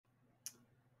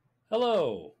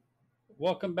Hello,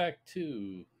 welcome back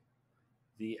to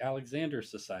the Alexander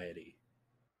Society.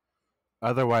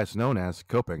 Otherwise known as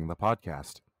Coping the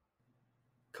Podcast.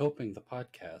 Coping the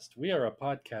podcast. We are a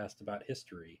podcast about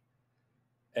history,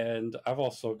 and I've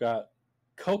also got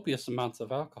copious amounts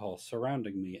of alcohol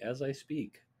surrounding me as I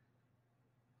speak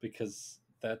because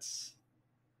that's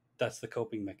the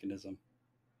coping mechanism.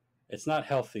 It's not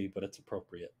healthy, but it's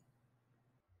appropriate.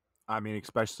 I mean,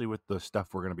 especially with the stuff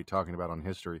we're going to be talking about on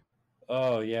history.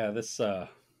 Oh yeah, this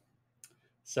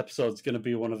episode's going to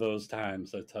be one of those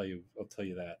times. I'll tell you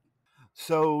that.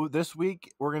 So this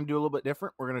week we're going to do a little bit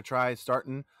different. We're going to try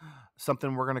starting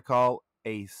something we're going to call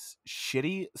a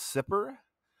shitty sipper,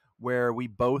 where we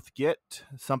both get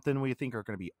something we think are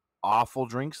going to be awful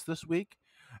drinks this week.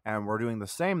 And we're doing the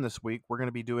same this week. We're going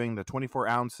to be doing the 24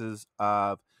 ounces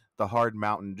of the hard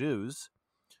Mountain Dews.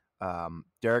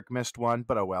 Derek missed one,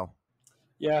 but oh well.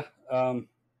 Yeah,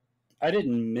 I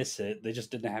didn't miss it. They just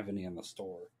didn't have any in the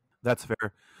store. That's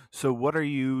fair. So what are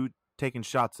you taking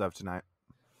shots of tonight?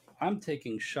 I'm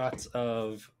taking shots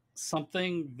of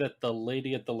something that the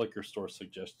lady at the liquor store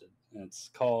suggested. And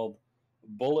it's called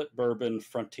Bullet Bourbon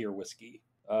Frontier Whiskey.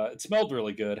 It smelled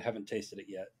really good. Haven't tasted it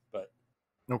yet, but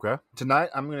Okay. Tonight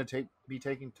I'm going to be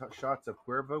taking shots of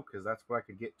Cuervo because that's what I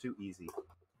could get too easy.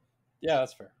 yeah,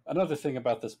 that's fair. Another thing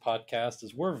about this podcast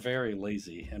is we're very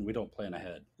lazy and we don't plan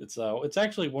ahead. It's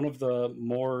actually one of the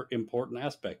more important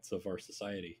aspects of our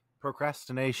society.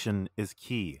 Procrastination is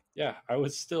key. Yeah, I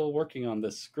was still working on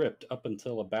this script up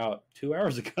until about 2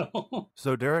 hours ago.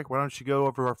 So, Derek, why don't you go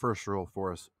over our first rule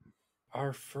for us?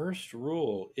 Our first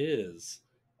rule is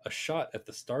a shot at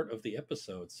the start of the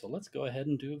episode. So let's go ahead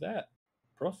and do that.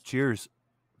 Prost. Cheers.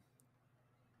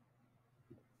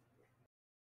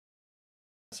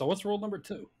 So what's rule number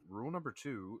 2? Rule number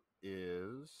 2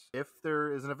 is if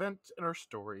there is an event in our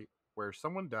story where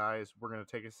someone dies, we're going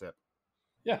to take a sip.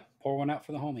 Yeah, pour one out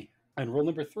for the homie. And rule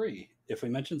number 3, if we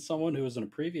mention someone who was in a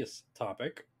previous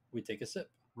topic, we take a sip.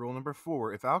 Rule number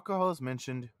 4, if alcohol is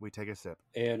mentioned, we take a sip.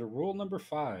 And rule number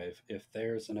 5, if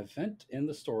there's an event in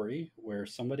the story where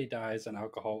somebody dies and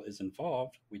alcohol is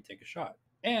involved, we take a shot.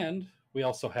 And we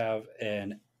also have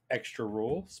an extra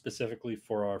rule specifically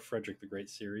for our Frederick the Great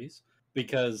series,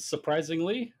 because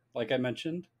surprisingly, like I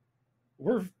mentioned,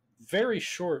 we're very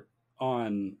short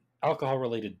on alcohol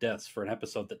related deaths for an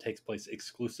episode that takes place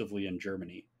exclusively in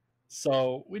Germany.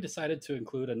 So we decided to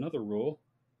include another rule.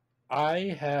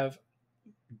 I have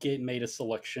made a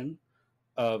selection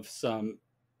of some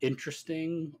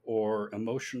interesting or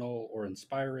emotional or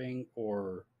inspiring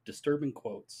or disturbing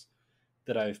quotes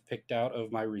that I've picked out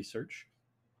of my research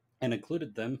and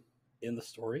included them in the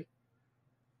story.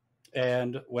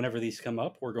 And whenever these come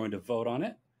up, we're going to vote on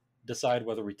it, decide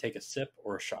whether we take a sip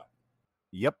or a shot.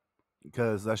 Yep,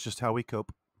 because that's just how we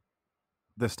cope.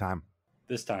 This time.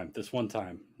 This one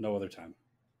time, no other time.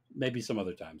 Maybe some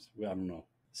other times. I don't know.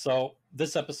 So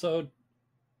this episode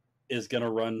is going to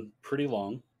run pretty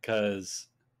long because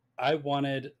I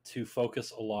wanted to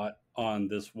focus a lot on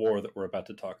this war that we're about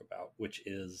to talk about, which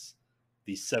is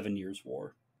the 7 Years'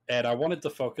 War. And I wanted to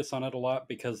focus on it a lot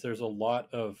because there's a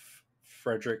lot of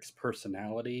Frederick's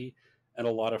personality and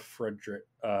a lot of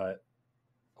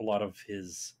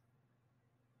his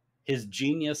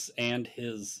genius and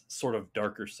his sort of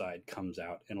darker side comes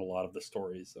out in a lot of the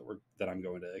stories that I'm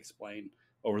going to explain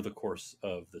over the course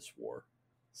of this war.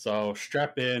 So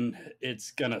strap in,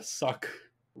 it's gonna suck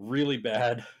really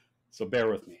bad, so bear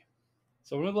with me.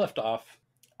 So when we left off,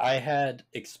 I had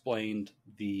explained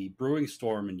the brewing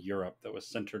storm in Europe that was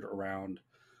centered around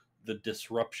the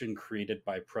disruption created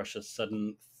by Prussia's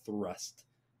sudden thrust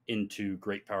into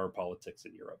great power politics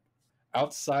in Europe.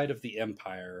 Outside of the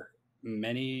empire,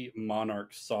 many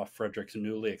monarchs saw Frederick's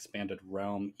newly expanded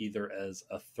realm either as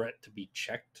a threat to be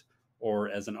checked or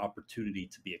as an opportunity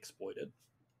to be exploited.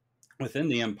 Within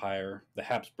the empire, the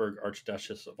Habsburg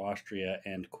Archduchess of Austria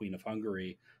and Queen of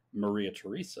Hungary, Maria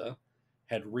Theresa,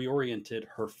 had reoriented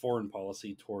her foreign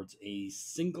policy towards a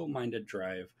single-minded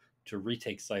drive to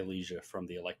retake Silesia from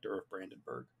the Elector of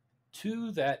Brandenburg.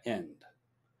 To that end,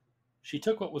 she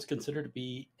took what was considered to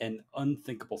be an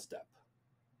unthinkable step.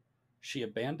 She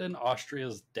abandoned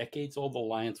Austria's decades-old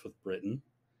alliance with Britain,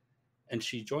 and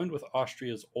she joined with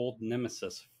Austria's old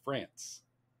nemesis, France,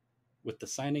 with the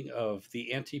signing of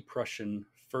the anti-Prussian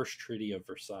First Treaty of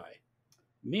Versailles.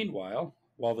 Meanwhile,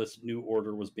 while this new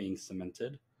order was being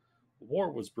cemented,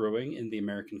 war was brewing in the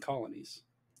American colonies.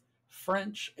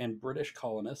 French and British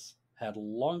colonists had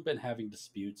long been having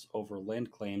disputes over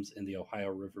land claims in the Ohio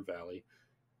River Valley,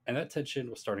 and that tension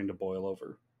was starting to boil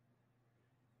over.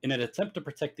 In an attempt to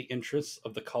protect the interests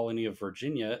of the colony of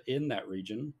Virginia in that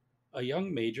region, a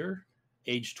young major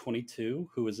age 22,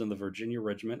 who was in the Virginia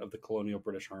Regiment of the Colonial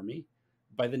British Army,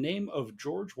 by the name of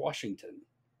George Washington,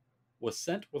 was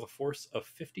sent with a force of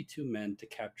 52 men to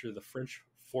capture the French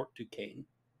Fort Duquesne.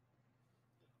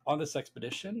 On this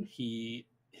expedition,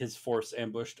 his force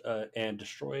ambushed and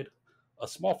destroyed a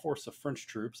small force of French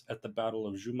troops at the Battle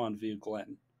of Jumonville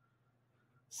Glen,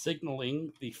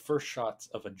 signaling the first shots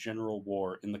of a general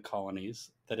war in the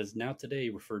colonies that is now today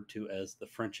referred to as the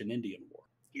French and Indian War.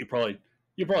 You probably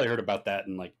heard about that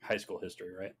in like high school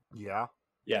history, right? Yeah,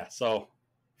 Yeah, so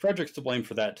Frederick's to blame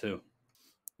for that too.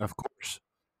 of course.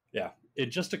 Yeah, in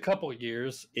just a couple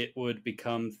years, it would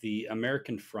become the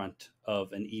American front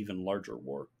of an even larger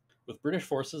war. With British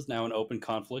forces now in open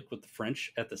conflict with the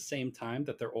French at the same time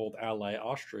that their old ally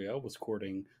Austria was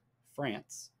courting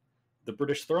France, the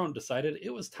British throne decided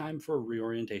it was time for a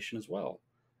reorientation as well,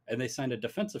 and they signed a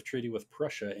defensive treaty with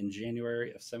Prussia in January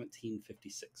of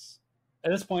 1756.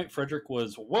 At this point, Frederick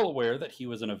was well aware that he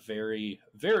was in a very,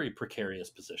 very precarious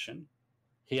position.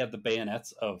 He had the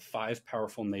bayonets of 5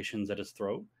 powerful nations at his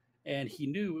throat, and he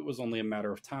knew it was only a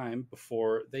matter of time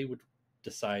before they would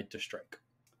decide to strike.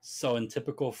 So, in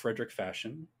typical Frederick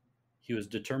fashion, he was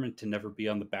determined to never be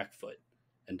on the back foot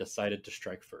and decided to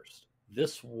strike first.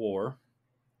 This war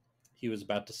he was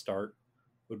about to start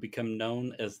would become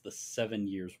known as the 7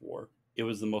 Years' War. It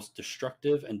was the most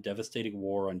destructive and devastating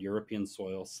war on European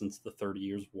soil since the 30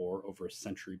 Years' War over a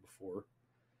century before,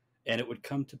 and it would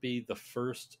come to be the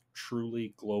first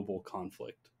truly global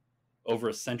conflict. Over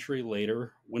a century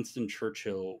later, Winston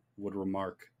Churchill would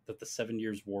remark that the 7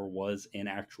 Years' War was, in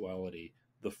actuality,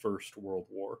 the First World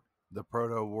War. The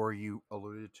proto war you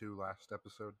alluded to last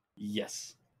episode?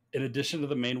 Yes. In addition to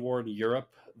the main war in Europe,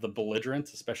 the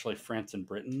belligerents, especially France and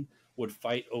Britain, would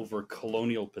fight over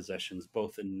colonial possessions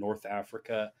both in North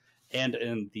Africa and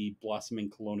in the blossoming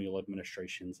colonial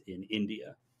administrations in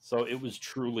India. So it was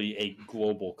truly a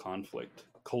global conflict.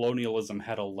 Colonialism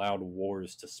had allowed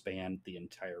wars to span the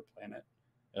entire planet.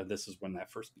 This is when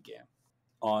that first began.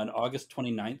 On August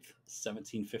 29th,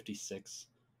 1756,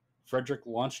 Frederick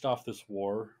launched off this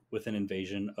war with an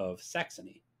invasion of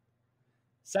Saxony.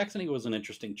 Saxony was an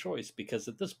interesting choice because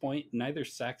at this point, neither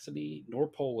Saxony nor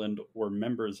Poland were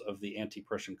members of the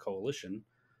anti-Prussian coalition,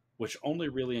 which only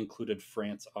really included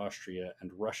France, Austria,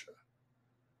 and Russia.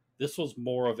 This was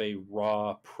more of a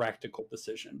raw, practical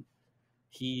decision.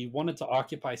 He wanted to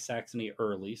occupy Saxony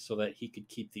early so that he could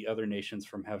keep the other nations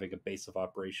from having a base of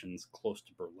operations close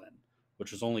to Berlin,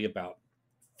 which was only about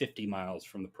 50 miles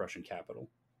from the Prussian capital.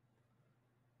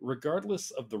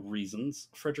 Regardless of the reasons,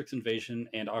 Frederick's invasion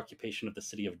and occupation of the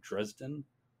city of Dresden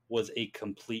was a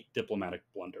complete diplomatic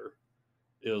blunder.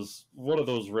 It was one of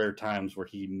those rare times where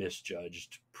he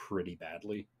misjudged pretty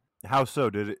badly. How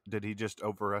so? Did he just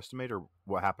overestimate, or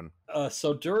what happened?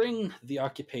 So during the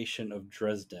occupation of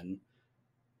Dresden,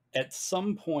 at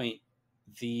some point,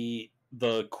 the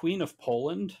Queen of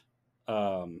Poland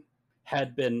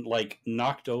had been like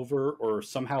knocked over or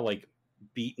somehow like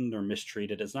beaten or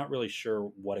mistreated. It's not really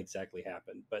sure what exactly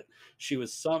happened, but she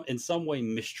was in some way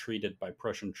mistreated by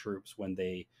Prussian troops when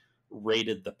they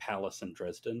raided the palace in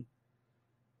Dresden.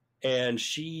 And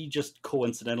she just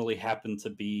coincidentally happened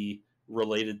to be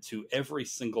related to every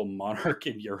single monarch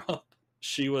in Europe.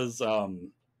 She was I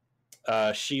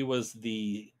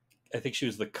think she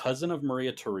was the cousin of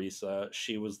Maria Theresa.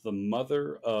 She was the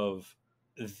mother of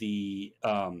the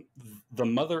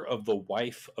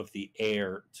wife of the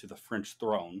heir to the French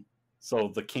throne,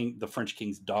 so the French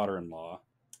king's daughter-in-law,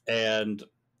 and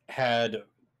had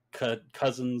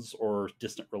cousins or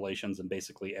distant relations in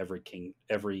basically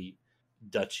every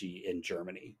duchy in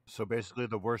Germany. So basically,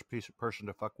 the worst person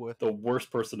to fuck with. The worst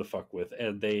person to fuck with,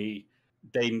 and they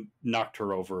knocked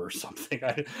her over or something.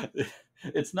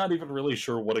 It's not even really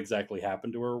sure what exactly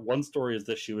happened to her. One story is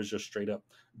that she was just straight up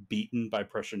beaten by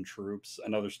Prussian troops.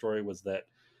 Another story was that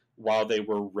while they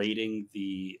were raiding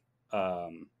the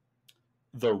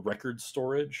record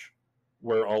storage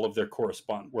where all of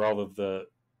the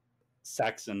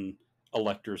Saxon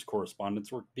electors'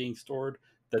 correspondence were being stored,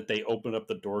 that they opened up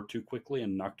the door too quickly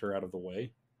and knocked her out of the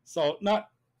way. So not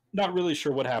really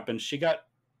sure what happened. She got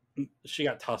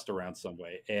tossed around some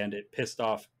way, and it pissed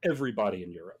off everybody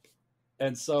in Europe.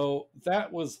 And so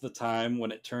that was the time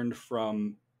when it turned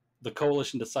from the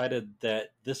coalition decided that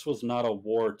this was not a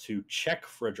war to check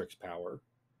Frederick's power.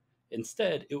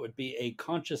 Instead, it would be a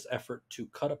conscious effort to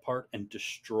cut apart and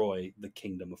destroy the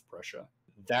Kingdom of Prussia.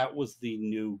 That was the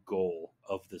new goal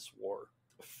of this war.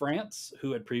 France,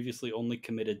 who had previously only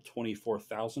committed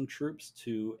 24,000 troops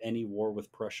to any war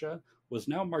with Prussia, was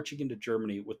now marching into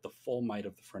Germany with the full might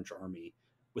of the French army,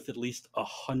 with at least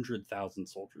 100,000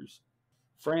 soldiers.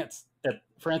 France at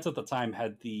the time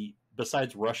had the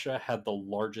besides Russia, had the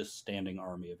largest standing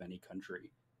army of any country,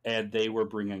 and they were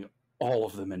bringing all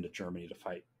of them into Germany to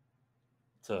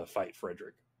fight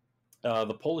Frederick.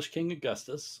 The Polish king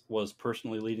Augustus was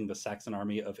personally leading the Saxon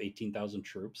army of 18,000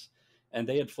 troops, and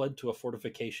they had fled to a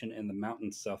fortification in the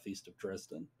mountains southeast of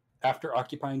Dresden. After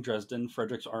occupying Dresden,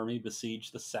 Frederick's army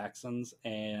besieged the Saxons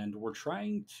and were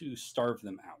trying to starve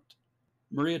them out.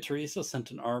 Maria Theresa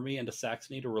sent an army into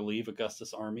Saxony to relieve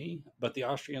Augustus' army, but the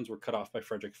Austrians were cut off by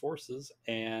Frederick's forces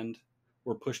and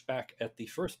were pushed back at the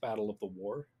first battle of the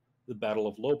war, the Battle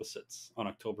of Lobositz, on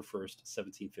October 1st,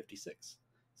 1756.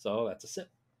 So that's a sip.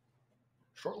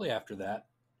 Shortly after that,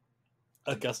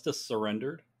 Augustus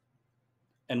surrendered,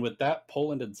 and with that,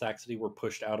 Poland and Saxony were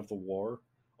pushed out of the war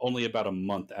only about a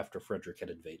month after Frederick had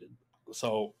invaded.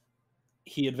 So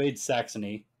he invades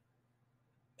Saxony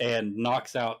and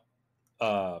knocks out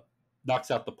the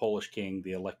Polish king,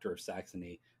 the Elector of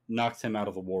Saxony, knocks him out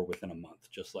of the war within a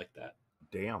month, just like that.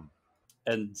 Damn.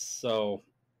 And so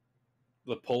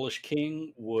the Polish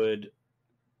king would,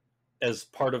 as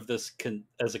part of this,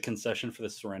 as a concession for the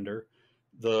surrender,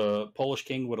 the Polish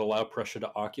king would allow Prussia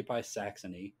to occupy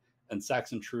Saxony, and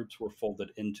Saxon troops were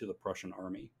folded into the Prussian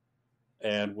army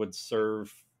and would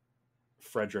serve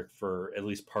Frederick for at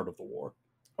least part of the war.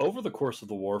 Over the course of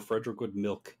the war, Frederick would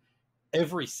milk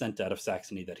every cent out of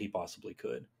Saxony that he possibly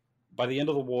could. By the end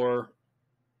of the war,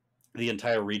 the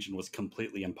entire region was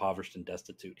completely impoverished and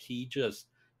destitute. He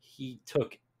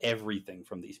took everything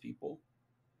from these people.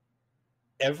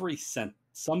 Every cent.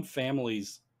 Some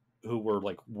families who were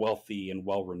like wealthy and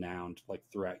well renowned, like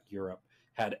throughout Europe,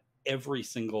 had every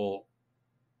single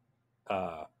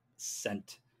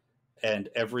cent and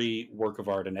every work of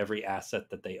art and every asset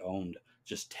that they owned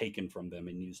just taken from them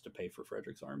and used to pay for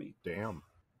Frederick's army. Damn.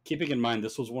 Keeping in mind,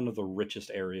 this was one of the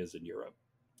richest areas in Europe.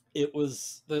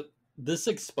 This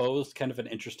exposed kind of an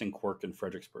interesting quirk in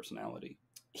Frederick's personality.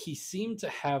 He seemed to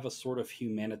have a sort of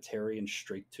humanitarian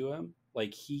streak to him.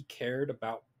 Like he cared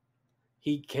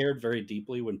very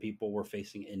deeply when people were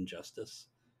facing injustice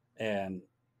and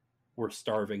were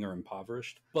starving or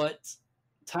impoverished. But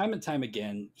time and time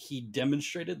again, he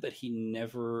demonstrated that he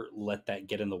never let that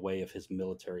get in the way of his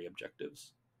military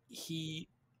objectives. He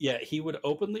would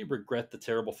openly regret the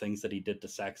terrible things that he did to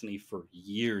Saxony for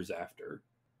years after.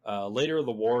 Later in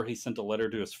the war, he sent a letter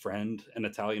to his friend, an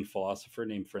Italian philosopher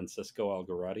named Francesco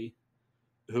Algarotti,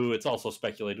 who it's also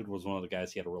speculated was one of the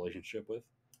guys he had a relationship with.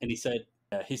 And he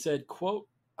said, quote,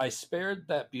 "I spared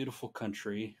that beautiful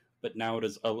country, but now it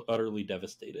is utterly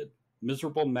devastated.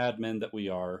 Miserable madmen that we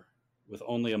are, with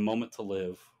only a moment to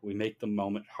live, we make the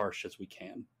moment harsh as we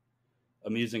can.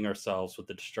 Amusing ourselves with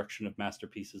the destruction of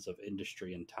masterpieces of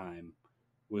industry and time,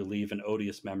 we leave an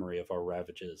odious memory of our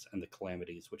ravages and the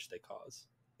calamities which they cause."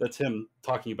 That's him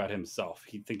talking about himself.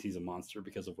 He thinks he's a monster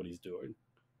because of what he's doing,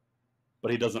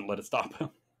 but he doesn't let it stop him.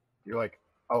 You're like,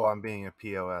 oh, I'm being a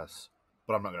POS,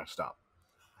 but I'm not going to stop.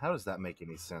 How does that make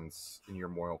any sense in your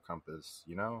moral compass,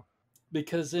 you know?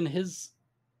 Because in his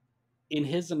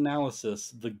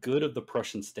analysis, the good of the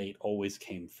Prussian state always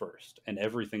came first, and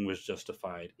everything was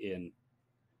justified in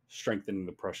strengthening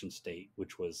the Prussian state,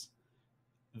 which was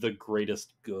the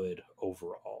greatest good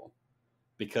overall.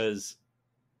 Because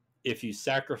if you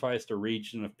sacrificed a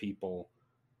region of people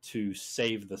to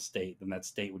save the state, then that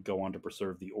state would go on to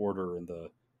preserve the order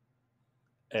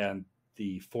and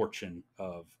the fortune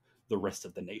of the rest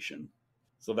of the nation.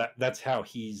 So that's how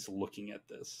he's looking at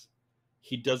this.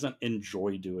 He doesn't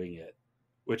enjoy doing it,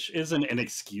 which isn't an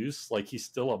excuse. Like, he's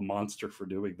still a monster for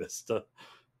doing this stuff.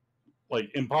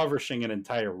 Like, impoverishing an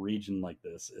entire region like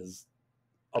this is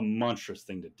a monstrous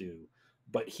thing to do.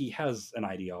 But he has an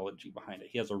ideology behind it.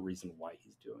 He has a reason why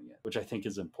he's doing it, which I think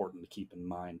is important to keep in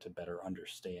mind to better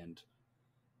understand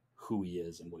who he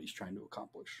is and what he's trying to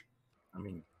accomplish. I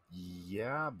mean,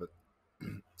 yeah, but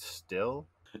still.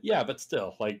 Yeah, but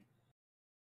still, like,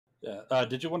 yeah.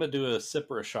 Did you want to do a sip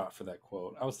or a shot for that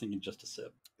quote? I was thinking just a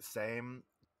sip. Same.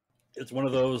 It's one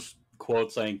of those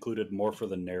quotes I included more for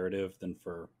the narrative than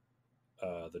for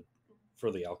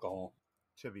the alcohol.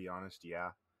 To be honest, yeah.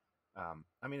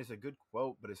 I mean, it's a good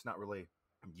quote, but it's not really,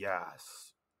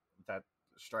 yes, that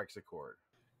strikes a chord.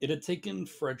 It had taken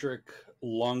Frederick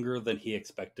longer than he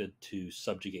expected to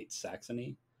subjugate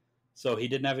Saxony, so he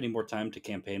didn't have any more time to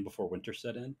campaign before winter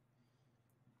set in.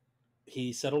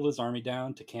 He settled his army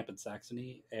down to camp in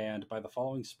Saxony, and by the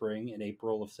following spring, in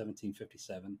April of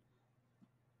 1757,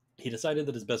 he decided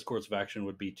that his best course of action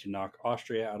would be to knock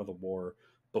Austria out of the war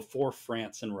before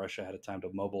France and Russia had a time to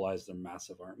mobilize their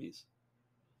massive armies.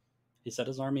 He set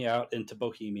his army out into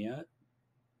Bohemia,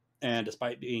 and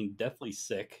despite being deathly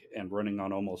sick and running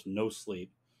on almost no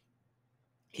sleep,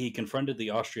 He confronted the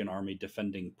Austrian army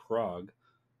defending Prague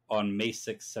on May 6,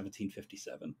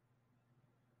 1757.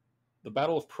 The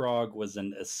Battle of Prague was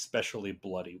an especially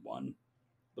bloody one.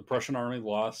 The Prussian army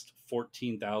lost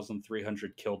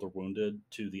 14,300 killed or wounded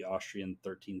to the Austrian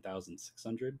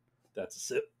 13,600. That's a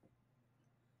sip.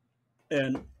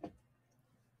 And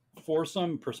for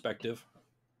some perspective,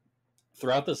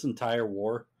 throughout this entire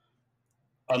war,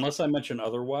 unless I mention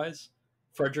otherwise,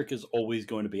 Frederick is always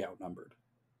going to be outnumbered.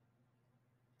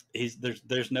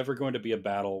 There's never going to be a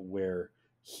battle where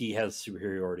he has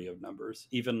superiority of numbers.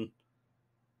 Even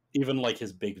like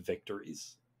his big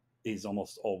victories, he's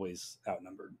almost always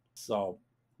outnumbered. So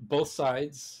both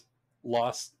sides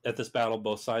lost at this battle.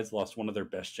 Both sides lost one of their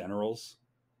best generals.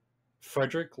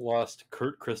 Frederick lost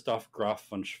Kurt Christoph Graf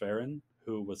von Schwerin,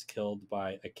 who was killed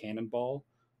by a cannonball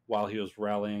while he was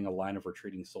rallying a line of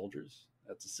retreating soldiers.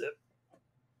 That's a sip.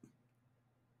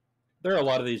 There are a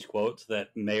lot of these quotes that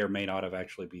may or may not have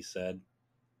actually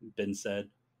been said,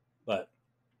 but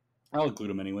I'll include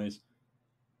them anyways.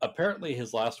 Apparently,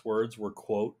 his last words were,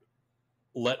 quote,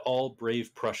 "Let all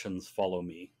brave Prussians follow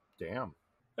me." Damn.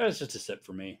 That's just a sip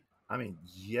for me. I mean,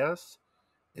 yes,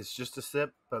 it's just a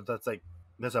sip, but that's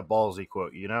a ballsy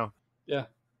quote, you know? Yeah,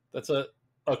 that's a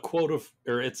quote of,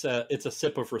 or it's a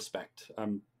sip of respect.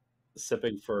 I'm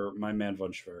sipping for my man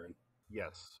von Schwerin.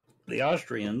 Yes. The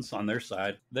Austrians, on their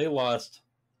side, they lost.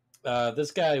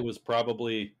 This guy was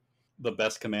probably the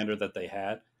best commander that they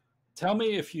had. Tell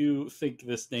me if you think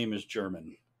this name is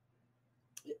German.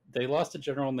 They lost a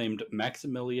general named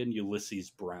Maximilian Ulysses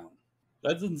Brown.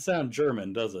 That doesn't sound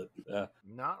German, does it?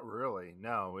 Not really.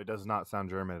 No, it does not sound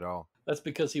German at all. That's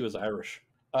because he was Irish.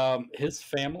 His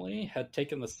family had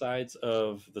taken the sides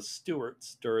of the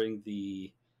Stuarts during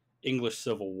the English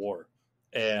Civil War.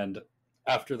 And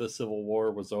after the Civil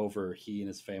War was over, he and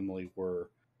his family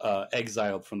were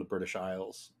exiled from the British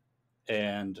Isles.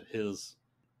 And his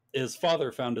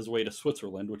father found his way to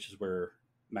Switzerland, which is where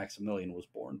Maximilian was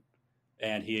born.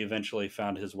 And he eventually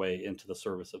found his way into the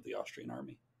service of the Austrian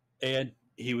army. And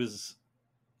he was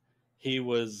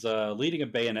leading a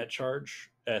bayonet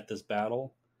charge at this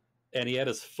battle, and he had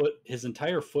his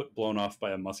entire foot blown off by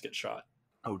a musket shot.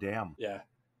 Oh, damn. Yeah.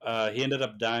 He ended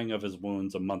up dying of his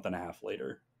wounds a month and a half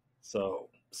later. So,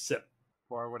 sip.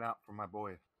 Before I went out for my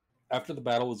boy. After the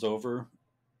battle was over,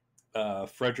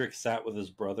 Frederick sat with his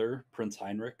brother, Prince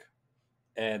Heinrich,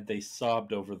 and they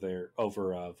sobbed over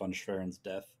von Schwerin's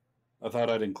death. I thought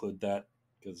I'd include that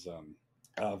because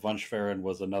von Schwerin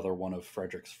was another one of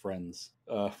Frederick's friends.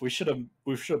 We should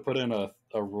have put in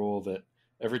a rule that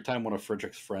every time one of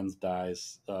Frederick's friends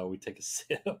dies, we take a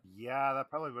sip. Yeah, that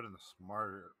probably would have been a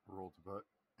smarter rule to put.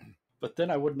 But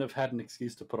then I wouldn't have had an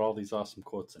excuse to put all these awesome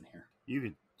quotes in here.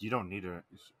 You don't need to,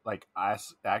 like,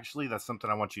 actually, that's something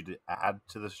I want you to add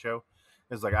to this show.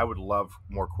 Is like, I would love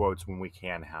more quotes when we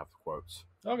can have quotes.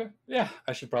 Okay. Yeah,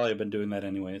 I should probably have been doing that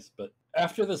anyways. But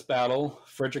after this battle,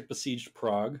 Frederick besieged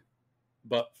Prague,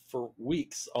 but for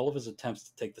weeks, all of his attempts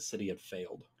to take the city had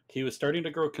failed. He was starting to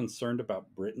grow concerned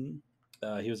about Britain.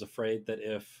 He was afraid that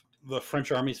if the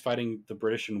French armies fighting the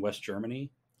British in West Germany,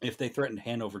 if they threatened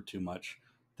Hanover too much,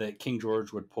 that King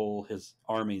George would pull his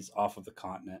armies off of the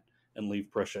continent and leave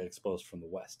Prussia exposed from the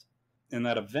west. In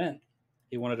that event,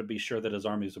 he wanted to be sure that his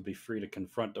armies would be free to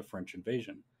confront a French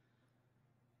invasion.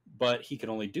 But he could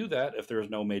only do that if there was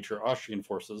no major Austrian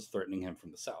forces threatening him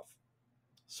from the south.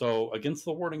 So, against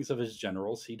the warnings of his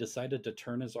generals, he decided to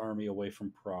turn his army away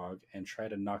from Prague and try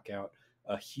to knock out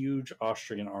a huge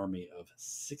Austrian army of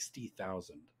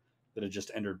 60,000 that had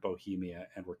just entered Bohemia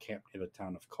and were camped near the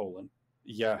town of Kolin.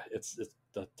 Yeah, it's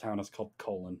the town is called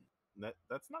Kolin.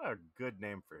 That's not a good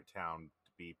name for a town,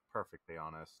 to be perfectly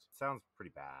honest. It sounds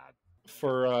pretty bad.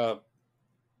 For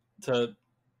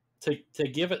to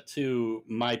give it to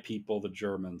my people, the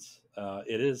Germans,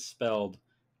 it is spelled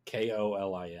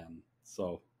Kolin.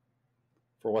 So,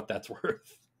 for what that's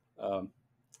worth.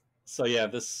 So yeah,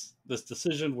 this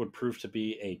decision would prove to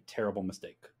be a terrible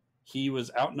mistake. He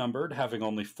was outnumbered, having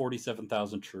only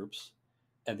 47,000 troops,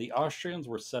 and the Austrians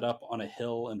were set up on a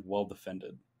hill and well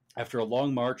defended. After a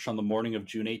long march on the morning of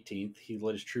June 18th, he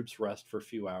let his troops rest for a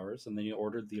few hours, and then he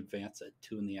ordered the advance at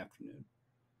 2 in the afternoon.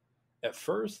 At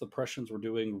first, the Prussians were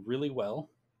doing really well.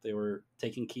 They were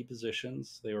taking key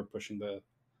positions. They were pushing the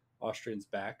Austrians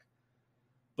back.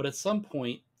 But at some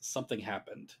point, something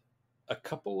happened. A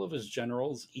couple of his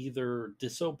generals either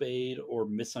disobeyed or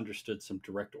misunderstood some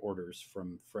direct orders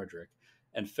from Frederick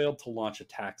and failed to launch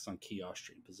attacks on key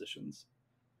Austrian positions.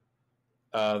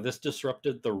 This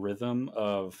disrupted the rhythm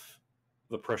of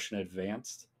the Prussian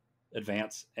advance,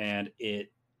 and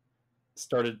it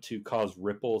started to cause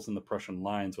ripples in the Prussian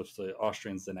lines, which the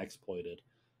Austrians then exploited.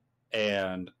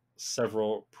 and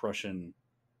several Prussian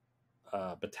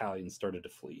battalions started to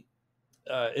flee.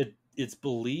 It's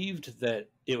believed that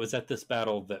it was at this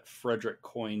battle that Frederick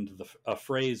coined a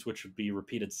phrase which would be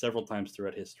repeated several times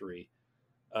throughout history.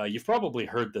 You've probably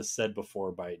heard this said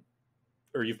before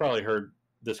or you've probably heard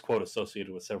this quote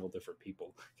associated with several different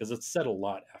people because it's said a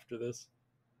lot after this.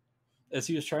 As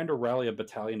he was trying to rally a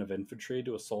battalion of infantry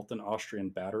to assault an Austrian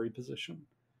battery position,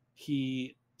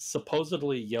 he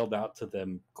supposedly yelled out to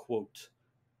them, quote,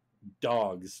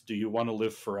 "Dogs, do you want to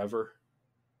live forever?"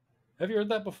 Have you heard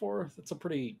that before? That's a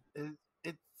pretty...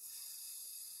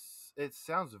 It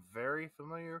sounds very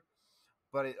familiar,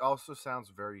 but it also sounds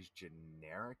very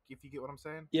generic, if you get what I'm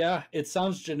saying. Yeah, it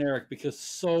sounds generic because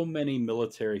so many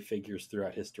military figures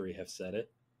throughout history have said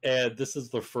it. And this is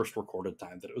the first recorded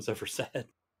time that it was ever said.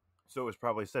 So it was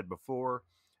probably said before.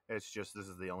 It's just this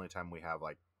is the only time we have,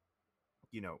 like,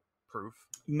 proof.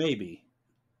 Maybe.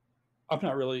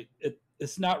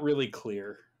 It's not really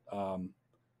clear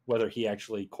whether he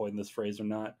actually coined this phrase or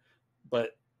not,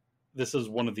 but this is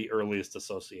one of the earliest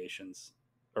associations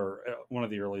or one of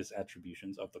the earliest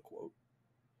attributions of the quote.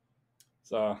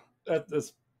 So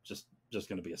that's just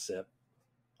going to be a sip,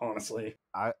 honestly.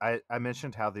 I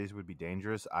mentioned how these would be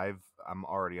dangerous. I'm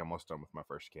already almost done with my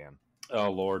first can. Oh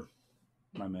Lord,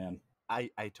 my man.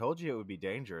 I told you it would be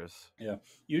dangerous. Yeah,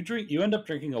 you end up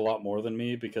drinking a lot more than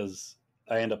me because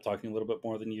I end up talking a little bit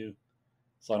more than you,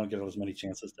 so I don't get as many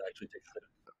chances to actually take a sip.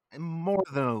 More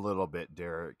than a little bit,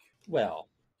 Derek. Well,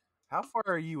 how far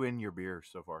are you in your beer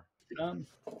so far?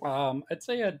 I'd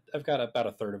say I've got about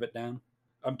a third of it down.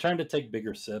 I'm trying to take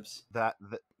bigger sips.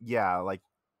 Yeah, like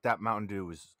that Mountain Dew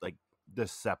was like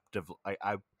deceptive.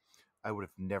 I would have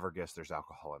never guessed there's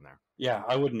alcohol in there. Yeah,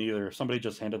 I wouldn't either. Somebody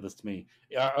just handed this to me.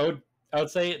 Yeah, I would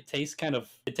say it tastes kind of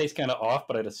off,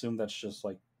 but I'd assume that's just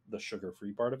like the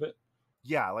sugar-free part of it.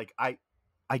 Yeah, like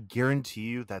I guarantee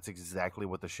you that's exactly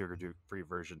what the sugar-free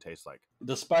version tastes like.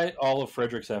 Despite all of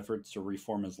Frederick's efforts to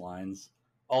reform his lines,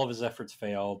 all of his efforts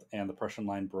failed and the Prussian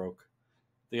line broke.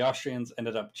 The Austrians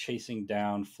ended up chasing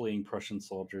down fleeing Prussian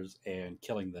soldiers and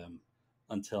killing them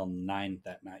until 9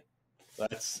 that night.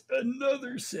 That's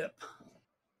another sip.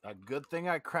 A good thing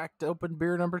I cracked open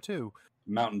beer number 2.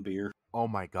 Mountain beer. Oh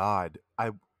my god.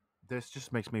 This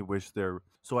just makes me wish there...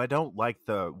 So I don't like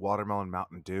the watermelon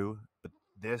Mountain Dew, but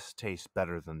this tastes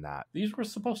better than that. These were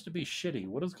supposed to be shitty.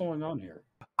 What is going on here?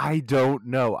 I don't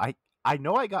know. I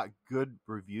know I got good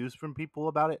reviews from people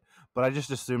about it, but I just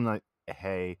assume like,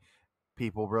 hey,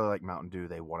 people really like Mountain Dew.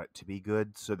 They want it to be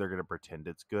good, so they're going to pretend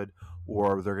it's good,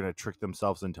 or they're going to trick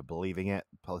themselves into believing it,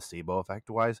 placebo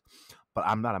effect wise. But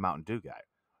I'm not a Mountain Dew guy.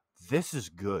 This is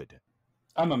good.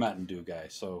 I'm a Mountain Dew guy,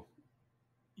 so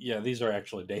yeah, these are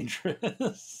actually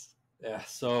dangerous. Yeah,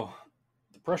 so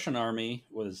the Prussian army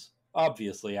was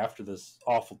obviously, after this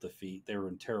awful defeat, they were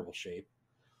in terrible shape.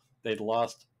 They'd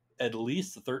lost at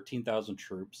least 13,000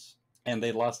 troops, and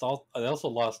they also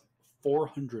lost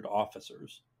 400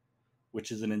 officers,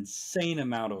 which is an insane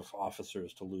amount of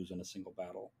officers to lose in a single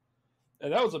battle.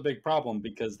 And that was a big problem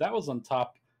because that was on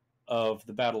top of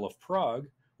the Battle of Prague,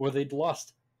 where they'd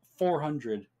lost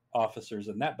 400 officers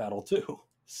in that battle too.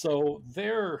 So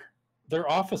their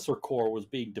officer corps was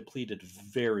being depleted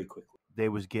very quickly. They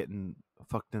was getting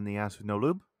fucked in the ass with no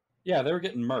lube? Yeah, they were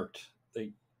getting murked.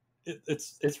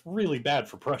 It's really bad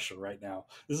for Prussia right now.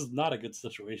 This is not a good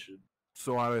situation.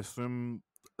 So I assume,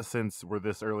 since we're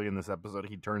this early in this episode,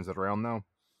 he turns it around now?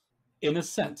 In a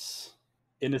sense,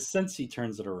 he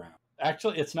turns it around.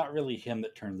 Actually, it's not really him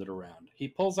that turns it around. He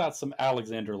pulls out some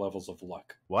Alexander levels of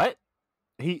luck. What?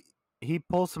 He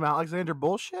pulls some Alexander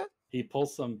bullshit? He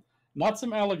pulls not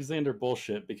some Alexander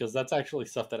bullshit, because that's actually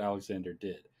stuff that Alexander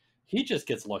did. He just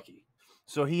gets lucky.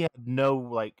 So he had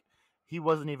he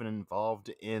wasn't even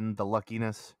involved in the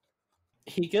luckiness?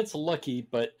 He gets lucky,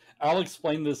 but I'll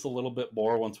explain this a little bit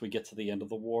more once we get to the end of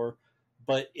the war.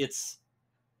 But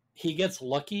he gets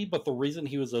lucky, but the reason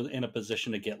he was in a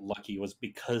position to get lucky was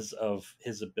because of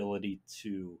his ability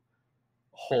to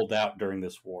hold out during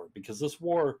this war. Because this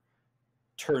war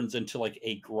turns into like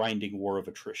a grinding war of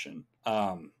attrition.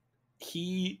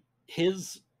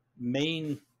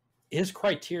 His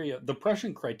criteria, the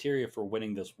Prussian criteria for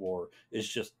winning this war is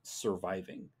just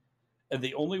surviving. And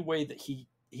the only way that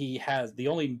the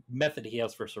only method he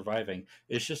has for surviving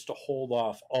is just to hold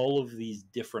off all of these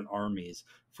different armies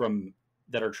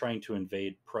that are trying to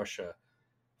invade Prussia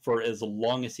for as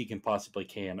long as he possibly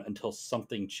can until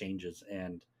something changes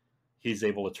and he's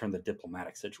able to turn the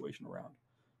diplomatic situation around.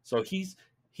 So he's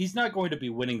not going to be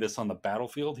winning this on the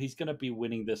battlefield. He's going to be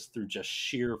winning this through just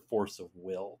sheer force of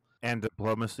will. And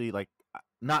diplomacy, like,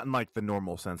 not in like the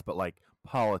normal sense, but like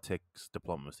politics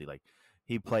diplomacy. Like,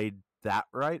 he played that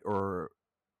right, or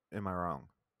am I wrong?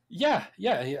 Yeah,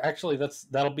 yeah. Actually,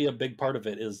 that'll be a big part of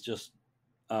it. Is just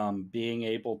being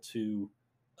able to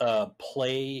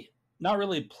play, not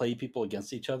really play people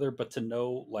against each other, but to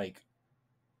know like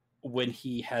when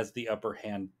he has the upper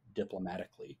hand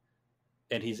diplomatically,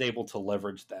 and he's able to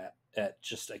leverage that at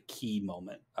just a key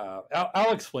moment.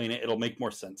 I'll explain it; it'll make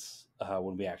more sense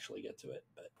when we actually get to it.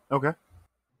 But Okay.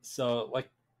 so,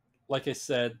 like I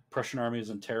said, Prussian army is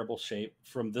in terrible shape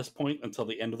from this point until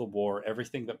the end of the war.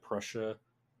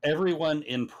 Everyone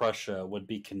in Prussia would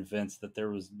be convinced that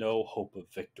there was no hope of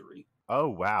victory. Oh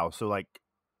wow. So like,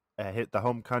 hit the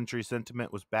home country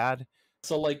sentiment was bad.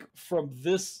 So like from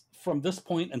this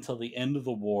point until the end of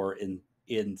the war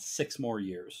in 6 more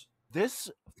years.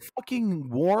 This fucking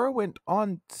war went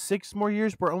on 6 more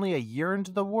years. We're only a year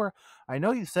into the war. I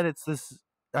know you said it's this.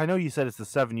 I know you said it's the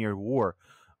 7-year war,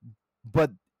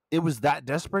 but it was that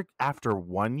desperate after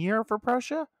 1 year for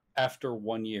Prussia. After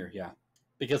 1 year, yeah.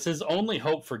 Because his only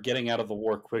hope for getting out of the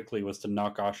war quickly was to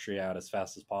knock Austria out as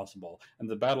fast as possible. And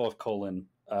the Battle of Kolin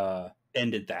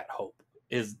ended that hope.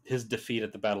 His defeat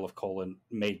at the Battle of Kolin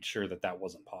made sure that that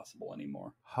wasn't possible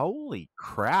anymore. Holy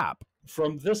crap.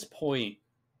 From this point,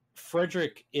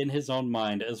 Frederick, in his own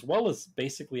mind, as well as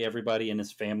basically everybody in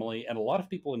his family and a lot of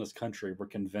people in his country, were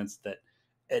convinced that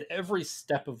at every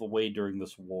step of the way during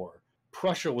this war,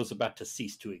 Prussia was about to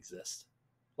cease to exist.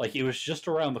 Like it was just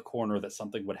around the corner that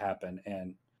something would happen,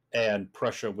 and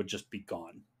Prussia would just be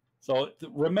gone. So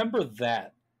remember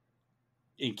that,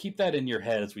 and keep that in your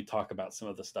head as we talk about some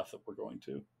of the stuff that we're going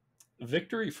to.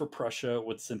 Victory for Prussia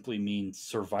would simply mean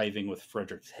surviving with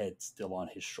Frederick's head still on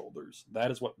his shoulders. That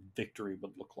is what victory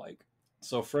would look like.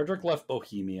 So Frederick left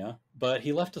Bohemia, but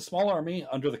he left a small army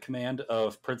under the command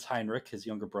of Prince Heinrich, his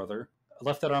younger brother.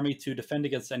 Left that army to defend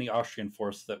against any Austrian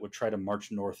force that would try to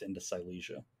march north into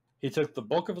Silesia. He took the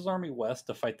bulk of his army west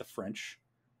to fight the French.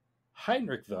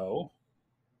 Heinrich, though,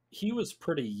 he was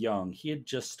pretty young. He had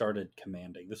just started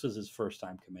commanding. This was his first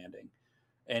time commanding.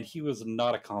 And he was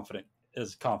not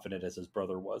as confident as his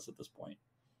brother was at this point.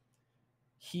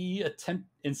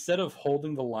 Instead of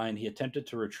holding the line, he attempted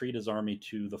to retreat his army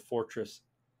to the fortress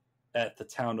at the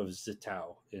town of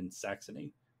Zittau in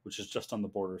Saxony, which is just on the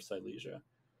border of Silesia.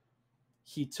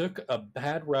 He took a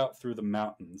bad route through the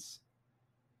mountains,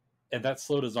 and that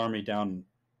slowed his army down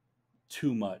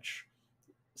too much,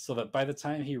 so that by the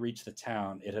time he reached the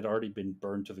town, it had already been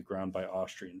burned to the ground by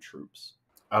Austrian troops.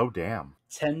 Oh, damn.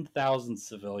 10,000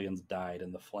 civilians died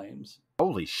in the flames.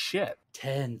 Holy shit.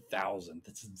 10,000.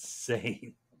 That's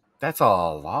insane. That's a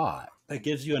lot. That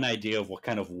gives you an idea of what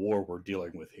kind of war we're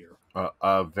dealing with here.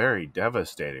 A very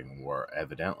devastating war,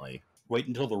 evidently. Wait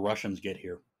until the Russians get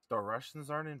here. The Russians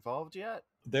aren't involved yet?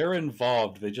 They're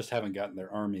involved. They just haven't gotten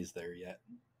their armies there yet.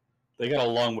 They got a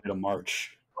long way to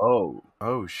march.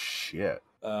 Oh shit.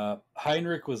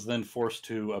 Heinrich was then forced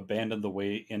to abandon the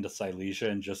way into Silesia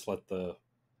and just let the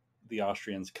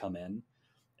Austrians come in.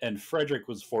 And Frederick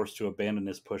was forced to abandon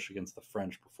his push against the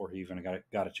French before he even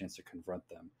got a chance to confront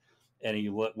them. And he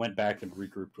went back and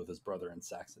regrouped with his brother in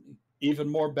Saxony. Even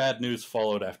more bad news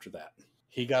followed after that.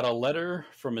 He got a letter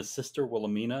from his sister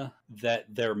Wilhelmina that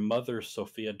their mother,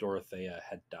 Sophia Dorothea,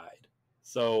 had died.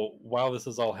 So while this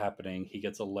is all happening, he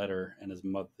gets a letter and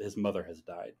his mother has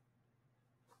died.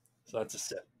 So that's a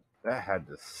sip. That had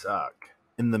to suck.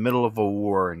 In the middle of a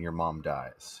war and your mom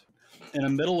dies. In the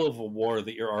middle of a war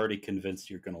that you're already convinced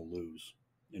you're going to lose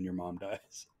and your mom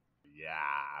dies.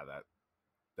 Yeah,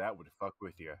 that would fuck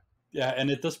with you. Yeah, and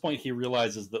at this point he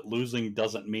realizes that losing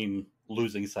doesn't mean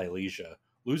losing Silesia.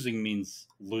 Losing means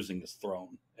losing his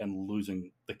throne and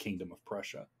losing the kingdom of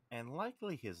Prussia. And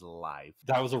likely his life.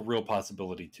 That was a real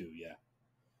possibility too, yeah.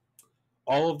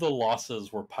 All of the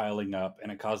losses were piling up,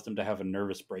 and it caused him to have a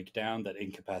nervous breakdown that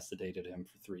incapacitated him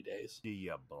for 3 days. Do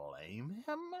you blame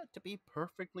him, to be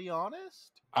perfectly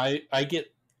honest?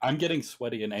 I'm getting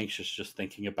sweaty and anxious just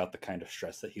thinking about the kind of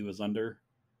stress that he was under.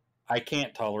 I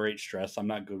can't tolerate stress. I'm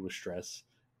not good with stress.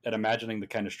 And imagining the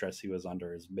kind of stress he was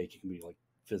under is making me like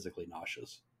physically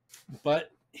nauseous.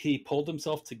 But he pulled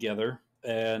himself together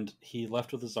and he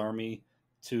left with his army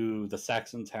to the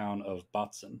Saxon town of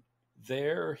Bautzen.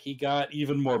 There, he got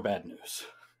even more bad news.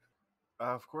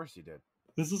 Of course he did.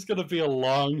 This is going to be a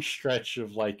long stretch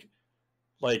of like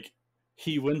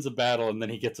he wins a battle and then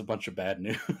he gets a bunch of bad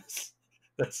news.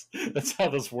 That's how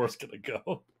this war's going to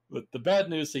go. But the bad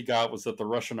news he got was that the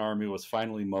Russian army was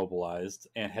finally mobilized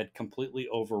and had completely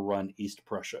overrun East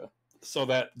Prussia. So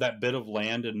that bit of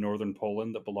land in northern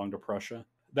Poland that belonged to Prussia,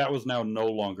 that was now no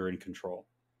longer in control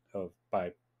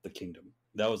by the kingdom.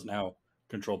 That was now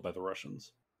controlled by the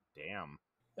Russians. Damn.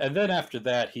 And then after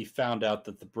that, he found out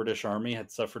that the British army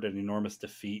had suffered an enormous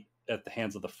defeat at the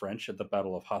hands of the French at the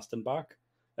Battle of Hostenbach.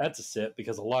 That's a sit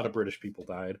because a lot of British people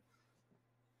died.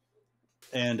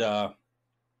 And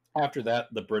after that,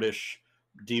 the British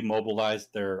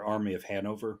demobilized their army of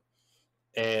Hanover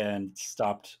and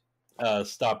stopped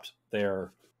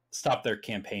their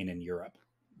campaign in Europe.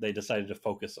 They decided to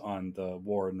focus on the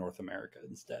war in North America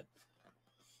instead.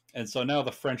 And so now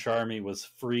the French army was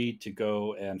free to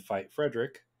go and fight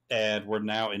Frederick, and were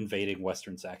now invading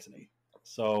Western Saxony.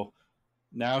 So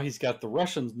now he's got the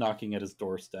Russians knocking at his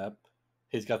doorstep.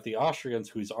 He's got the Austrians,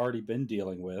 who he's already been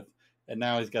dealing with, and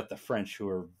now he's got the French, who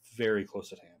are very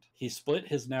close at hand. He split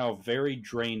his now very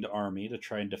drained army to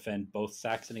try and defend both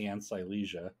Saxony and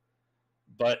Silesia.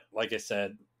 But like I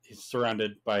said, he's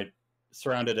surrounded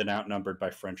and outnumbered by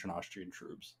French and Austrian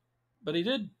troops. But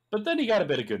then he got a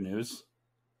bit of good news.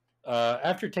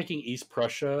 After taking East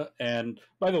Prussia, and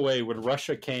by the way, when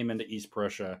Russia came into East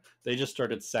Prussia, they just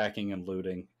started sacking and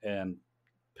looting and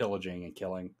pillaging and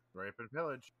killing. Rape and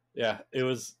pillage. Yeah, it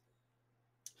was.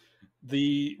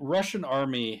 The Russian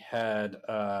army had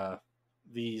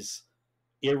these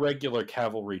irregular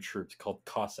cavalry troops called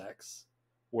Cossacks,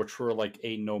 which were like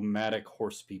a nomadic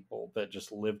horse people that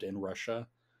just lived in Russia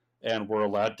and were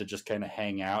allowed to just kind of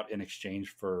hang out in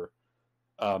exchange for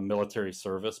military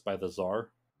service by the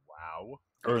Tsar. Wow.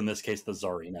 Or in this case, the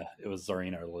Tsarina. It was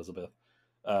Tsarina Elizabeth.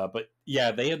 But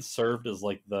yeah, they had served as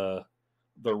like the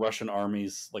Russian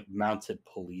army's like mounted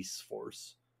police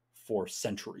force for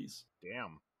centuries.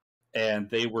 Damn. And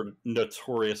they were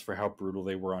notorious for how brutal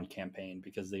they were on campaign,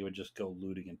 because they would just go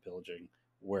looting and pillaging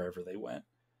wherever they went.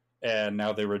 And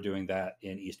now they were doing that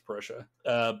in East Prussia.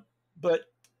 But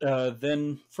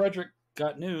then Frederick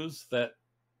got news that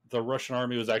the Russian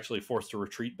army was actually forced to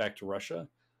retreat back to Russia,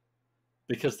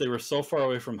 because they were so far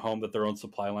away from home that their own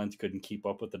supply lines couldn't keep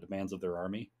up with the demands of their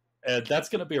army. And that's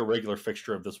going to be a regular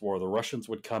fixture of this war. The Russians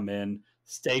would come in,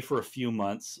 stay for a few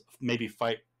months, maybe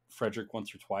fight Frederick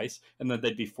once or twice, and then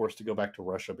they'd be forced to go back to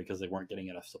Russia because they weren't getting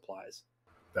enough supplies.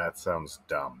 That sounds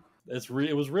dumb.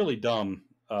 It was really dumb.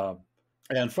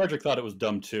 And Frederick thought it was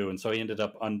dumb too, and so he ended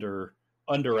up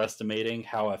underestimating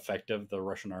how effective the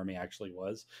Russian army actually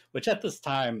was, which at this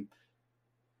time,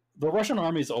 the Russian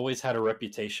army's always had a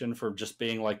reputation for just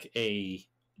being like a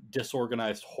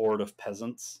disorganized horde of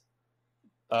peasants.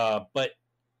 But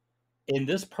in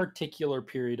this particular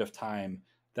period of time,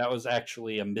 that was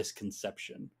actually a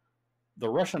misconception. The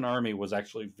Russian army was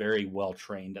actually very well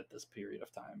trained at this period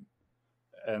of time.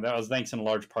 And that was thanks in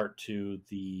large part to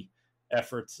the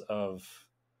efforts of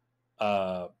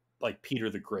like Peter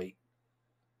the Great,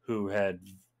 who had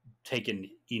taken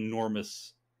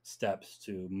enormous steps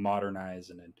to modernize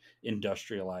and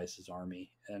industrialize his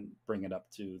army and bring it up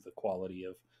to the quality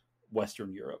of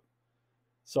Western Europe.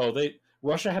 So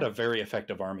Russia had a very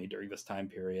effective army during this time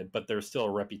period, but there's still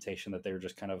a reputation that they were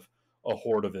just kind of a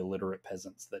horde of illiterate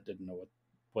peasants that didn't know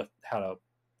how to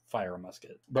fire a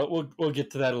musket. But we'll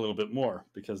get to that a little bit more,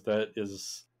 because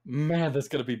that's going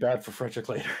to be bad for Frederick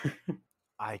later.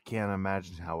 I can't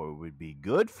imagine how it would be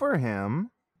good for him.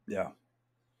 Yeah.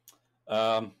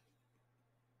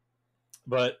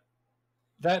 But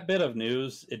that bit of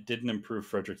news, it didn't improve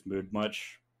Frederick's mood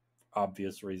much.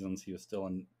 Obvious reasons. He was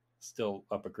still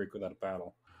up a creek without a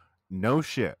paddle. No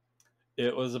shit.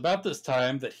 It was about this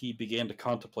time that he began to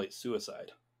contemplate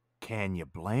suicide. Can you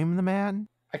blame the man?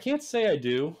 I can't say I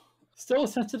do. Still a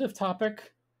sensitive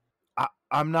topic.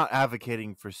 I'm not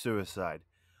advocating for suicide.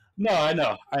 No, I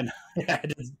know. Yeah,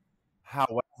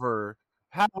 However,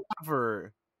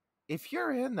 if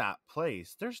you're in that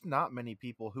place, there's not many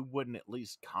people who wouldn't at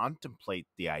least contemplate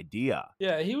the idea.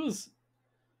 Yeah, he was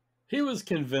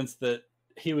convinced that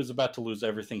he was about to lose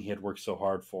everything he had worked so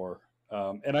hard for.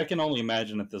 And I can only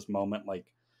imagine at this moment, like,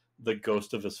 the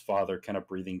ghost of his father kind of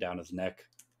breathing down his neck.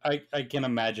 I can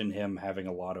imagine him having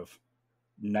a lot of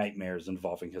nightmares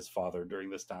involving his father during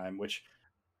this time,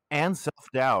 and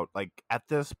self-doubt. Like, at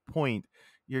this point,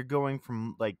 you're going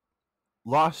from, like,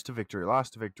 loss to victory,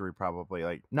 probably.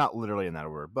 Like, not literally in that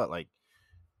order, but, like,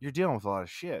 you're dealing with a lot of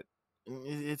shit.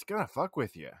 It's gonna fuck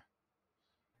with you.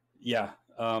 Yeah.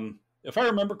 If I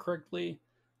remember correctly,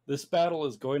 this war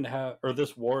is going to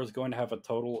have a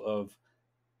total of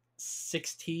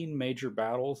 16 major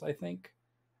battles, I think.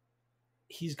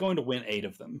 He's going to win 8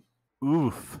 of them.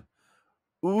 Oof.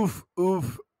 Oof,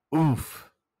 oof,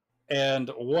 oof. And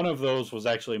one of those was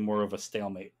actually more of a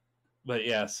stalemate. But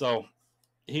yeah, so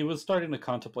he was starting to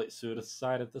contemplate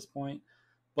suicide at this point,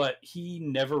 but he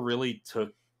never really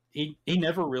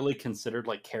considered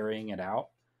like carrying it out.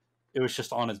 It was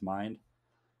just on his mind.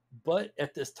 But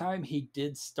at this time, he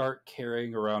did start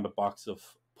carrying around a box of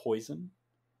poison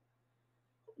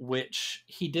which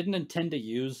he didn't intend to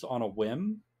use on a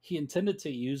whim. He intended to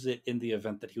use it in the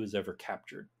event that he was ever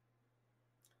captured.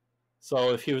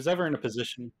 So if he was ever in a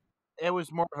position, It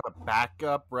was more of a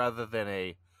backup rather than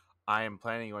a I am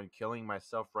planning on killing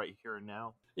myself right here and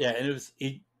now. yeah, and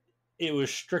it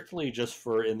was strictly just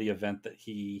for in the event that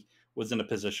he was in a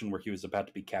position where he was about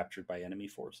to be captured by enemy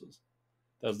forces.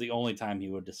 That was the only time he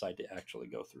would decide to actually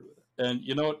go through with it. And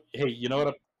you know what? Hey, you know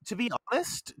what? To be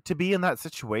honest, to be in that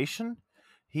situation,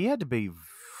 he had to be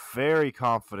very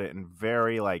confident and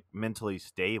very like mentally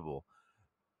stable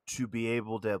to be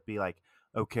able to be like,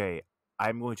 okay,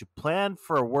 I'm going to plan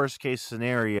for a worst case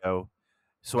scenario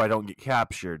so I don't get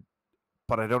captured,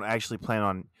 but I don't actually plan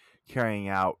on carrying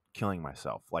out killing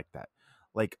myself like that.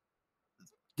 Like,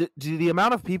 do the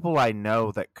amount of people I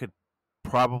know that could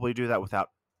probably do that without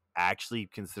actually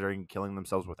considering killing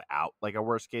themselves without like a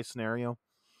worst case scenario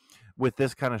with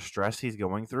this kind of stress he's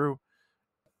going through.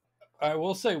 I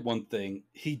will say one thing: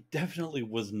 he definitely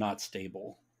was not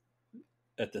stable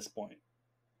at this point.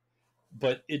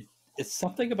 But it's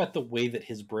something about the way that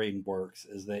his brain works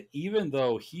is that even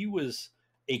though he was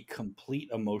a complete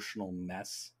emotional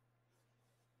mess,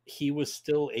 he was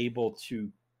still able to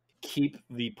keep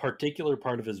the particular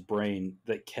part of his brain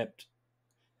that kept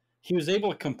he was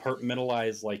able to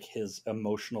compartmentalize like his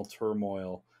emotional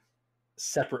turmoil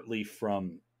separately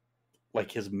from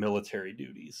like his military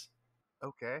duties.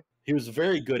 Okay. He was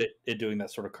very good at doing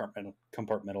that sort of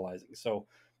compartmentalizing. So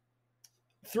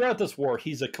throughout this war,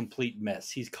 he's a complete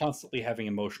mess. He's constantly having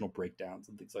emotional breakdowns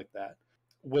and things like that.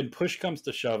 When push comes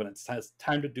to shove and it's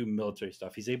time to do military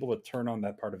stuff, he's able to turn on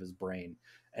that part of his brain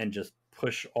and just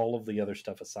push all of the other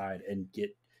stuff aside and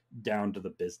get down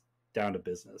to down to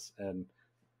business. And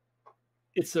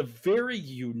it's a very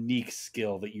unique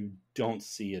skill that you don't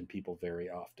see in people very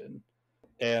often.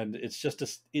 And it's just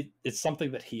it's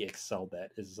something that he excelled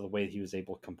at, is the way he was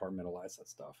able to compartmentalize that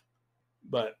stuff.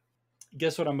 But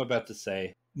guess what I'm about to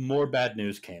say? More bad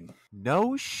news came.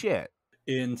 No shit.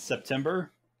 In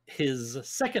September, his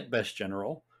second best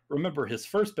general, remember his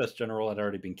first best general had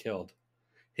already been killed.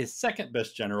 His second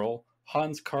best general,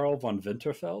 Hans Karl von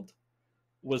Winterfeld,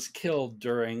 was killed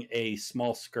during a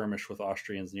small skirmish with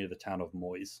Austrians near the town of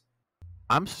Moise.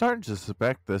 I'm starting to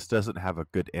suspect this doesn't have a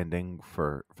good ending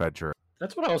for Frederick.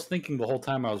 That's what I was thinking the whole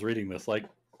time I was reading this. Like,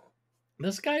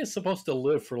 this guy is supposed to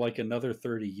live for like another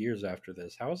 30 years after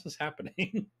this. How is this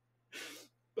happening?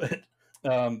 But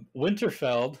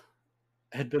Winterfeld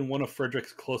had been one of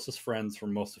Frederick's closest friends for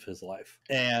most of his life.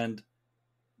 And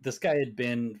this guy had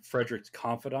been Frederick's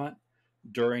confidant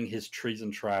during his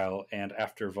treason trial and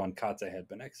after von Katze had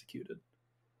been executed.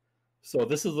 So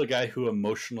this is the guy who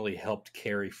emotionally helped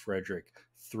carry Frederick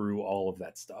through all of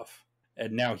that stuff.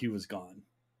 And now he was gone.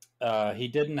 He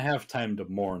didn't have time to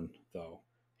mourn, though.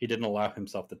 He didn't allow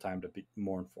himself the time to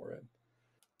mourn for it.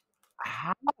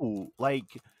 How?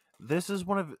 Like, this is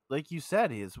one of, like you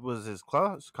said, was his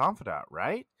close confidant,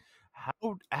 right?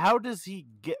 How does he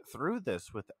get through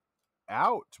this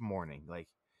without mourning? Like,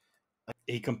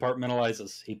 he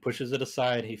compartmentalizes. He pushes it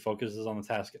aside. He focuses on the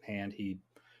task at hand. He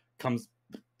comes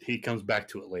back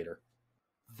to it later.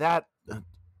 That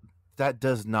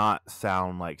does not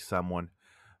sound like someone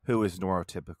who is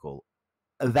neurotypical.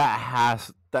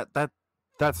 That's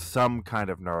some kind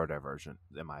of neurodivergent,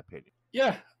 in my opinion.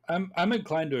 Yeah, I'm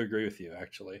inclined to agree with you,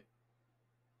 actually.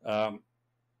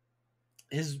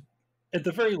 His at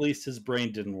the very least, his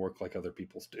brain didn't work like other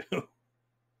people's do.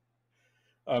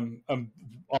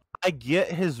 I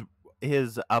get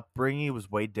his upbringing was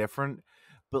way different,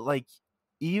 but like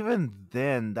even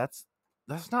then, that's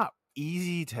not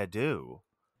easy to do.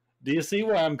 Do you see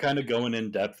why I'm kind of going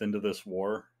in depth into this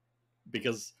war?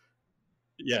 Because,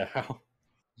 yeah, how?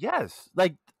 Yes,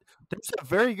 like there's a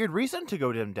very good reason to go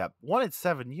in depth. One, it's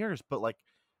 7 years, but like,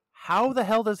 how the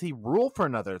hell does he rule for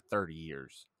another 30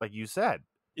 years? Like you said.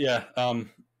 Yeah,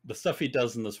 the stuff he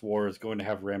does in this war is going to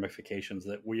have ramifications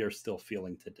that we are still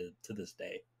feeling to this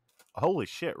day. Holy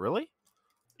shit! Really?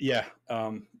 Yeah,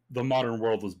 the modern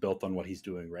world was built on what he's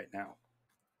doing right now.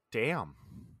 Damn.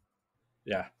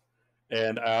 Yeah,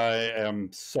 and I am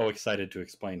so excited to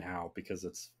explain how, because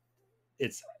it's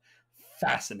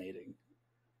fascinating.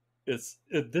 This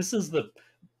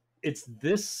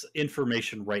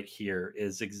information right here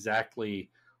is exactly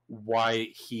why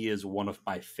he is one of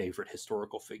my favorite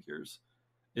historical figures.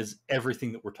 Is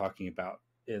everything that we're talking about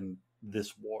in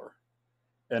this war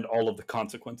and all of the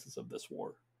consequences of this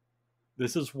war.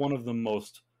 This is one of the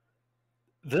most.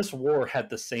 This war had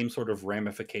the same sort of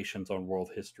ramifications on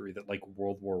world history that like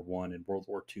World War One and World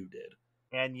War II did.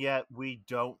 And yet we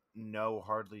don't know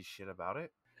hardly shit about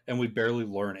it. And we barely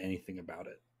learn anything about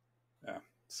it. Yeah.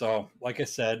 So, like I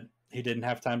said, He didn't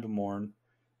have time to mourn.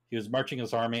 He was marching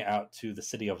his army out to the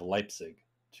city of Leipzig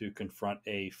to confront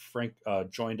a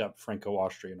joined up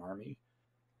Franco-Austrian army.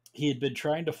 He had been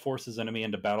trying to force his enemy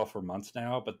into battle for months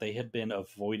now, but they had been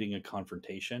avoiding a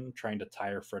confrontation, trying to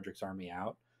tire Frederick's army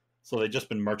out. So they'd just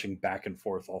been marching back and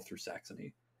forth all through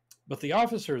Saxony. But the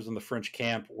officers in the French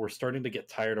camp were starting to get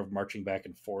tired of marching back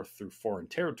and forth through foreign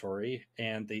territory,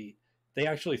 and they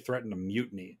actually threatened a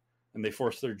mutiny, and they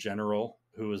forced their general,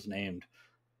 who was named,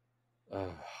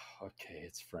 okay,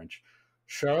 it's French,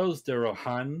 Charles de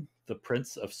Rohan, the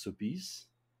Prince of Soubise.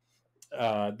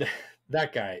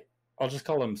 That guy, I'll just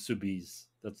call him Soubise.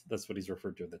 That's what he's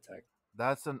referred to in the text.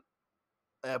 That's an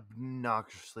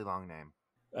obnoxiously long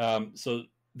name. So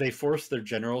they forced their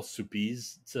general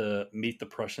Soubise to meet the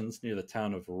Prussians near the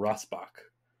town of Rossbach.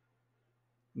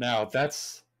 Now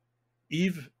that's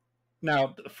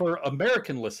Now for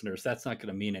American listeners, that's not going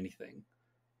to mean anything.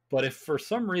 But if for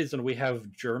some reason we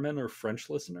have German or French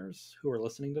listeners who are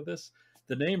listening to this,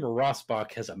 the name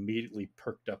Rossbach has immediately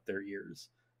perked up their ears.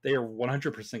 They are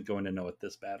 100% going to know what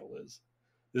this battle is.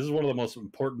 This is one of the most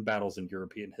important battles in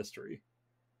European history.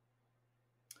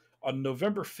 On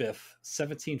November 5th,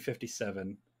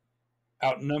 1757,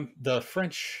 the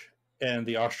French and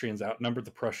the Austrians outnumbered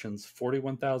the Prussians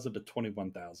 41,000 to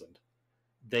 21,000.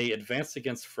 They advanced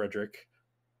against Frederick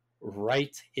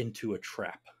right into a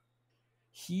trap.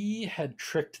 He had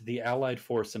tricked the Allied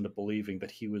force into believing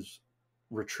that he was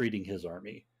retreating his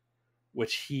army,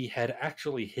 which he had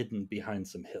actually hidden behind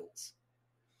some hills.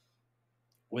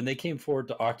 When they came forward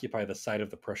to occupy the site of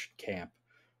the Prussian camp,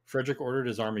 Frederick ordered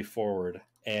his army forward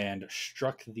and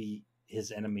struck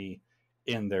his enemy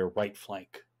in their right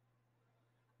flank.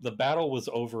 The battle was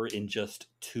over in just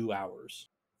 2 hours.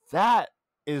 That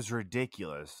is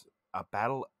ridiculous. A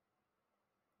battle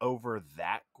over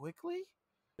that quickly?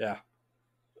 Yeah.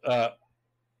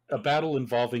 A battle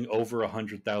involving over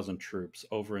 100,000 troops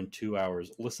over in 2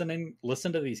 hours.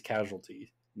 Listen to these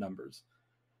casualty numbers.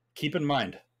 Keep in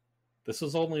mind, this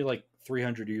was only like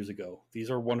 300 years ago. These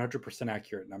are 100%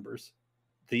 accurate numbers.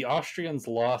 The Austrians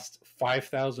lost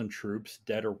 5,000 troops,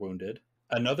 dead or wounded.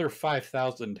 Another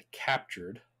 5,000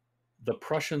 captured. The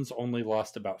Prussians only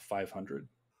lost about 500.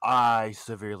 I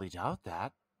severely doubt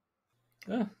that.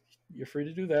 You're free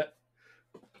to do that.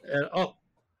 And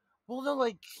well, no,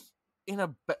 like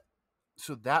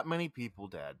so that many people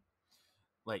dead,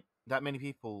 like that many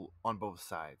people on both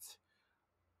sides.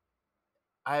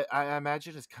 I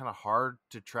imagine it's kind of hard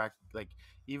to track, like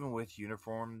even with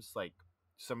uniforms, like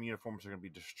some uniforms are going to be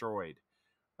destroyed,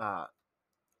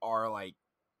 are like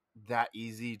that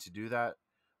easy to do that,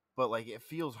 but like it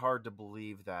feels hard to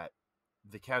believe that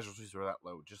the casualties were that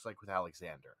low, just like with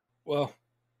Alexander. Well,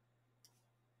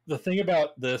 the thing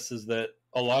about this is that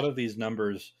a lot of these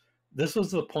numbers, this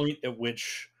was the point at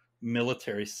which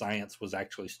military science was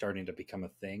actually starting to become a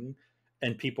thing,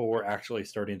 and people were actually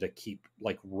starting to keep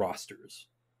like rosters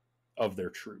of their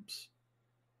troops.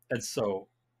 And so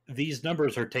these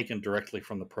numbers are taken directly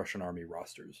from the Prussian army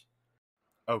rosters.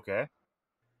 Okay.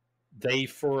 They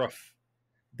for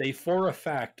a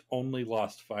fact only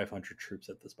lost 500 troops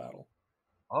at this battle.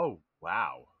 Oh,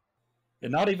 wow.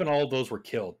 And not even all of those were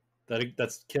killed.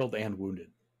 That's killed and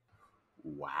wounded.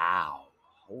 Wow.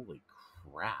 Holy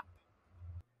crap.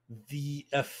 The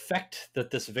effect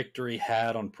that this victory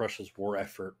had on Prussia's war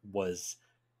effort was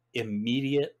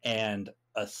immediate and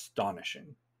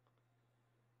astonishing.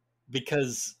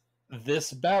 Because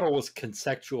this battle was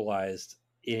contextualized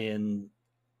in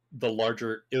the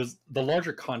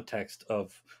larger context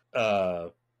of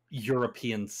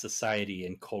European society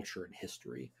and culture and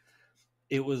history.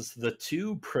 It was the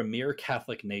two premier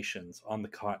Catholic nations on the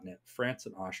continent, France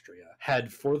and Austria,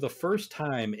 had for the first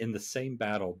time in the same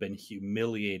battle been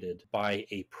humiliated by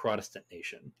a Protestant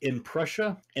nation. In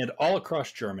Prussia and all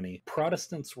across Germany,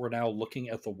 Protestants were now looking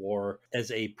at the war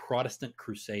as a Protestant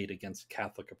crusade against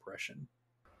Catholic oppression.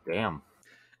 Damn.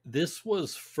 This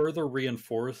was further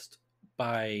reinforced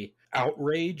by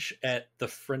outrage at the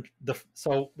French.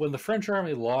 So when the French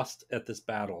army lost at this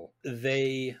battle,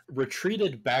 they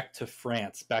retreated back to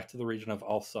France, back to the region of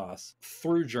Alsace,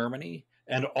 through Germany,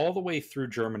 and all the way through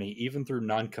Germany, even through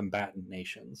non-combatant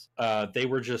nations. They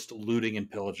were just looting and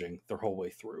pillaging their whole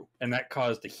way through, and that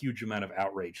caused a huge amount of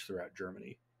outrage throughout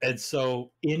Germany. And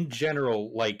so, in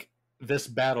general, like this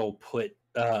battle put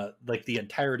like the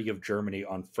entirety of Germany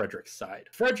on Frederick's side.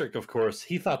 Frederick, of course,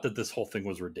 he thought that this whole thing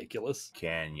was ridiculous.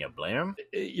 Can you blame him?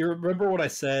 You remember what I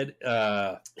said?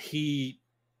 He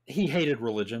hated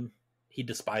religion. He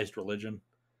despised religion.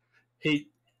 He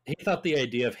thought the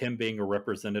idea of him being a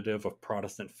representative of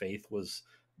Protestant faith was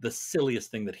the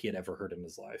silliest thing that he had ever heard in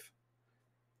his life.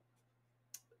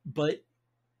 But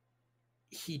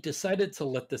he decided to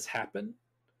let this happen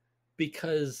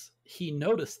because he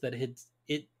noticed that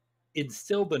it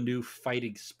instilled a new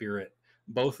fighting spirit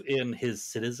both in his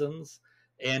citizens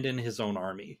and in his own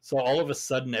army. So all of a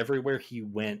sudden, everywhere he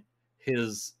went,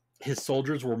 his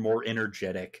soldiers were more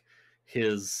energetic.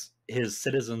 His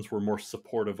citizens were more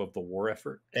supportive of the war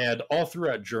effort, and all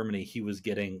throughout Germany, he was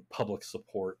getting public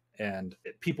support, and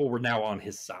people were now on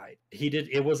his side.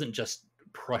 It wasn't just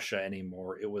Prussia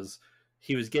anymore.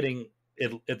 He was getting,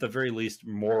 at the very least,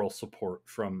 moral support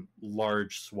from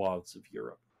large swaths of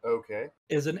Europe. Okay.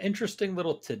 Is an interesting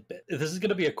little tidbit. This is going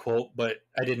to be a quote, but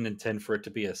I didn't intend for it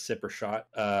to be a sip or shot.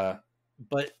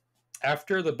 But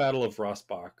after the Battle of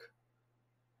Rossbach,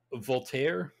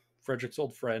 Voltaire, Frederick's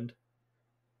old friend,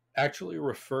 actually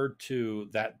referred to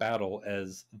that battle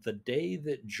as the day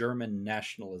that German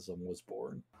nationalism was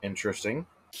born. Interesting.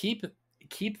 Keep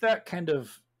that kind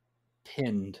of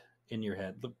pinned in your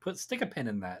head. Stick a pin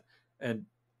in that and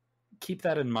keep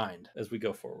that in mind as we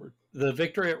go forward. The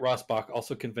victory at Rossbach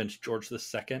also convinced George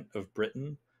II of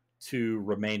Britain to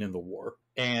remain in the war,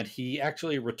 and he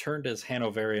actually returned his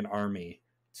Hanoverian army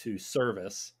to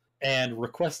service and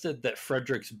requested that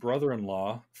Frederick's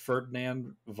brother-in-law,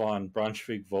 Ferdinand von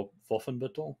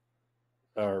Braunschweig-Wolfenbüttel,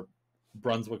 or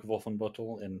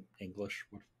Brunswick-Wolfenbüttel in English.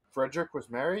 Frederick was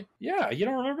married? Yeah, you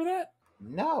don't remember that?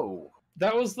 No.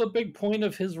 That was the big point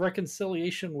of his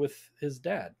reconciliation with his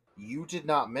dad. You did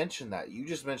not mention that. You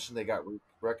just mentioned they got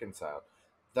reconciled.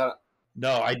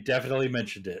 No, I definitely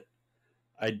mentioned it.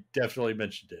 I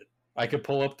can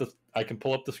pull up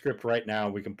the script right now.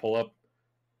 We can pull up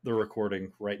the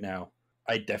recording right now.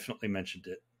 I definitely mentioned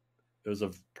it. It was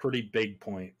a pretty big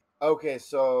point. Okay,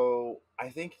 so I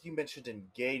think you mentioned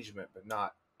engagement, but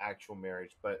not actual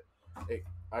marriage. But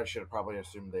I should have probably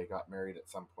assumed they got married at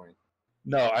some point.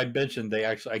 No, I mentioned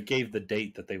I gave the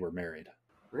date that they were married.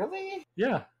 Really?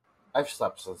 Yeah. I've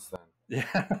slept since then.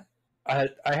 Yeah.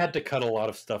 I had to cut a lot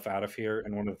of stuff out of here,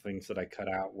 and one of the things that I cut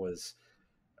out was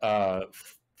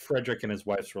Frederick and his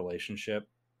wife's relationship.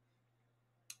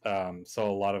 So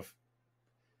a lot of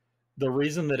the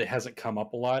reason that it hasn't come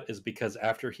up a lot is because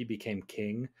after he became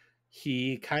king,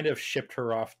 he kind of shipped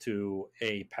her off to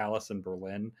a palace in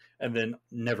Berlin and then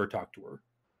never talked to her.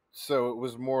 So it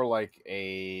was more like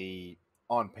a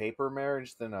on paper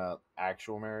marriage than a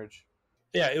actual marriage?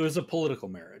 Yeah, it was a political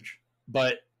marriage,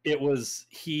 but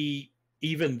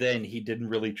even then he didn't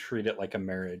really treat it like a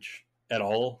marriage at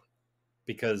all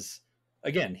because,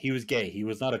 again, he was gay. He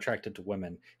was not attracted to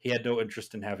women. He had no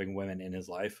interest in having women in his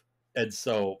life. And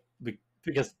so,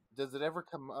 because... Does it ever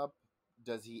come up?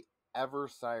 Does he ever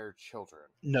sire children?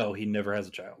 No, he never has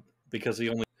a child because he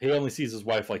only sees his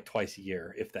wife like twice a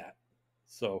year, if that.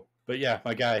 So, but yeah,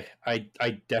 my guy, I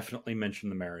definitely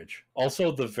mentioned the marriage.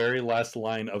 Also, the very last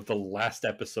line of the last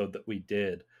episode that we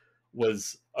did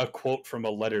was a quote from a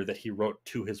letter that he wrote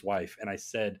to his wife. And I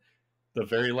said, the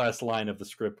very last line of the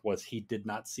script was, he did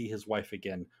not see his wife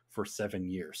again for 7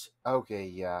 years. Okay,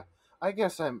 yeah. I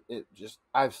guess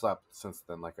I've slept since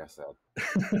then, like I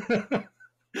said.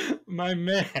 My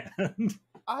man.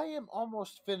 I am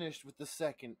almost finished with the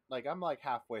second, I'm like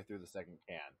halfway through the second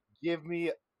can. Give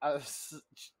me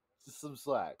some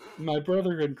slack. My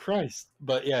brother in Christ.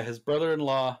 But yeah, his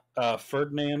brother-in-law,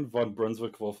 Ferdinand von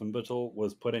Brunswick-Wolfenbüttel,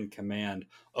 was put in command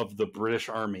of the British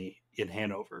army in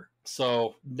Hanover.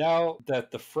 So now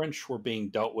that the French were being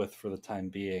dealt with for the time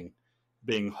being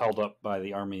held up by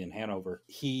the army in Hanover,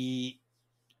 he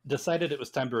decided it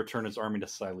was time to return his army to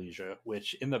Silesia,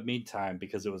 which in the meantime,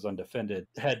 because it was undefended,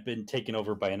 had been taken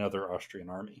over by another Austrian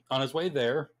army. On his way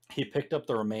there, he picked up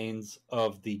the remains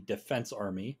of the defense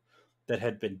army that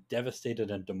had been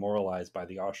devastated and demoralized by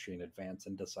the Austrian advance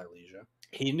into Silesia.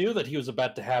 He knew that he was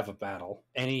about to have a battle,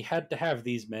 and he had to have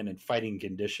these men in fighting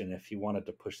condition if he wanted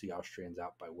to push the Austrians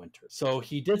out by winter. So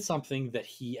he did something that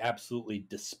he absolutely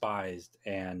despised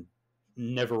and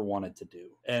never wanted to do,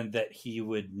 and that he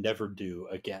would never do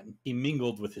again. He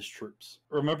mingled with his troops.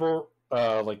 Remember,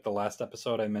 like the last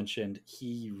episode I mentioned,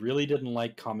 he really didn't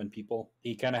like common people.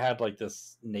 He kind of had like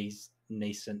this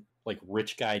nascent, like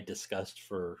rich guy disgust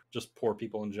for just poor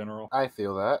people in general. I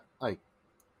feel that. Like,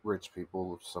 rich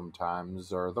people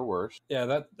sometimes are the worst.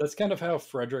 Yeah, that's kind of how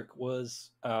Frederick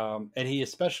was. And he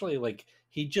especially,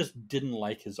 he just didn't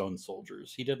like his own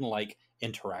soldiers. He didn't like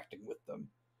interacting with them.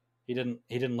 He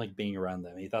didn't like being around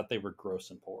them. He thought they were gross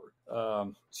and poor.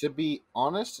 To be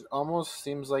honest, it almost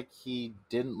seems like he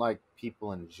didn't like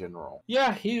people in general.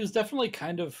 Yeah, he was definitely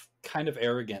kind of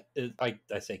arrogant. I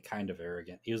say kind of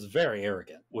arrogant. He was very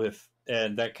arrogant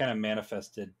and that kind of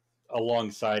manifested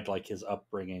alongside like his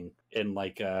upbringing in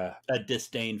like a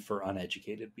disdain for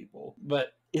uneducated people.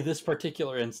 But In this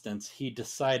particular instance, he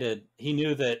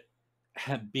knew that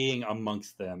being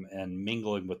amongst them and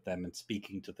mingling with them and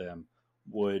speaking to them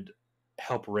would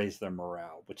help raise their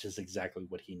morale, which is exactly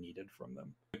what he needed from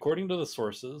them. According to the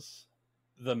sources,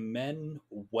 the men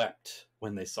wept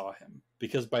when they saw him,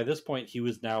 because by this point he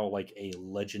was now like a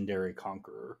legendary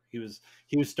conqueror. He was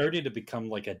starting to become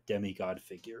like a demigod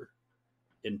figure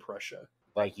in Prussia.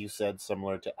 Like you said,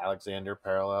 similar to Alexander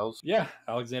parallels. Yeah,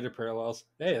 Alexander parallels.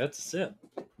 Hey, that's a sip.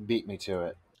 Beat me to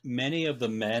it. Many of the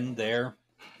men there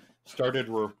started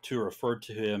to refer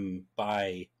to him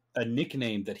by a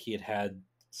nickname that he had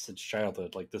since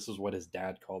childhood. Like, this is what his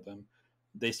dad called him.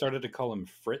 They started to call him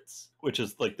Fritz, which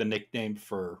is like the nickname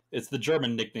it's the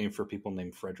German nickname for people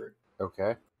named Frederick.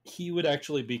 Okay. He would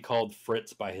actually be called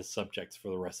Fritz by his subjects for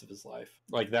the rest of his life.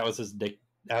 Like, that was his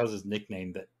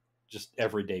nickname that just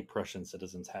everyday Prussian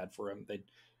citizens had for him.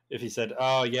 If he said,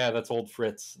 "Oh yeah, that's old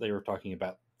Fritz," they were talking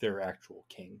about their actual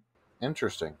king.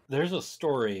 Interesting. There's a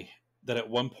story that at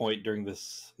one point during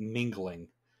this mingling,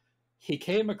 he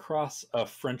came across a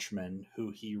Frenchman who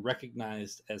he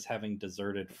recognized as having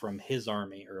deserted from his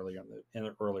army earlier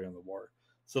in the war.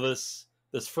 So this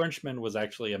Frenchman was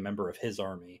actually a member of his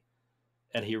army,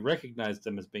 and he recognized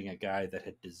him as being a guy that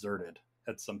had deserted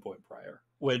at some point prior.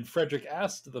 When Frederick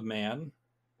asked the man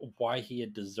why he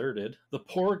had deserted, the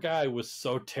poor guy was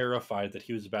so terrified that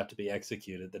he was about to be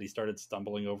executed that he started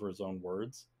stumbling over his own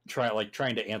words,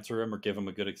 trying to answer him or give him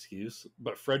a good excuse.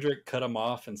 But Frederick cut him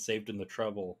off and saved him the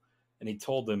trouble, and he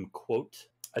told him, quote,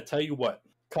 "I tell you what,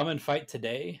 come and fight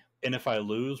today, and if I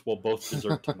lose, we'll both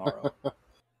desert tomorrow."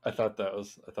 I thought that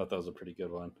was a pretty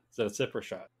good one. Is that a sip or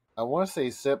shot? I want to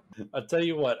say sip. I'll tell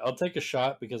you what, I'll take a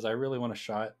shot because I really want a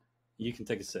shot. You can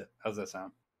take a sip. How's that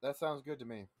sound? That sounds good to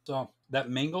me. So that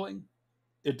mingling,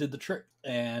 it did the trick.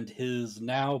 And his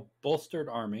now bolstered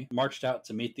army marched out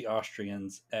to meet the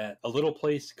Austrians at a little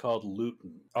place called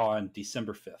Luton on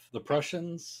December 5th. The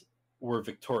Prussians were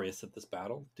victorious at this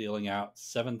battle, dealing out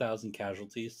 7,000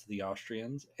 casualties to the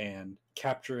Austrians and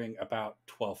capturing about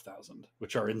 12,000,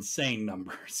 which are insane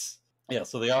numbers. Yeah,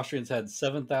 so the Austrians had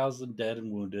 7,000 dead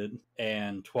and wounded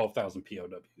and 12,000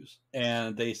 POWs.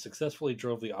 And they successfully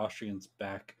drove the Austrians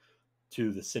back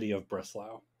to the city of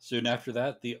Breslau. Soon after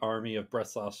that, the army of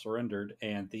Breslau surrendered,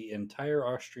 and the entire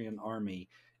Austrian army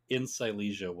in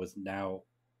Silesia was now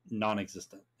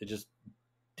non-existent. It just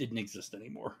didn't exist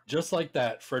anymore. Just like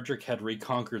that, Frederick had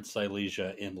reconquered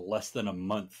Silesia in less than a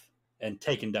month and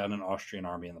taken down an Austrian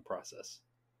army in the process.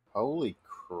 Holy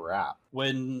crap.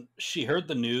 When she heard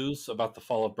the news about the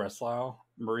fall of Breslau,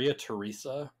 Maria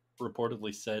Theresa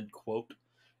reportedly said, quote,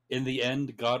 "In the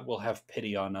end, God will have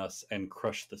pity on us and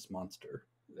crush this monster."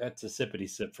 That's a sippity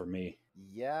sip for me.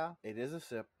 Yeah, it is a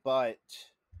sip, but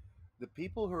the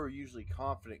people who are usually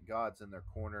confident God's in their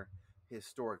corner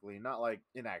historically, not like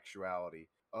in actuality,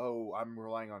 oh, I'm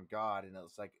relying on God and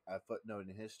it's like a footnote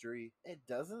in history, it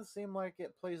doesn't seem like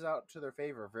it plays out to their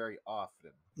favor very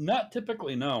often. Not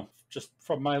typically, no. Just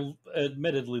from my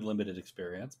admittedly limited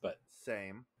experience, but...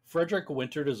 Same. Frederick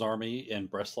wintered his army in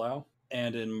Breslau,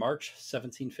 and in March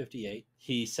 1758,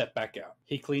 he set back out.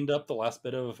 He cleaned up the last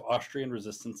bit of Austrian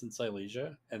resistance in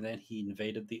Silesia, and then he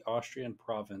invaded the Austrian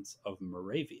province of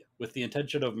Moravia with the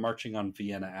intention of marching on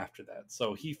Vienna after that.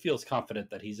 So he feels confident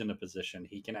that he's in a position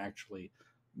he can actually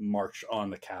march on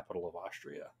the capital of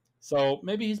Austria. So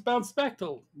maybe he's bounced back a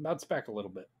little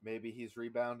bit. Maybe he's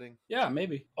rebounding. Yeah,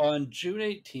 maybe. On June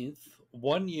 18th,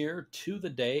 1 year to the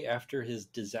day after his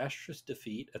disastrous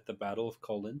defeat at the Battle of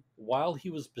Kolin, while he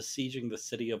was besieging the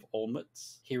city of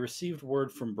Olmütz, he received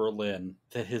word from Berlin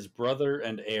that his brother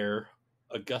and heir,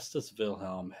 Augustus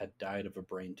Wilhelm, had died of a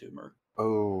brain tumor.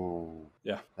 Oh.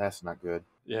 Yeah. That's not good.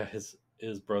 Yeah,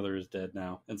 his brother is dead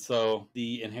now. And so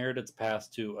the inheritance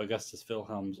passed to Augustus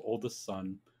Wilhelm's oldest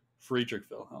son, Friedrich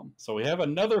Wilhelm. So we have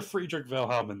another Friedrich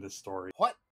Wilhelm in this story.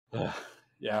 What?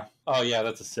 Yeah. Oh, yeah,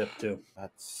 that's a sip, too.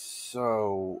 That's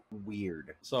so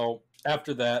weird. So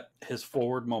after that, his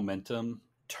forward momentum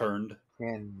turned.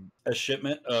 And a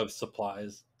shipment of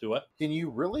supplies. Do what? Can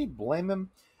you really blame him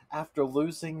after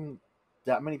losing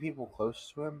that many people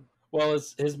close to him? Well,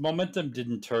 his momentum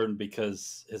didn't turn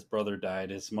because his brother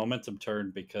died. His momentum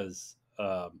turned because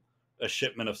a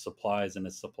shipment of supplies in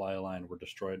his supply line were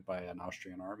destroyed by an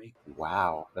Austrian army.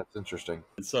 Wow, that's interesting.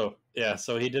 And so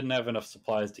he didn't have enough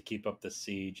supplies to keep up the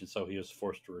siege, and so he was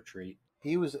forced to retreat.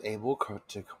 He was able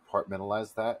to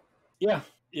compartmentalize that? Yeah,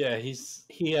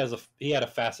 he had a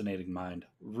fascinating mind.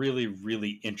 Really,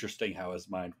 really interesting how his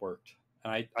mind worked.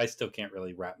 And I still can't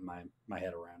really wrap my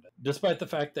head around it. Despite the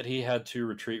fact that he had to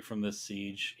retreat from this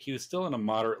siege, he was still in a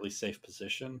moderately safe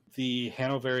position. The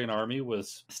Hanoverian army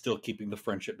was still keeping the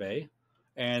French at bay,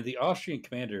 And the Austrian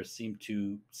commanders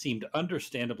seemed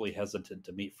understandably hesitant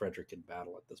to meet Frederick in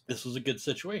battle at this point. This was a good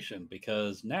situation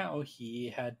because now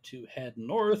he had to head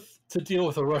north to deal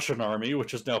with a Russian army,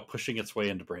 which is now pushing its way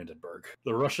into Brandenburg.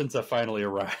 The Russians have finally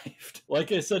arrived.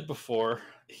 Like I said before,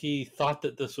 he thought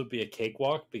that this would be a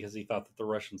cakewalk because he thought that the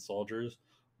Russian soldiers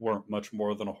weren't much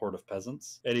more than a horde of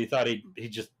peasants, and he thought he'd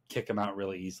just kick them out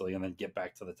really easily and then get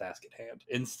back to the task at hand.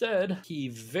 Instead, he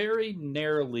very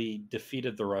narrowly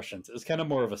defeated the Russians. It was kind of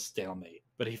more of a stalemate,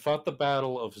 but he fought the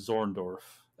Battle of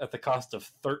Zorndorf at the cost of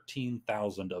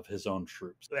 13,000 of his own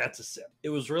troops. That's a sin. It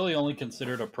was really only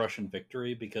considered a Prussian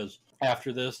victory because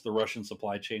after this, the Russian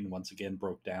supply chain once again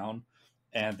broke down,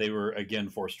 and they were again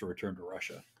forced to return to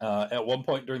Russia. At one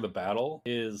point during the battle,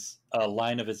 his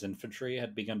line of his infantry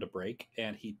had begun to break,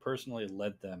 and he personally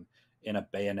led them in a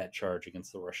bayonet charge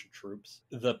against the Russian troops.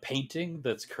 The painting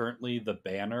that's currently the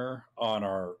banner on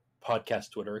our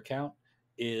podcast Twitter account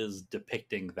is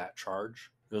depicting that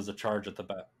charge. It was a charge at the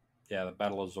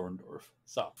Battle of Zorndorf.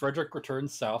 So, Frederick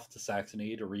returned south to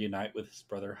Saxony to reunite with his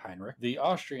brother Heinrich. The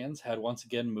Austrians had once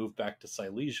again moved back to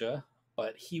Silesia,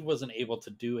 but he wasn't able to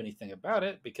do anything about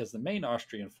it because the main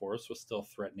Austrian force was still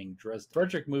threatening Dresden.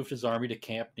 Frederick moved his army to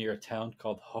camp near a town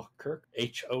called Hochkirch,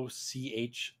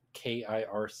 Hochkirch,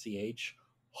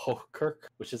 Hochkirch,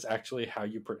 which is actually how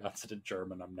you pronounce it in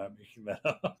German. I'm not making that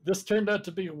up. This turned out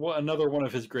to be another one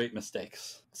of his great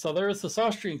mistakes. So there was this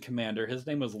Austrian commander. His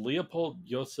name was Leopold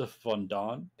Joseph von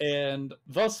Daun, and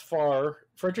thus far,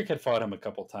 Frederick had fought him a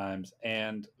couple times,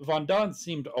 and von Daun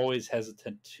seemed always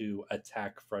hesitant to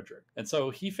attack Frederick. And so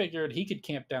he figured he could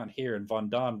camp down here, and von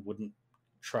Daun wouldn't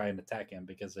try and attack him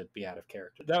because it'd be out of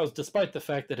character. That was despite the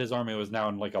fact that his army was now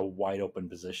in like a wide open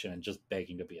position and just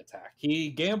begging to be attacked. He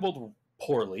gambled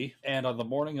poorly, and on the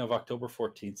morning of October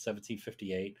 14th,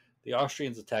 1758, the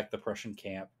Austrians attacked the Prussian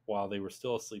camp while they were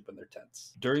still asleep in their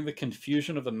tents. During the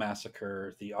confusion of the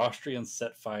massacre, the Austrians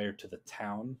set fire to the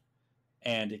town,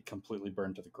 and it completely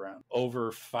burned to the ground.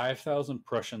 Over 5,000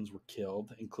 Prussians were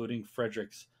killed, including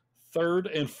Frederick's third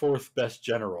and fourth best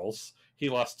generals. He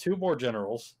lost 2 more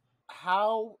generals.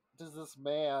 How does this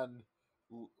man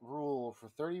rule for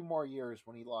 30 more years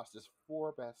when he lost his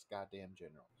 4 best goddamn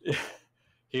generals?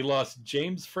 He lost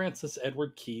James Francis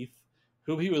Edward Keith,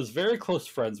 who he was very close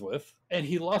friends with, and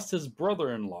he lost his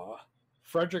brother-in-law,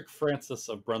 Frederick Francis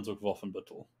of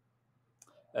Brunswick-Wolfenbüttel.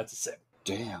 That's a sin.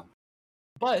 Damn.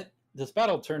 But this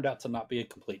battle turned out to not be a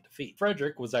complete defeat.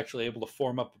 Frederick was actually able to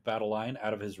form up a battle line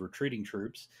out of his retreating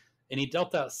troops, and he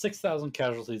dealt out 6,000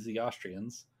 casualties to the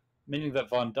Austrians, meaning that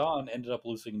von Daun ended up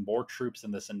losing more troops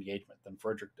in this engagement than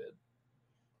Frederick did.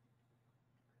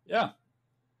 Yeah,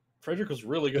 Frederick was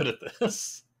really good at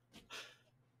this.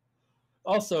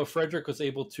 Also, Frederick was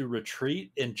able to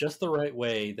retreat in just the right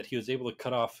way that he was able to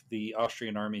cut off the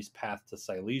Austrian army's path to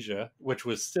Silesia, which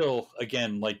was still,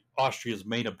 again, like Austria's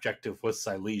main objective was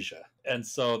Silesia. And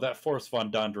so that forced von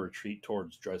Daun to retreat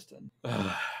towards Dresden.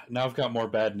 Now I've got more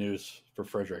bad news for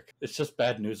Frederick. It's just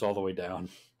bad news all the way down.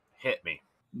 Hit me.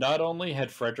 Not only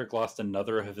had Frederick lost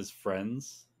another of his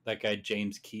friends, that guy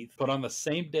James Keith, but on the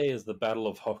same day as the Battle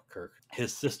of Hochkirch,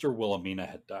 his sister Wilhelmina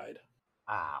had died.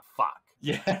 Ah, fuck.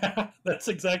 Yeah, that's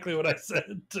exactly what I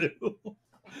said too.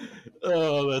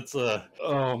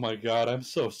 Oh my god, I'm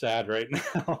so sad right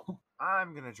now.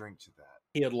 I'm gonna drink to that.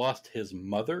 He had lost his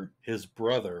mother, his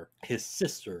brother, his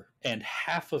sister, and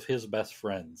half of his best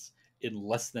friends in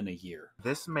less than a year.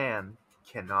 This man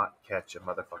cannot catch a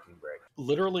motherfucking break.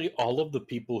 Literally all of the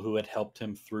people who had helped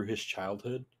him through his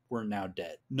childhood were now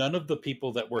dead. None of the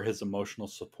people that were his emotional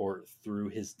support through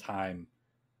his time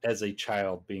as a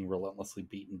child being relentlessly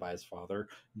beaten by his father,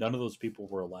 none of those people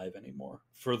were alive anymore.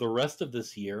 For the rest of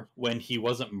this year, when he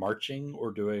wasn't marching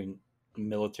or doing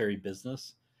military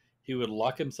business, he would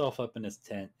lock himself up in his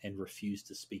tent and refuse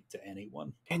to speak to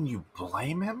anyone. And you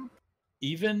blame him?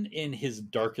 Even in his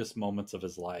darkest moments of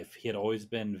his life, he had always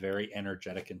been very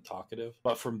energetic and talkative.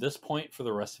 But from this point for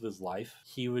the rest of his life,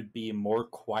 he would be more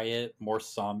quiet, more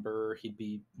somber. He'd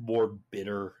be more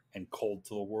bitter and cold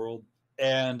to the world.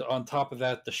 And on top of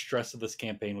that, the stress of this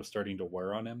campaign was starting to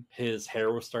wear on him. His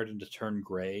hair was starting to turn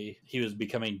gray. He was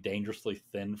becoming dangerously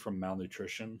thin from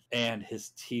malnutrition. And his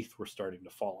teeth were starting to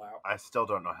fall out. I still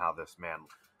don't know how this man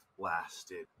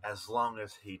lasted as long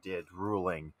as he did,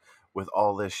 ruling with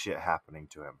all this shit happening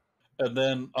to him. And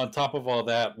then on top of all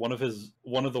that, one of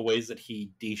the ways that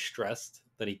he de-stressed,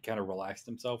 that he kind of relaxed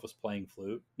himself, was playing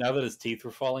flute. Now that his teeth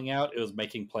were falling out, it was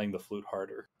making playing the flute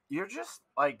harder. You're just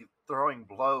like throwing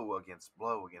blow against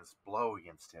blow against blow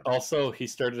against him. Also, he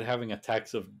started having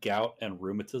attacks of gout and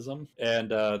rheumatism, and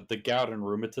the gout and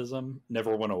rheumatism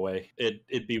never went away.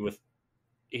 It'd be with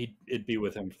it'd be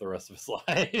with him for the rest of his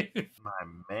life. My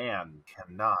man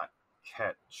cannot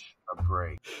catch a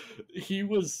break. It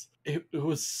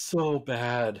was so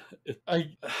bad.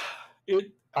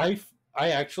 It I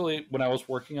actually, when I was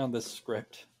working on this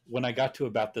script, when I got to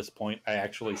about this point, I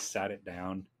actually sat it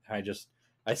down.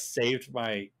 I saved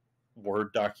my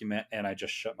Word document and I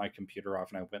just shut my computer off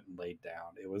and I went and laid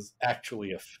down. It was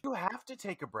actually You have to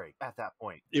take a break at that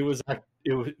point.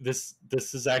 this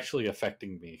is actually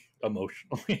affecting me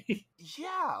emotionally.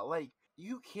 Yeah, like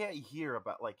you can't hear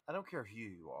about, like, I don't care who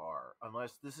you are,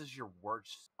 unless this is your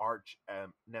worst arch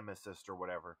nemesis or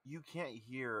whatever. You can't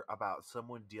hear about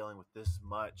someone dealing with this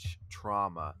much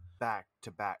trauma back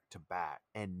to back to back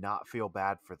and not feel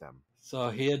bad for them.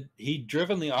 So he'd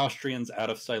driven the Austrians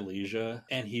out of Silesia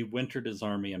and he wintered his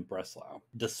army in Breslau.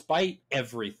 Despite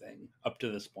everything up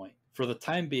to this point, for the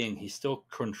time being, he still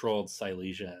controlled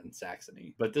Silesia and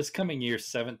Saxony. But this coming year,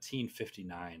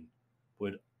 1759,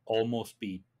 would almost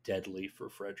be deadly for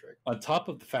Frederick. On top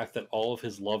of the fact that all of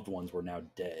his loved ones were now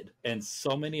dead, and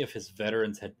so many of his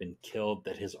veterans had been killed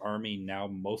that his army now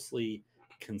mostly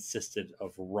consisted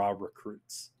of raw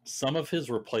recruits. Some of his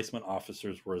replacement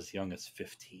officers were as young as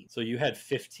 15. So you had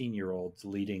 15-year-olds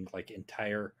leading like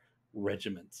entire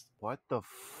regiments. What the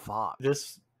fuck?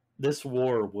 This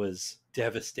war was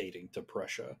devastating to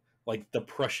Prussia. Like the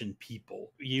Prussian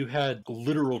people. You had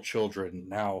literal children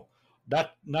now,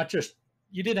 not just,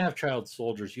 you didn't have child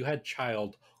soldiers, you had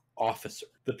child officer.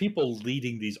 The people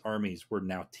leading these armies were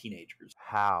now teenagers.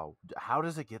 How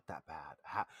does it get that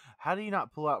bad? How do you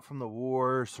not pull out from the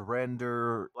war,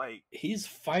 surrender? Like, he's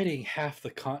fighting half the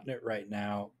continent right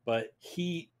now, but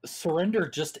surrender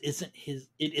just isn't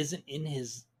in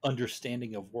his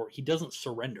understanding of war. He doesn't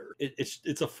surrender.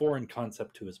 It's a foreign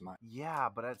concept to his mind. Yeah,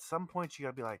 but at some point you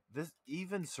gotta be like, this,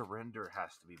 even surrender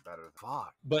has to be better than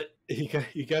fuck. But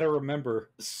you gotta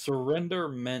remember, surrender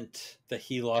meant that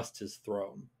he lost his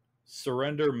throne.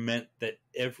 Surrender meant that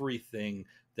everything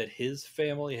that his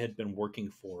family had been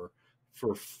working for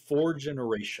 4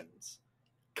 generations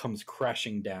comes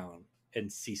crashing down and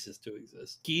ceases to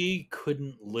exist. He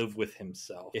couldn't live with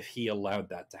himself if he allowed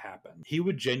that to happen. He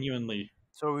would genuinely...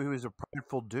 So he was a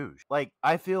prideful douche. Like,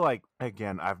 I feel like,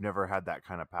 again, I've never had that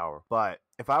kind of power. But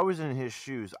if I was in his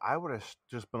shoes, I would have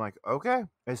just been like, okay,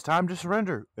 it's time to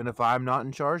surrender. And if I'm not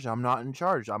in charge, I'm not in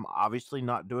charge. I'm obviously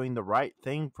not doing the right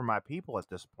thing for my people at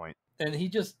this point. And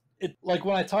like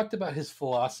when I talked about his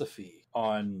philosophy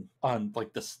on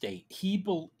like the state, he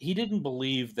didn't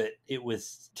believe that it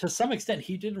was, to some extent,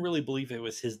 he didn't really believe it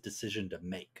was his decision to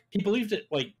make. He believed it,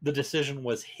 like the decision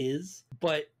was his,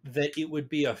 but that it would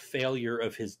be a failure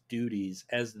of his duties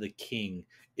as the king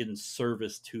in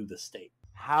service to the state.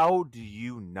 How do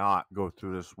you not go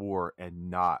through this war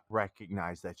and not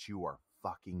recognize that you are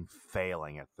fucking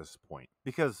failing at this point?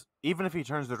 Because even if he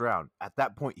turns it around, at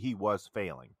that point he was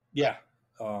failing. Yeah.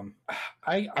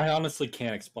 I honestly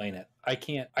can't explain it. I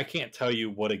can't tell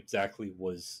you what exactly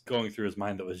was going through his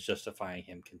mind that was justifying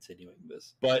him continuing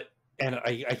this. But, and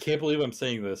I can't believe I'm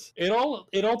saying this, it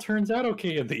all turns out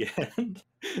okay in the end.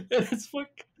 It's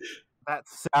like, that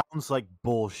sounds like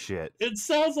bullshit. It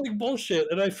sounds like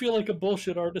bullshit, and I feel like a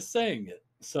bullshit artist saying it.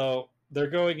 So they're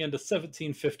going into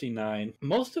 1759.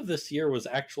 Most of this year was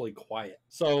actually quiet.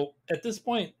 So at this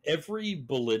point, every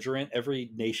belligerent,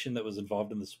 every nation that was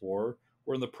involved in this war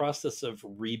were in the process of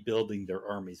rebuilding their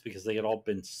armies because they had all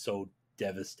been so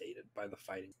devastated by the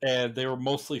fighting. And they were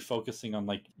mostly focusing on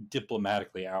like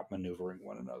diplomatically outmaneuvering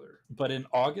one another. But in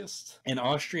August, an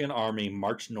Austrian army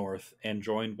marched north and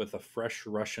joined with a fresh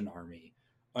Russian army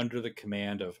under the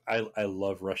command of, I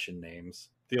love Russian names.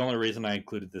 The only reason I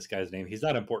included this guy's name, he's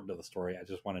not important to the story, I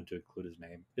just wanted to include his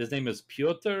name. His name is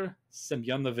Pyotr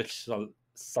Semyonovich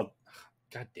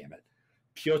God damn it.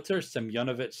 Pyotr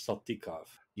Semyonovich Saltykov.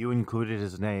 You included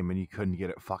his name and you couldn't get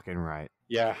it fucking right.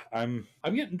 Yeah, I'm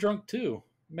getting drunk too.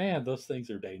 Man, those things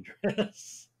are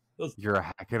dangerous. You're a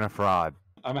hack and a fraud.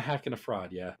 I'm a hack and a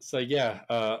fraud, yeah. So yeah,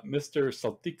 Mr.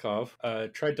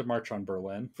 Saltykov tried to march on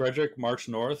Berlin. Frederick marched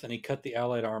north and he cut the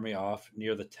Allied army off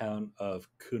near the town of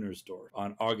Kunersdorf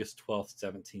on August 12th,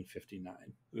 1759.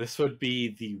 This would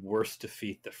be the worst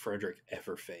defeat that Frederick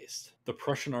ever faced. The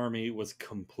Prussian army was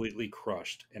completely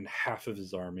crushed and half of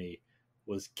his army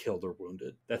was killed or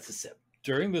wounded. That's a sip.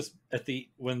 During this,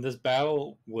 when this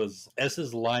battle was, as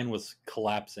his line was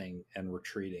collapsing and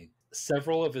retreating,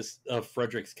 several of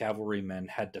Frederick's cavalrymen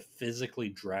had to physically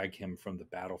drag him from the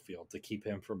battlefield to keep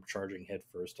him from charging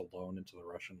headfirst alone into the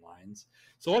Russian lines.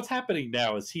 So what's happening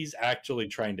now is he's actually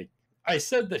trying to, I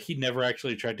said that he never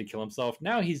actually tried to kill himself.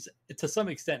 Now he's, to some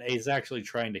extent, he's actually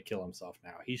trying to kill himself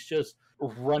now. He's just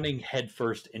running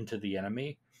headfirst into the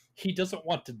enemy. He doesn't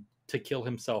want to to kill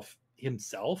himself,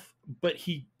 but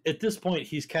he, at this point,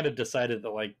 he's kind of decided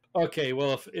that, like, okay,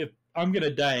 well, if I'm gonna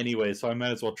die anyway, so I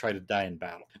might as well try to die in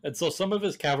battle. And so some of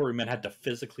his cavalrymen had to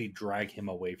physically drag him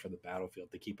away from the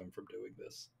battlefield to keep him from doing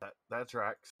this. That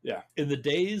tracks. Yeah. In the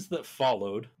days that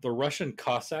followed, the Russian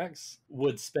Cossacks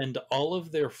would spend all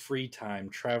of their free time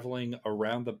traveling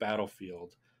around the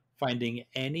battlefield, finding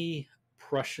any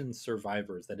Prussian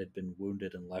survivors that had been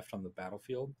wounded and left on the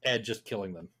battlefield, and just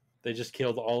killing them. They just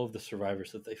killed all of the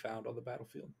survivors that they found on the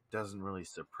battlefield. Doesn't really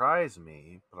surprise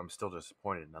me, but I'm still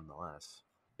disappointed nonetheless.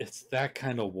 It's that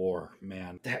kind of war,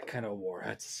 man. That kind of war.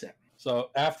 That's sick. So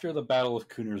after the Battle of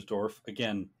Kunersdorf,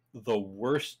 again, the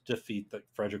worst defeat that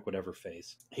Frederick would ever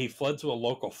face, he fled to a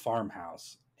local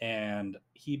farmhouse and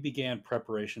he began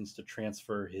preparations to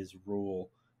transfer his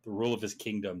rule, the rule of his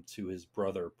kingdom, to his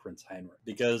brother, Prince Heinrich.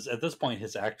 Because at this point,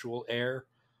 his actual heir,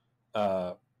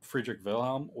 Friedrich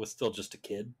Wilhelm, was still just a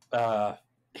kid.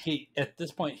 At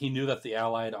this point, he knew that the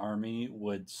Allied army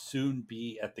would soon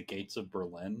be at the gates of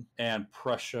Berlin and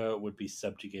Prussia would be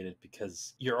subjugated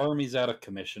because your army's out of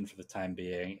commission for the time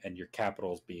being and your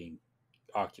capital's being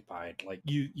occupied. Like,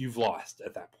 you've lost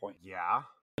at that point. Yeah.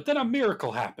 But then a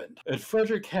miracle happened, and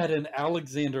Frederick had an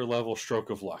Alexander-level stroke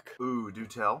of luck. Ooh, do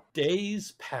tell.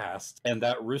 Days passed, and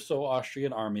that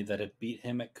Russo-Austrian army that had beat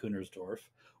him at Kunersdorf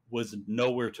was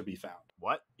nowhere to be found.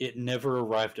 What? It never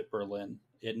arrived at Berlin.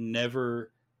 It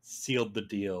never sealed the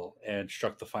deal and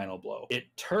struck the final blow.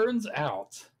 It turns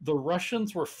out the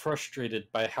Russians were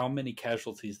frustrated by how many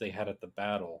casualties they had at the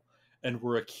battle and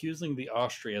were accusing the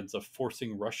Austrians of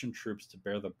forcing Russian troops to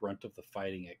bear the brunt of the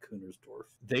fighting at Kunersdorf.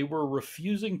 They were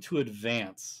refusing to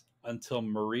advance until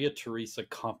Maria Theresa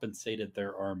compensated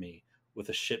their army with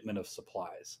a shipment of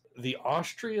supplies. The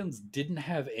Austrians didn't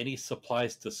have any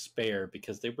supplies to spare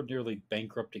because they were nearly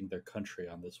bankrupting their country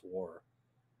on this war.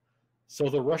 So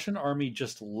the Russian army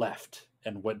just left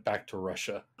and went back to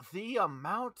Russia. The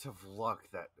amount of luck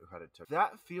that it took,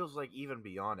 that feels like even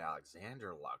beyond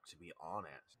Alexander luck, to be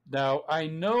honest. Now, I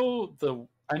know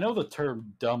the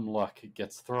term dumb luck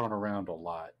gets thrown around a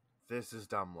lot. This is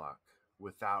dumb luck,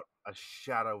 without a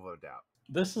shadow of a doubt.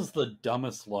 This is the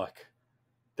dumbest luck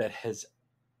that has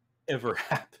ever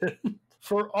happened.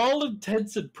 For all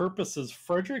intents and purposes,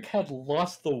 Frederick had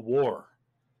lost the war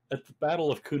at the Battle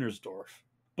of Kunersdorf.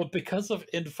 But because of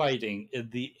infighting in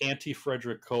the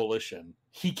anti-Frederick coalition,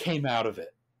 he came out of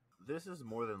it. This is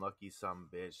more than lucky, some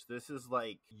bitch. This is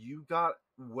like, you got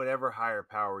whatever higher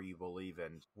power you believe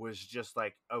in was just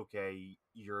like, okay,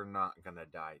 you're not gonna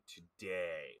die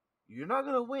today. You're not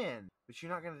gonna win, but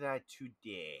you're not gonna die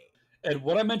today. And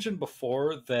what I mentioned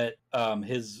before, that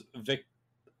his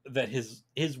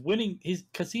winning,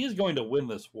 because he is going to win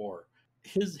this war.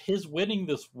 His winning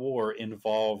this war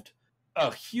involved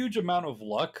a huge amount of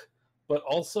luck, but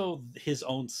also his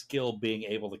own skill being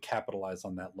able to capitalize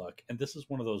on that luck. And this is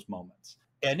one of those moments.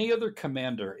 Any other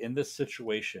commander in this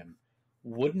situation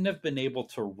wouldn't have been able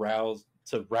to rouse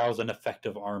an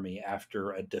effective army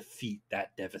after a defeat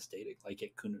that devastating, like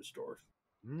at Kunersdorf.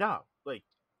 No.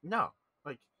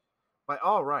 By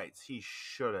all rights, he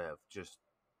should have just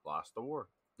lost the war.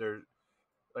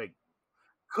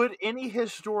 Could any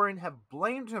historian have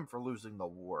blamed him for losing the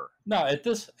war? No, at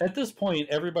this point,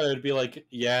 everybody would be like,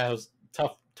 "Yeah, it was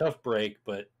tough break,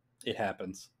 but it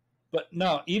happens." But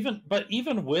no,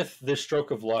 even with this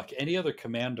stroke of luck, any other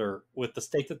commander with the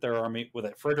state that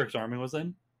that Frederick's army was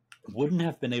in, wouldn't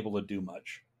have been able to do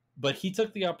much. But he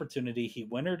took the opportunity. He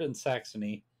wintered in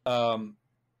Saxony.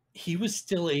 He was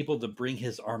still able to bring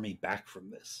his army back from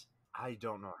this. I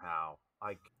don't know how.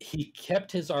 He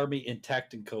kept his army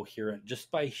intact and coherent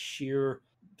just by sheer,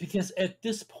 because at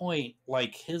this point,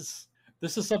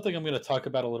 this is something I'm going to talk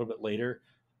about a little bit later,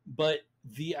 but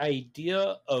the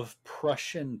idea of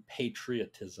Prussian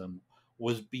patriotism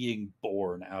was being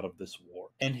born out of this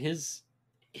war. And his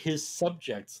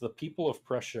subjects, the people of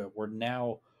Prussia, were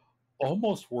now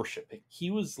almost worshiping. He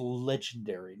was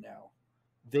legendary now.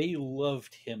 They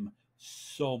loved him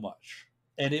so much.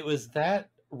 And it was that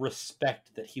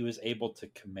respect that he was able to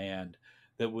command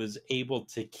that was able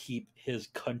to keep his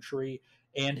country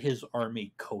and his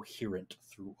army coherent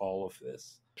through all of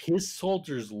this. His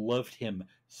soldiers loved him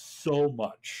so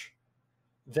much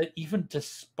that even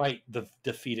despite the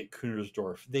defeat at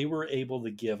Kunersdorf, they were able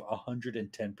to give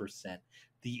 110%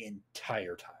 the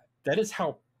entire time. That is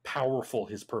how powerful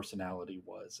his personality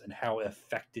was and how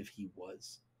effective he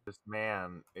was. This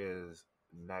man is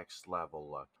next level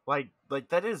lucky. Like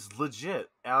that is legit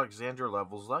Alexander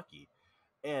levels lucky.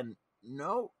 And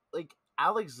no,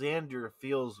 Alexander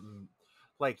feels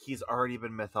like he's already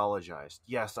been mythologized.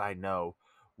 Yes, I know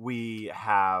we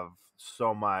have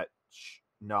so much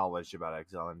knowledge about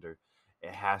Alexander.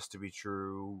 It has to be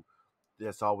true.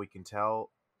 That's all we can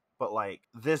tell. But like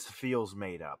this feels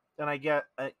made up, and again,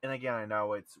 I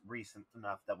know it's recent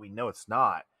enough that we know it's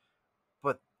not.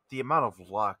 But the amount of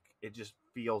luck, it just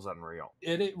feels unreal.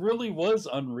 It really was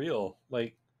unreal.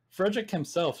 Like Frederick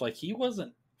himself, like he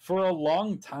wasn't for a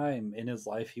long time in his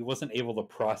life, he wasn't able to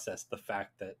process the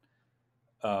fact that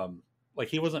like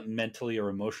he wasn't mentally or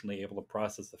emotionally able to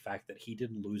process the fact that he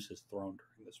didn't lose his throne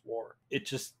during this war. It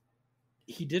just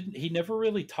he never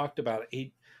really talked about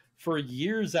it. For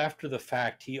years after the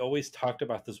fact, he always talked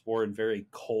about this war in very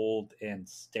cold and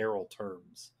sterile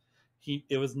terms.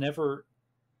 It was never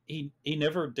he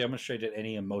never demonstrated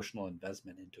any emotional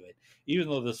investment into it, even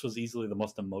though this was easily the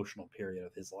most emotional period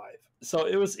of his life. So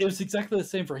it was exactly the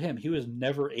same for him. He was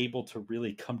never able to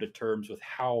really come to terms with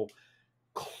how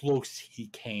close he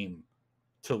came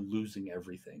to losing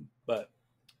everything. But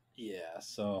yeah,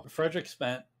 so Frederick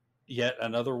spent yet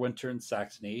another winter in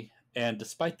Saxony, and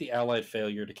despite the Allied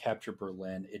failure to capture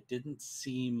Berlin, it didn't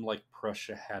seem like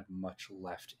Prussia had much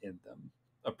left in them.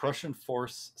 A Prussian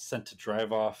force sent to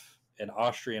drive off an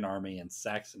Austrian army in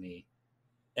Saxony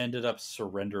ended up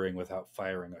surrendering without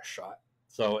firing a shot.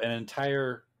 So an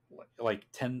entire like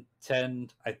 10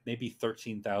 maybe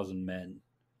 13,000 men,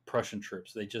 Prussian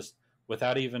troops, they just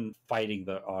without even fighting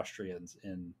the Austrians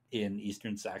in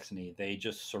eastern Saxony, they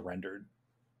just surrendered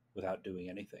without doing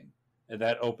anything. And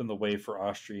that opened the way for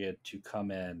Austria to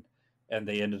come in, and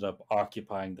they ended up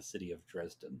occupying the city of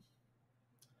Dresden.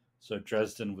 So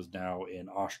Dresden was now in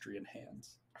Austrian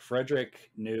hands.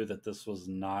 Frederick knew that this was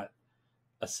not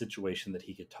a situation that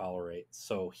he could tolerate,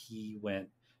 so he went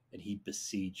and he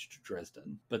besieged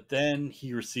Dresden. But then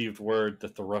he received word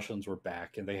that the Russians were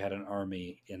back and they had an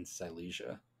army in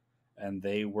Silesia, and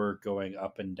they were going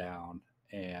up and down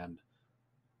and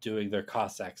doing their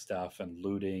Cossack stuff and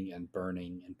looting and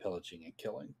burning and pillaging and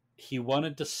killing. He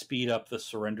wanted to speed up the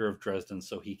surrender of Dresden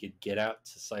so he could get out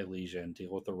to Silesia and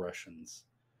deal with the Russians.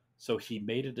 So he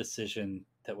made a decision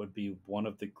that would be one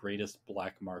of the greatest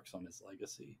black marks on his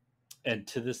legacy. And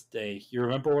to this day, you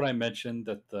remember what I mentioned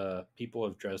that the people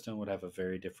of Dresden would have a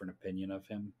very different opinion of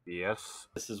him? Yes.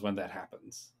 This is when that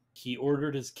happens. He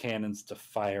ordered his cannons to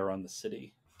fire on the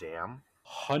city. Damn.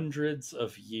 Hundreds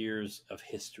of years of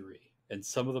history and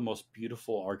some of the most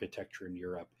beautiful architecture in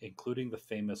Europe, including the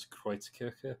famous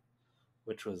Kreuzkirche,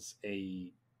 which was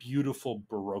a beautiful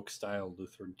Baroque-style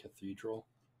Lutheran cathedral,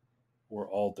 were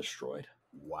all destroyed.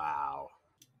 Wow.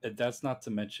 And that's not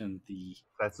to mention the...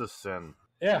 That's a sin.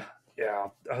 Yeah,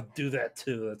 I'll do that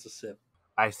too. That's a sip.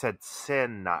 I said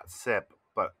sin, not sip,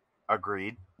 but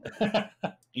agreed.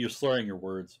 You're slurring your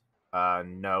words.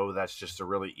 No, that's just a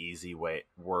really easy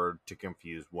word to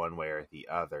confuse one way or the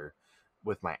other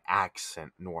with my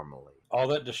accent normally. All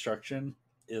that destruction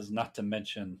is not to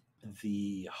mention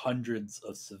the hundreds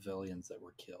of civilians that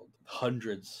were killed.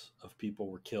 Hundreds of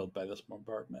people were killed by this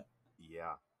bombardment.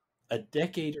 Yeah. A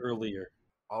decade earlier.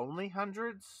 Only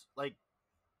hundreds? Like,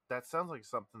 that sounds like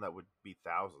something that would be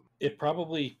thousands. It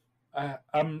probably...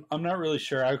 I'm not really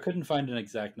sure. I couldn't find an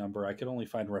exact number. I could only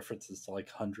find references to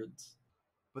like hundreds.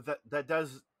 But that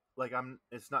does, like,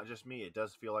 it's not just me. It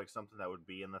does feel like something that would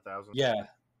be in the thousands.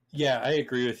 Yeah, I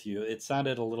agree with you. It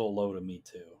sounded a little low to me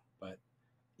too. But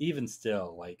even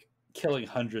still, like, killing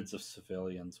hundreds of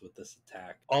civilians with this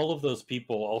attack. All of those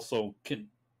people also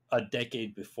a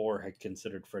decade before had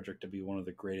considered Frederick to be one of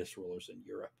the greatest rulers in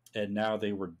Europe. And now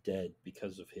they were dead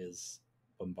because of his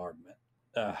bombardment.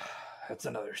 That's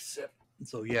another sip.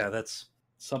 So yeah, that's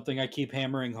something I keep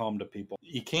hammering home to people.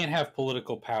 You can't have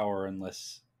political power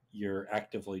unless you're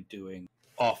actively doing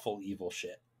awful, evil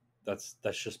shit. That's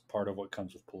just part of what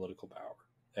comes with political power.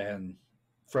 And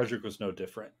Frederick was no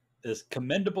different. As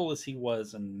commendable as he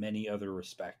was in many other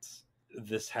respects,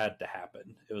 this had to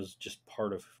happen. It was just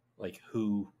part of like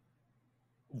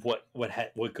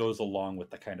what goes along with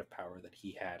the kind of power that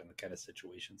he had and the kind of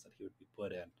situations that he would be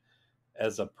put in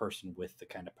as a person with the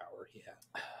kind of power he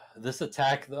had. This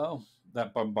attack, though,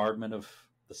 that bombardment of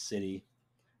the city,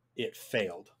 it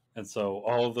failed. And so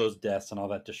all of those deaths and all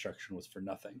that destruction was for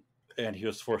nothing. And he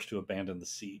was forced to abandon the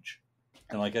siege.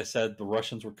 And like I said, the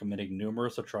Russians were committing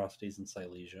numerous atrocities in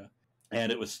Silesia.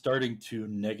 And it was starting to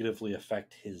negatively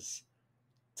affect his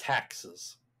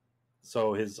taxes.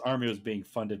 So his army was being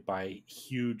funded by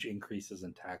huge increases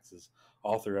in taxes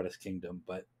all throughout his kingdom,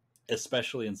 but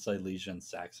especially in Silesia and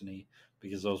Saxony,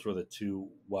 because those were the two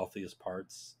wealthiest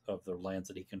parts of the lands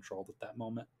that he controlled at that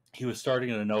moment. He was starting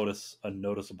to notice a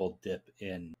noticeable dip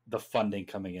in the funding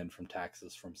coming in from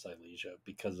taxes from Silesia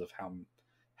because of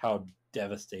how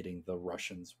devastating the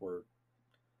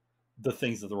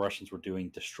things that the Russians were doing,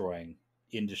 destroying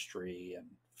industry and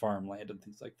farmland and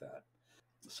things like that.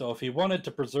 So if he wanted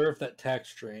to preserve that tax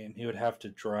stream, he would have to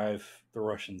drive the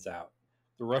Russians out.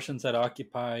 The Russians had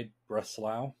occupied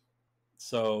Breslau,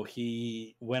 so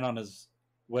he went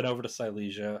over to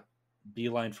Silesia,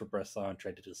 beeline for Breslau, and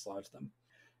tried to dislodge them.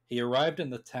 He arrived in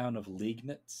the town of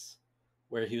Liegnitz,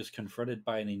 where he was confronted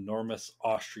by an enormous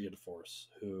Austrian force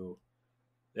who,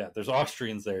 yeah, there's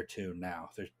Austrians there too now.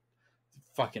 They're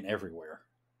fucking everywhere.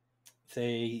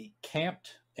 They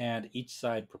camped and each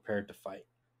side prepared to fight.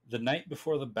 The night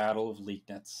before the Battle of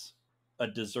Liegnitz, a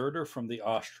deserter from the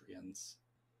Austrians,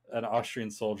 an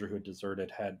Austrian soldier who had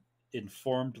deserted, had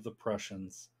informed the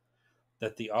Prussians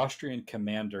that the Austrian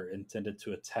commander intended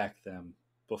to attack them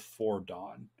before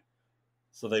dawn.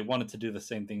 So they wanted to do the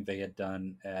same thing they had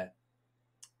done at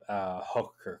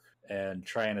Hochkirch and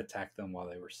try and attack them while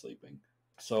they were sleeping.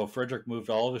 So Frederick moved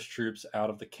all of his troops out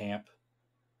of the camp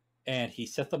and he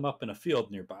set them up in a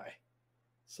field nearby.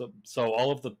 So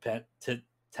all of the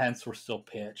tents were still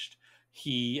pitched.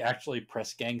 He actually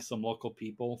press ganged some local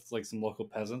people, like some local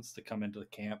peasants, to come into the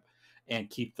camp and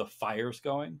keep the fires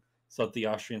going so that the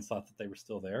Austrians thought that they were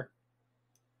still there.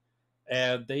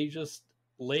 And they just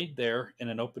laid there in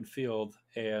an open field,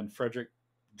 and Frederick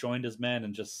joined his men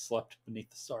and just slept beneath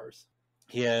the stars.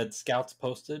 He had scouts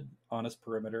posted on his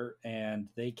perimeter, and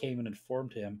they came and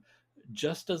informed him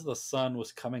just as the sun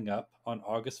was coming up on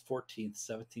August 14th,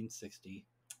 1760.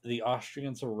 The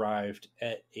Austrians arrived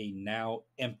at a now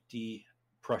empty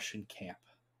Prussian camp,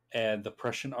 and the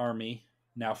Prussian army,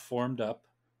 now formed up,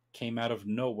 came out of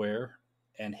nowhere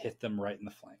and hit them right in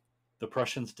the flank. The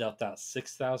Prussians dealt out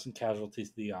 6,000 casualties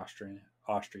to the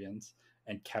Austrians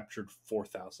and captured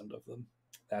 4,000 of them.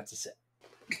 That's it.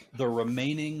 The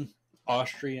remaining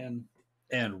Austrian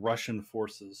and Russian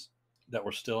forces that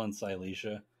were still in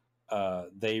Silesia,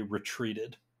 they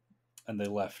retreated and they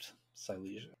left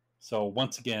Silesia. So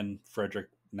once again, Frederick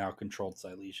now controlled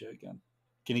Silesia again.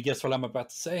 Can you guess what I'm about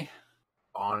to say?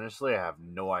 Honestly, I have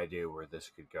no idea where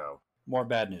this could go. More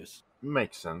bad news.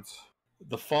 Makes sense.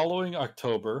 The following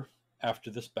October, after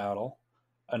this battle,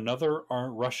 another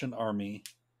Russian army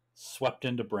swept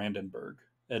into Brandenburg.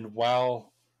 And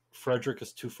while Frederick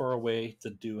is too far away to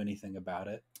do anything about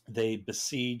it, they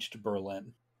besieged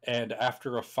Berlin. And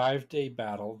after a 5-day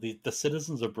battle, the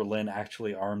citizens of Berlin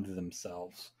actually armed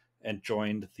themselves and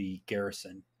joined the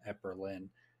garrison at Berlin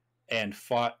and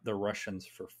fought the Russians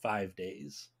for 5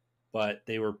 days. But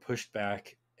they were pushed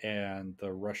back and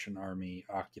the Russian army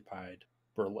occupied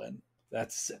Berlin.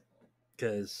 That's it,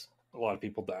 because a lot of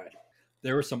people died.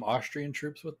 There were some Austrian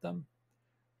troops with them,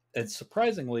 and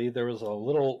surprisingly, there was a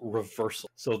little reversal.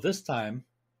 So this time,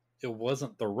 it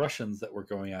wasn't the Russians that were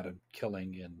going out and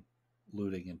killing and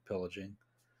looting and pillaging.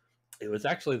 It was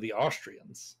actually the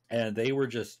Austrians, and they were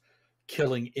just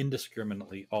killing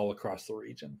indiscriminately all across the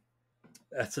region.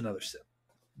 That's another sip.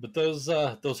 But those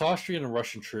Austrian and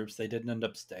Russian troops, they didn't end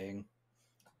up staying.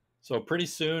 So pretty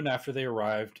soon after they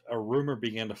arrived, a rumor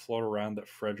began to float around that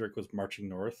Frederick was marching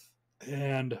north,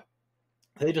 and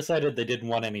they decided they didn't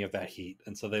want any of that heat,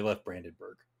 and so they left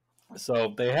Brandenburg.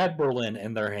 So they had Berlin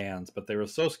in their hands, but they were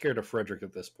so scared of Frederick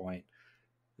at this point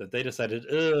that they decided,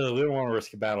 we don't want to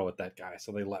risk a battle with that guy,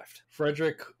 so they left.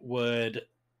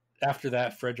 After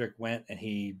that, Frederick went and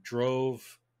he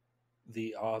drove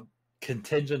the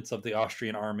contingents of the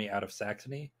Austrian army out of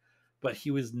Saxony, but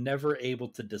he was never able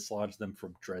to dislodge them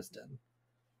from Dresden.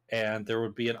 And there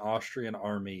would be an Austrian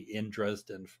army in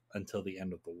Dresden until the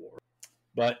end of the war.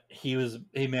 But he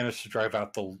managed to drive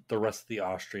out the rest of the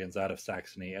Austrians out of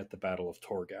Saxony at the Battle of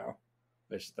Torgau.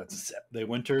 They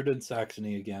wintered in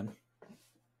Saxony again.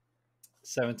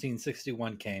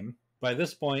 1761 came. By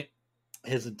this point,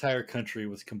 his entire country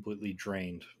was completely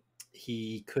drained.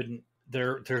 He couldn't.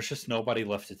 There's just nobody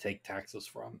left to take taxes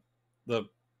from.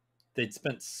 They'd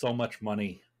spent so much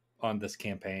money on this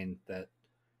campaign that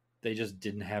they just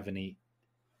didn't have any.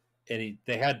 They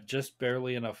had just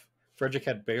barely enough. Frederick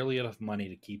had barely enough money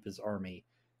to keep his army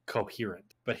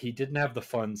coherent, but he didn't have the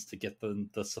funds to get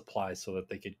the supplies so that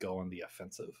they could go on the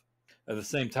offensive. At the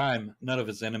same time, none of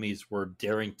his enemies were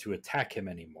daring to attack him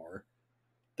anymore.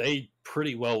 They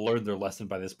pretty well learned their lesson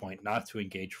by this point not to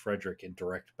engage Frederick in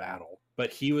direct battle,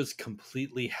 but he was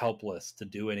completely helpless to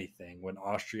do anything when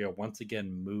Austria once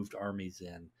again moved armies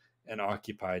in and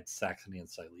occupied Saxony and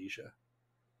Silesia.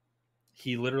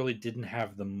 He literally didn't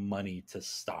have the money to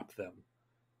stop them,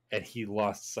 and he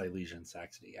lost Silesia and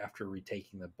Saxony after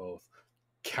retaking them both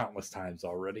countless times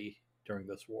already during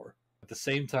this war. At the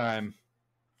same time,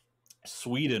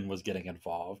 Sweden was getting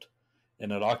involved,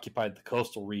 and it occupied the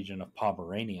coastal region of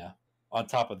Pomerania. On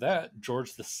top of that,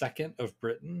 George II of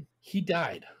Britain, he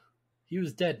died. He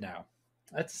was dead now.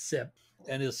 That's a sip.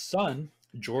 And his son,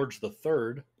 George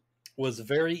III was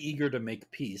very eager to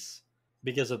make peace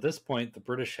because at this point the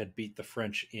British had beat the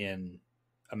French in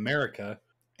America,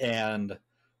 and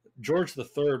George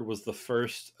III was the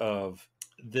first of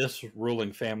this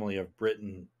ruling family of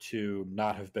Britain to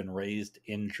not have been raised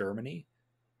in Germany.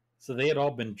 So they had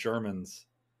all been Germans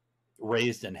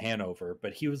raised in Hanover,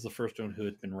 but he was the first one who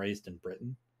had been raised in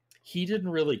Britain. He didn't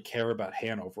really care about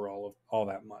Hanover all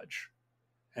that much,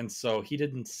 and so he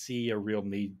didn't see a real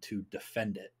need to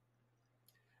defend it.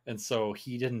 And so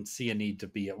he didn't see a need to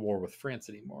be at war with France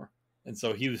anymore. And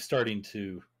so he was starting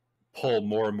to pull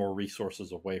more and more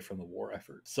resources away from the war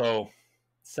effort. So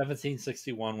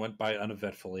 1761 went by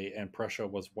uneventfully, and Prussia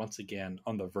was once again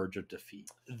on the verge of defeat.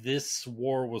 This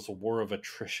war was a war of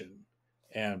attrition,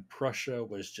 and Prussia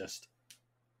was just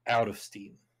out of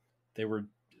steam. They were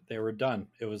done.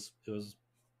 It was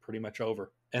pretty much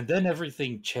over. And then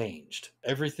everything changed.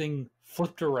 Everything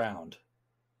flipped around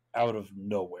out of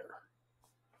nowhere.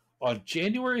 On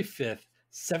January 5th,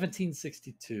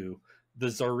 1762, the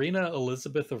Tsarina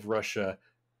Elizabeth of Russia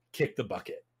kicked the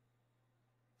bucket.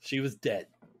 She was dead.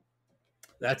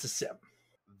 That's a sim.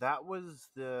 That was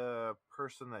the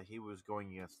person that he was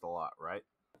going against a lot, right?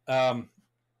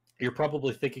 You're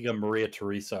probably thinking of Maria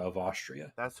Theresa of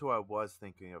Austria. That's who I was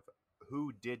thinking of.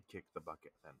 Who did kick the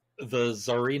bucket then? The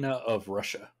Tsarina of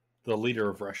Russia, the leader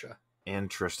of Russia.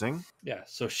 Interesting. Yeah,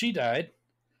 so she died,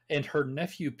 and her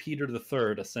nephew Peter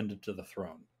III ascended to the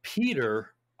throne.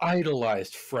 Peter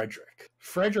idolized Frederick.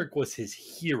 Frederick was his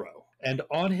hero, and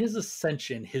on his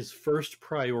ascension, his first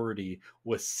priority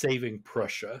was saving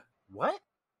Prussia. What?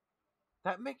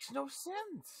 That makes no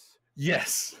sense.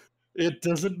 Yes, it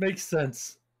doesn't make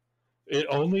sense. It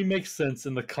only makes sense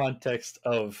in the context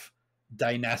of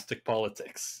dynastic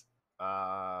politics.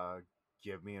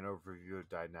 Give me an overview of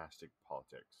dynastic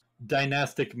politics.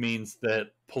 Dynastic means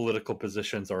that political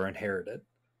positions are inherited.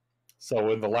 So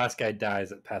when the last guy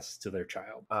dies, it passes to their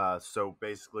child. So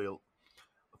basically,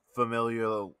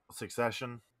 familial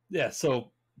succession. Yeah,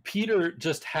 so Peter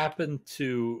just happened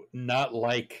to not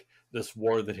like this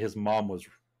war that his mom was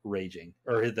raging,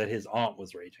 or that his aunt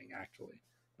was raging, actually,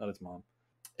 not his mom.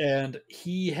 And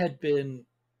he had been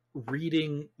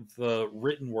reading the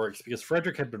written works because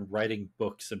Frederick had been writing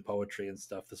books and poetry and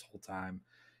stuff this whole time.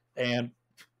 And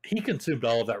he consumed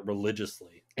all of that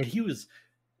religiously. And he was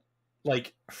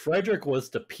like, Frederick was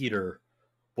to Peter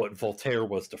what Voltaire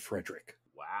was to Frederick.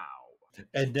 Wow.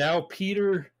 And now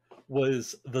Peter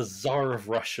was the Tsar of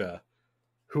Russia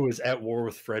who was at war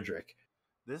with Frederick.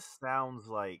 This sounds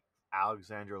like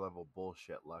Alexander level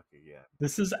bullshit luck again.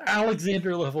 This is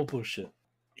Alexander level bullshit.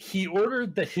 He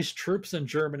ordered that his troops in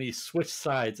Germany switch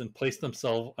sides and place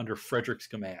themselves under Frederick's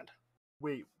command.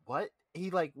 Wait, what?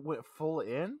 He went full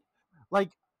in?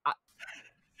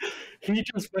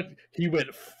 He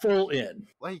went full in.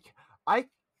 I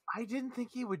didn't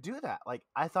think he would do that.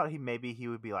 I thought he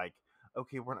would be like,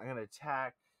 okay, we're not gonna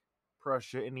attack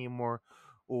Prussia anymore,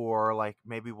 or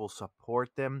maybe we'll support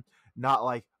them. Not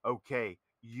like, okay,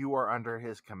 you are under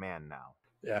his command now.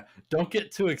 Yeah, don't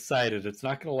get too excited. It's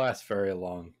not going to last very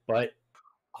long, but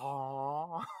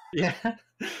aww, yeah,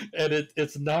 and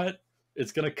it's not.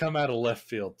 It's going to come out of left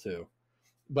field too.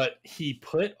 But he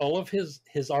put all of his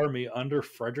army under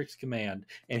Frederick's command,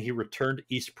 and he returned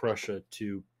East Prussia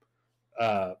to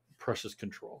Prussia's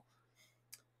control.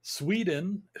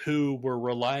 Sweden, who were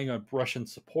relying on Russian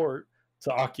support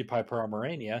to occupy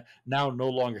Pomerania, now no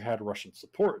longer had Russian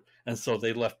support, and so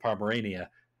they left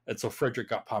Pomerania. And so Frederick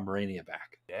got Pomerania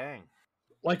back. Dang.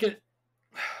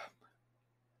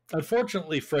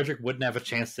 Unfortunately, Frederick wouldn't have a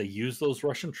chance to use those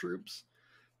Russian troops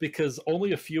because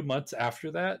only a few months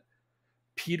after that,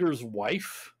 Peter's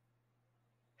wife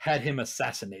had him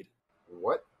assassinated.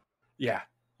 What? Yeah.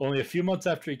 Only a few months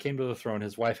after he came to the throne,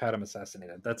 his wife had him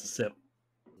assassinated. That's a sip.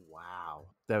 Wow.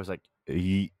 That was like,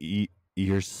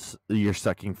 you're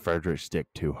sucking Frederick's dick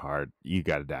too hard. You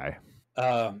gotta die.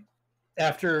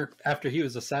 After he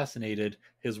was assassinated,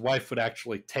 his wife would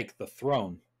actually take the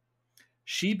throne.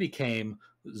 She became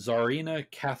Tsarina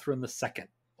Catherine II,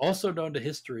 also known to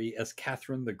history as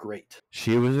Catherine the Great.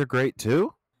 She was a great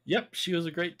too? Yep, she was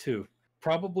a great too.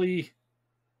 Probably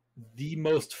the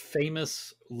most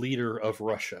famous leader of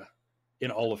Russia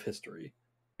in all of history.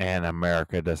 And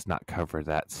America does not cover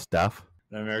that stuff.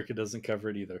 And America doesn't cover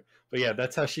it either. But yeah,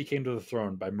 that's how she came to the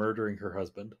throne, by murdering her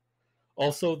husband.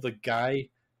 Also, one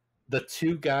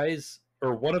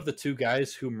of the two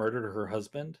guys who murdered her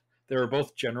husband, they were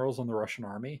both generals in the Russian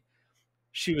army.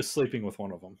 She was sleeping with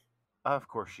one of them. Of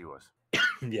course she was.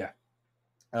 Yeah.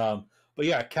 But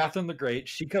yeah, Catherine the Great,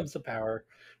 she comes to power.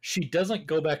 She doesn't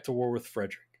go back to war with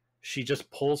Frederick. She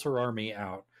just pulls her army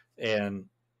out and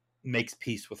makes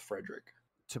peace with Frederick.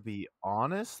 To be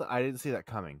honest, I didn't see that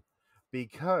coming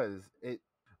because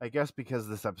I guess because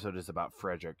this episode is about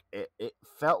Frederick, it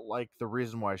felt like the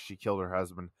reason why she killed her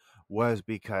husband was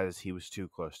because he was too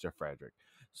close to Frederick.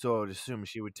 So I would assume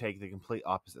she would take the complete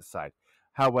opposite side.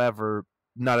 However,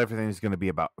 not everything is going to be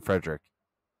about Frederick.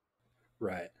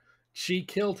 Right. She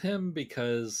killed him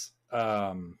because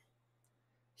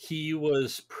he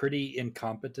was pretty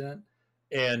incompetent,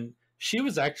 and she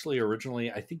was actually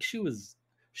originally, I think she was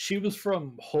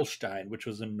from Holstein, which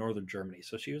was in northern Germany,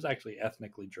 so she was actually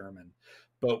ethnically German.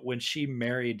 But when she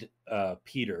married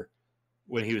Peter,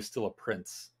 when he was still a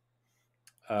prince,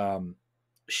 um,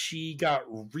 she got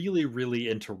really, really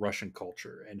into Russian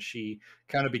culture, and she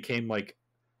kind of became like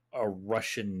a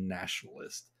Russian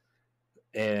nationalist.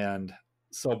 And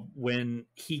so when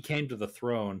he came to the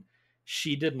throne,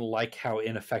 she didn't like how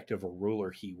ineffective a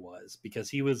ruler he was, because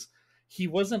he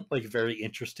wasn't like very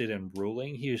interested in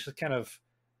ruling. He was just kind of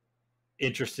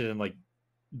interested in like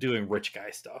doing rich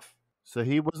guy stuff. So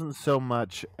he wasn't so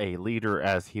much a leader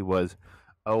as he was,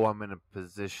 oh, I'm in a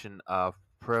position of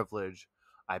privilege.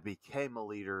 I became a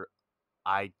leader.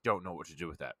 I don't know what to do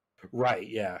with that. Right,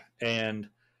 yeah. And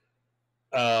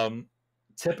um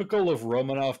typical of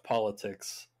Romanov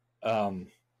politics, um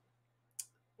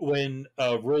when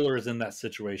a ruler is in that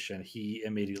situation, he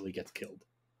immediately gets killed.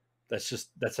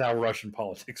 That's how Russian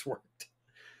politics worked.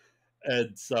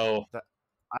 And so That,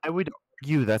 I would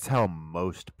argue that's how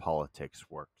most politics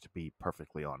work, to be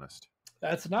perfectly honest.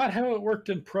 that's not how it worked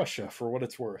in Prussia, for what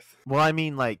it's worth. Well, I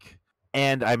mean, like,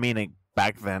 and I mean,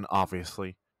 back then,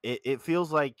 obviously, it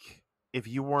feels like if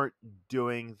you weren't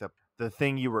doing the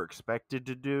thing you were expected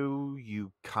to do,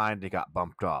 you kind of got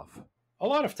bumped off. A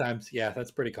lot of times, yeah,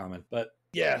 that's pretty common. But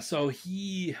yeah,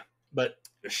 but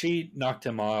she knocked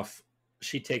him off.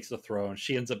 She takes the throne.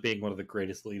 She ends up being one of the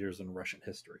greatest leaders in Russian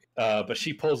history. But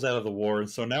she pulls out of the war. And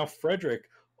so now Frederick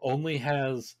only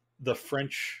has the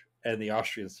French and the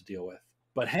Austrians to deal with.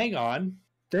 But hang on,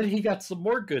 then he got some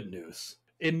more good news.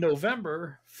 In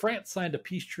November, France signed a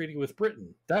peace treaty with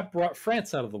Britain. That brought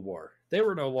France out of the war. They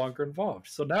were no longer involved.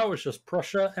 So now it was just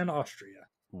Prussia and Austria.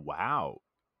 Wow.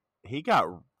 He got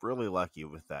really lucky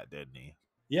with that, didn't he?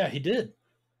 Yeah, he did.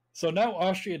 So now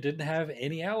Austria didn't have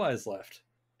any allies left.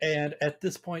 And at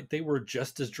this point, they were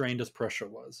just as drained as Prussia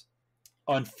was.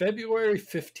 On February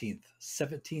 15th,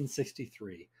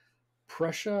 1763,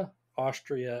 Prussia,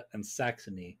 Austria, and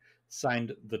Saxony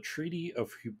signed the Treaty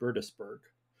of Hubertusburg,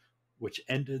 which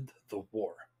ended the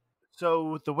war.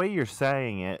 So the way you're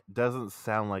saying it doesn't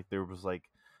sound like there was like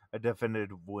a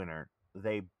definitive winner.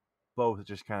 They both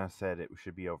just kind of said it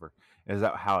should be over. Is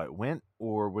that how it went,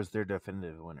 or was there a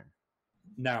definitive winner?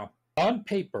 Now, on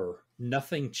paper,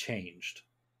 nothing changed.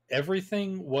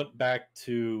 Everything went back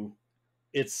to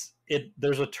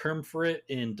there's a term for it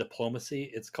in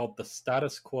diplomacy. It's called the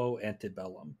status quo ante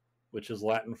bellum, which is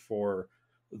Latin for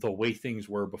the way things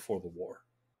were before the war.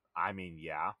 I mean,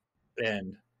 yeah.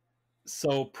 And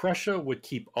so Prussia would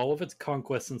keep all of its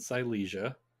conquests in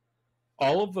Silesia.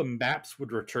 All of the maps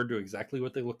would return to exactly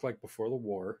what they looked like before the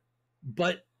war.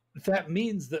 But that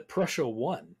means that Prussia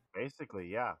won. Basically,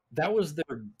 yeah. That was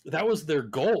their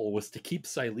goal, was to keep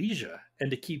Silesia and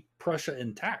to keep Prussia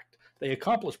intact. They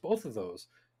accomplished both of those.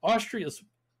 Austria's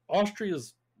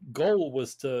goal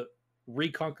was to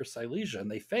reconquer Silesia, and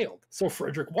they failed. So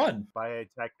Frederick won. By a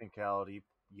technicality,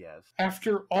 yes.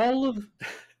 After all of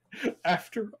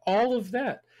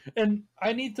that. And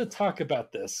I need to talk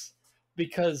about this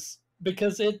because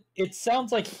it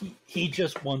sounds like he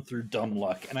just won through dumb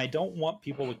luck, and I don't want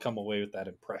people to come away with that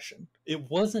impression. It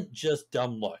wasn't just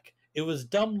dumb luck. It was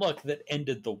dumb luck that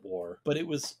ended the war, but it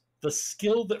was the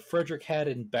skill that Frederick had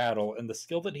in battle and the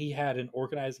skill that he had in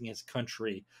organizing his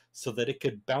country so that it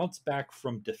could bounce back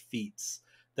from defeats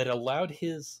that allowed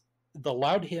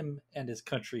him and his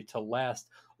country to last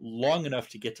long enough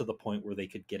to get to the point where they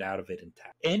could get out of it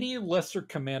intact. Any lesser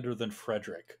commander than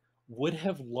Frederick would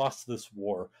have lost this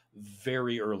war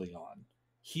very early on.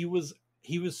 He was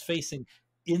facing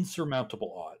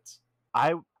insurmountable odds.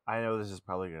 I know this is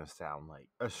probably going to sound like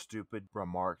a stupid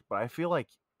remark, but I feel like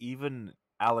even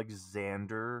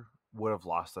Alexander would have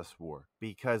lost this war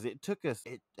because it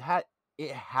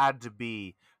had to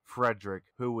be Frederick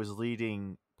who was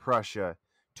leading Prussia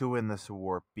to win this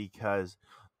war, because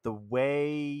the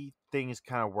way things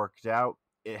kind of worked out,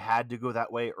 it had to go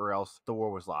that way or else the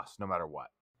war was lost no matter what.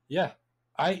 Yeah,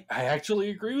 I actually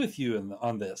agree with you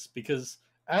on this, because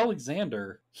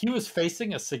Alexander, he was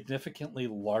facing a significantly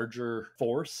larger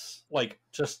force, like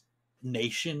just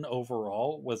nation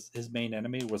overall. Was his main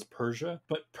enemy was Persia,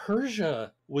 but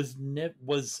Persia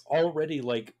was already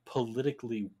like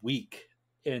politically weak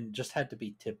and just had to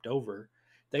be tipped over.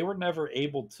 They were never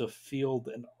able to field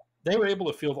an they were able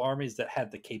to field armies that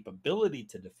had the capability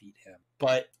to defeat him,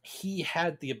 but he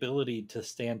had the ability to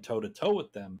stand toe to toe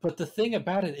with them. But the thing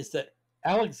about it is that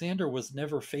Alexander was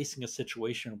never facing a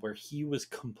situation where he was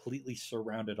completely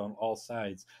surrounded on all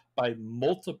sides by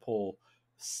multiple,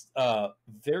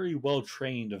 very well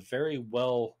trained, very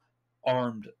well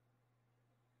armed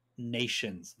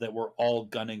nations that were all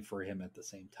gunning for him at the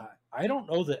same time. I don't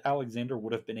know that Alexander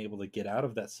would have been able to get out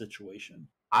of that situation.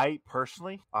 I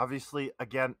personally, obviously,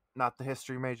 again, not the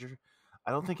history major,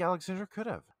 I don't think Alexander could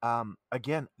have.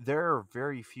 Again, there are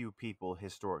very few people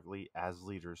historically as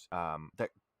leaders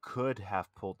that could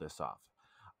have pulled this off.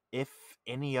 If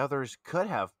any others could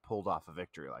have pulled off a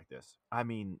victory like this, I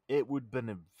mean, it would have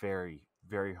been very,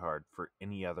 very hard for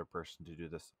any other person to do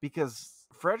this because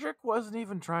Frederick wasn't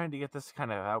even trying to get this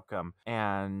kind of outcome,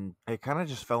 and it kind of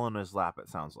just fell in his lap, it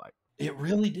sounds like. It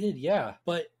really did, yeah.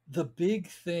 But the big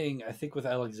thing, I think, with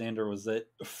Alexander was that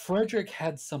Frederick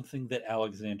had something that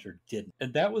Alexander didn't.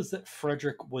 And that was that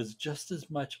Frederick was just as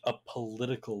much a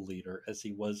political leader as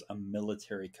he was a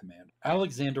military commander.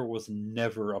 Alexander was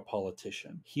never a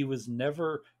politician. He would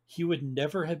never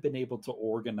have been able to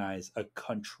organize a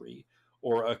country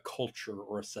or a culture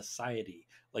or a society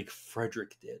like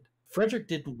Frederick did. Frederick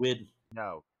didn't win.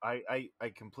 No, I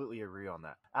completely agree on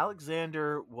that.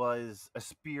 Alexander was a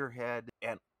spearhead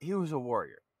and he was a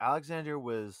warrior. Alexander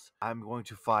was, I'm going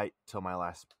to fight till my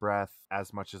last breath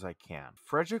as much as I can.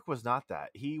 Frederick was not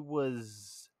that. He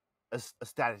was a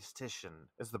statistician,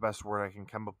 is the best word I can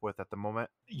come up with at the moment.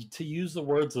 To use the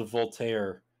words of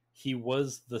Voltaire, he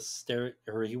was the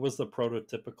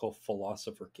prototypical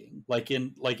philosopher king. Like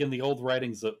in the old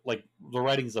writings of the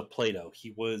writings of Plato,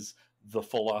 he was the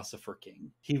philosopher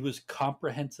king. He was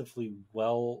comprehensively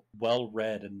well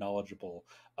read and knowledgeable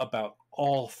about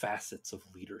all facets of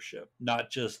leadership,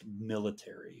 not just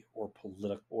military or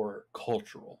political or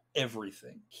cultural,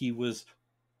 everything. He was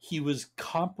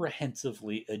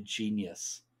comprehensively a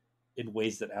genius in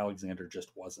ways that Alexander just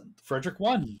wasn't. Frederick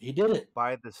won. He did it.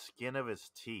 By the skin of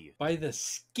his teeth. By the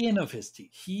skin of his teeth.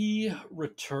 He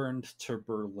returned to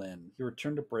Berlin. He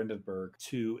returned to Brandenburg,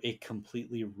 to a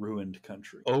completely ruined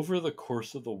country. Over the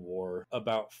course of the war,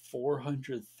 about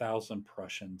 400,000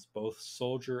 Prussians, both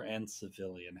soldier and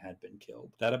civilian, had been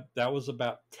killed. That was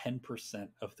about 10%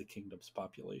 of the kingdom's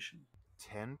population.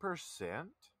 10%?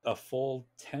 A full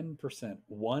 10%.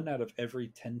 1 out of every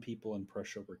 10 people in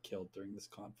Prussia were killed during this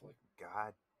conflict.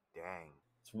 God dang.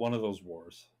 It's one of those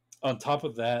wars. On top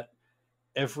of that,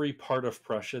 every part of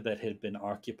Prussia that had been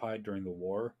occupied during the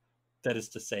war, that is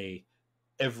to say,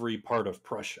 every part of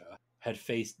Prussia, had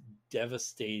faced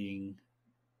devastating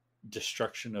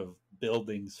destruction of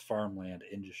buildings, farmland,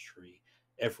 industry,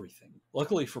 everything.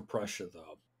 Luckily for Prussia,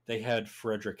 though, they had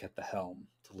Frederick at the helm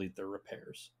to lead their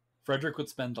repairs. Frederick would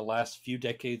spend the last few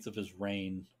decades of his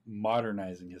reign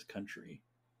modernizing his country.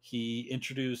 He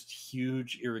introduced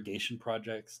huge irrigation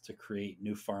projects to create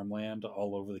new farmland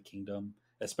all over the kingdom,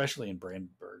 especially in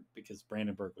Brandenburg, because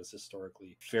Brandenburg was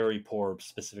historically very poor,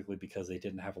 specifically because they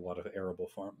didn't have a lot of arable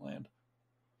farmland.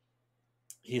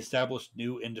 He established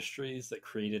new industries that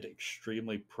created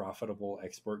extremely profitable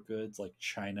export goods like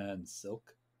china and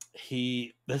silk.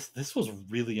 This was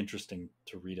really interesting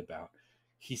to read about.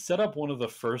 He set up one of the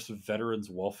first veterans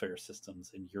welfare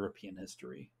systems in European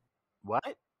history.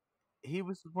 What? He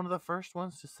was one of the first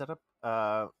ones to set up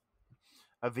a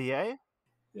VA?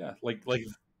 Yeah,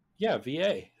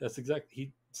 VA. That's exactly.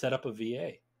 He set up a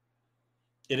VA.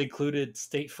 It included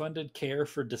state-funded care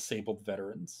for disabled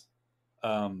veterans,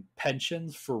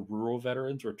 pensions for rural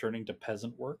veterans returning to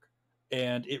peasant work,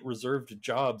 and it reserved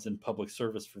jobs in public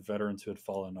service for veterans who had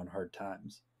fallen on hard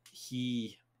times.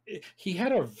 He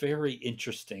had a very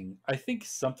interesting. I think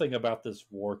something about this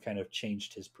war kind of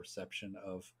changed his perception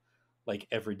of like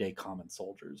everyday common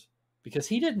soldiers, because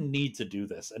he didn't need to do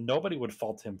this and nobody would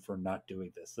fault him for not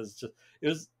doing this.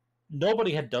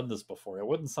 Nobody had done this before. It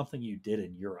wasn't something you did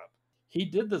in Europe. He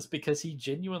did this because he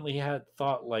genuinely had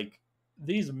thought, like,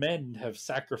 these men have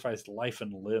sacrificed life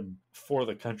and limb for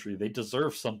the country. They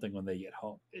deserve something when they get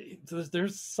home.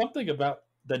 There's something about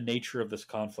the nature of this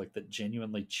conflict that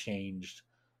genuinely changed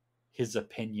his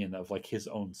opinion of like his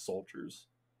own soldiers,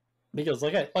 because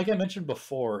like I mentioned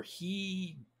before,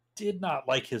 he did not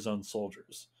like his own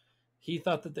soldiers. He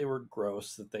thought that they were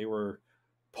gross, that they were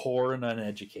poor and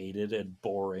uneducated and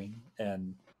boring,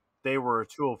 and they were a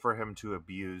tool for him to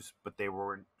abuse, but they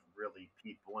weren't really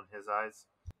people in his eyes.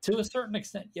 To a certain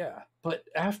extent, yeah. But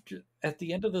at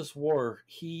the end of this war,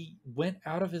 he went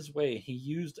out of his way. He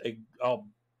used a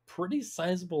pretty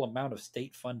sizable amount of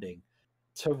state funding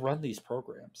to run these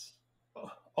programs.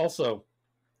 Also,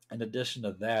 In addition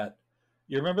to that,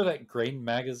 you remember that grain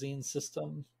magazine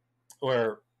system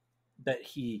where that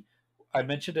he I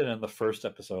mentioned it in the first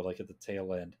episode, like at the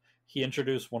tail end. He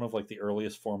introduced one of like the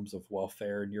earliest forms of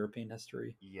welfare in European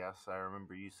history. Yes, I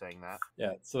remember you saying that.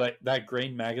 Yeah, so that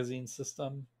grain magazine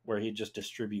system where he just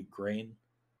distribute grain.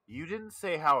 You didn't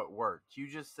say how it worked. You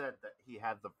just said that he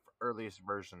had the earliest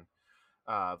version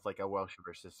of like a Welsh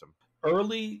sugar system.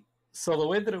 Early, so the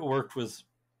way that it worked was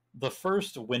the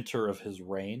first winter of his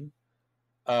reign.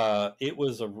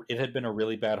 It had been a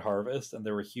really bad harvest, and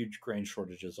there were huge grain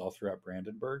shortages all throughout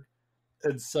Brandenburg,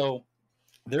 and so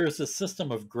there is a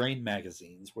system of grain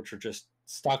magazines, which are just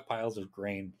stockpiles of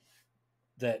grain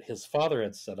that his father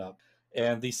had set up,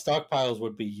 and these stockpiles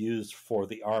would be used for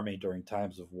the army during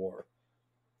times of war.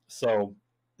 So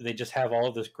they just have all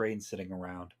of this grain sitting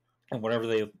around, and whenever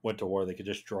they went to war, they could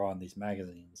just draw on these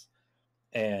magazines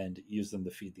and use them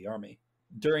to feed the army.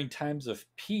 During times of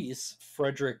peace,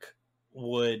 Frederick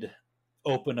would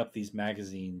open up these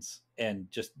magazines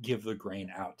and just give the grain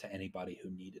out to anybody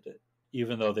who needed it,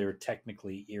 even though they were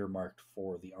technically earmarked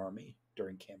for the army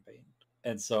during campaign.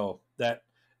 And so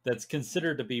that's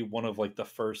considered to be one of like the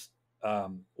first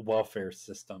welfare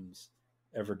systems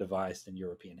ever devised in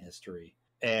European history.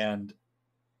 And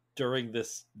during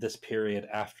this period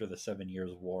after the 7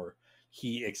 Years' War,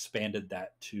 he expanded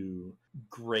that to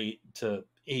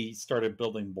he started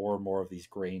building more and more of these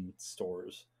grain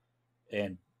stores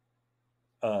and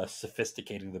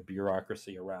sophisticating the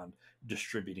bureaucracy around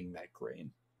distributing that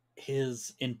grain.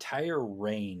 His entire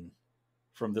reign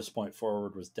from this point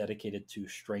forward was dedicated to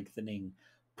strengthening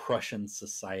Prussian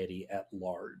society at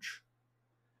large.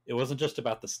 It wasn't just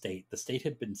about the state. The state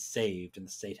had been saved and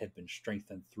the state had been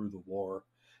strengthened through the war.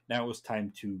 Now it was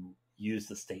time to use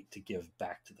the state to give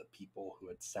back to the people who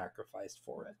had sacrificed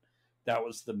for it. That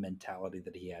was the mentality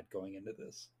that he had going into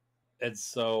this. And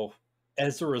so,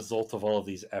 as a result of all of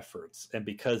these efforts, and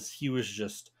because he was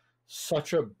just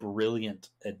such a brilliant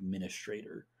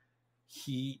administrator,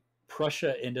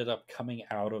 Prussia ended up coming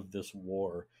out of this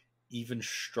war even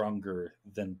stronger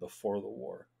than before the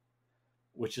war,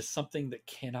 which is something that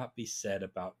cannot be said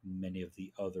about many of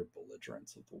the other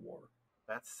belligerents of the war.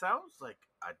 That sounds like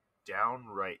a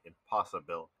downright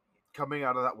impossibility. Coming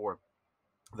out of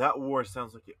that war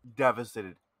sounds like it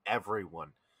devastated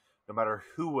everyone, no matter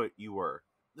who you were.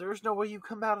 There's no way you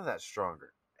come out of that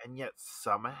stronger. And yet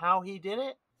somehow he did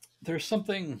it? There's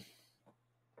something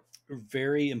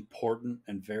very important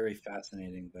and very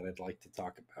fascinating that I'd like to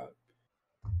talk about.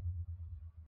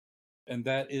 And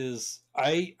that is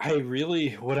I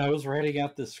really, when I was writing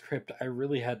out this script, I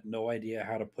really had no idea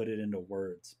how to put it into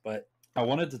words, but I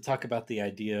wanted to talk about the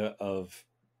idea of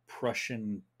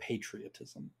Prussian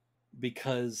patriotism,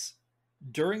 because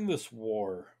during this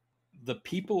war, the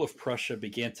people of Prussia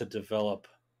began to develop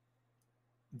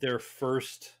their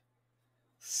first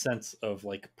sense of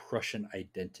like Prussian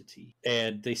identity,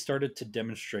 and they started to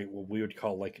demonstrate what we would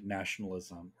call like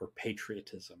nationalism or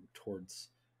patriotism towards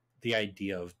the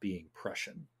idea of being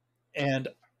Prussian. And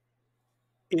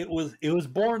it was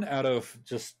born out of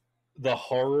just the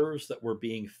horrors that were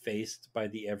being faced by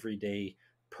the everyday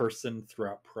person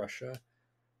throughout Prussia,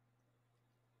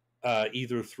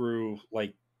 either through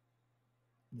like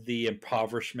the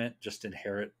impoverishment just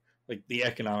inherent, like the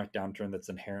economic downturn that's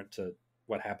inherent to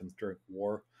what happens during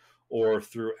war, or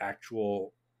through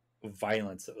actual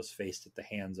violence that was faced at the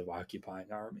hands of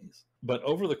occupying armies. But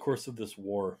over the course of this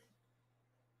war,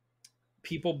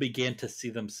 people began to see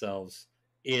themselves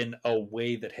in a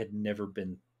way that had never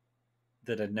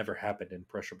happened in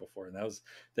Prussia before, and that was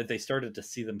that they started to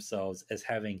see themselves as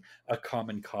having a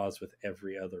common cause with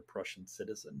every other Prussian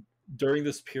citizen. During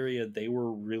this period, they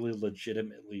were really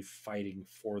legitimately fighting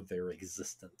for their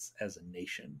existence as a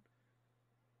nation.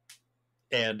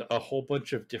 And a whole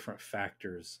bunch of different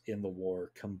factors in the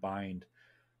war combined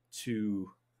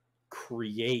to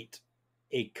create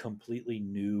a completely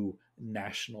new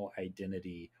national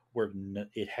identity where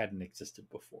it hadn't existed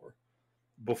before.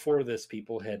 Before this,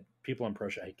 people in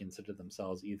Prussia had considered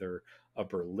themselves either a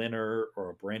Berliner or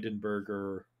a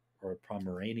Brandenburger or a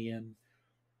Pomeranian,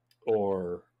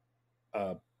 or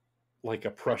like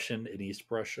a Prussian in East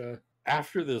Prussia.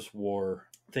 After this war,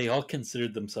 they all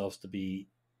considered themselves to be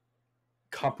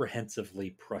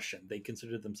comprehensively Prussian. They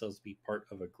considered themselves to be part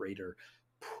of a greater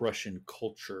Prussian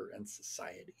culture and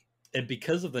society. And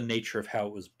because of the nature of how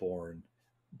it was born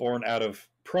out of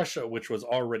Prussia, which was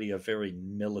already a very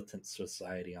militant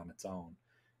society on its own,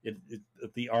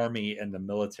 the army and the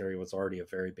military was already a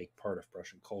very big part of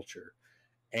Prussian culture.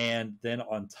 And then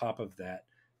on top of that,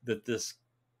 this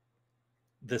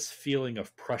this feeling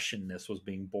of Prussianness was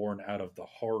being born out of the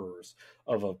horrors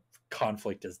of a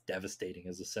conflict as devastating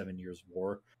as the 7 Years'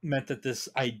 War, meant that this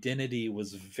identity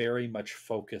was very much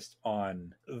focused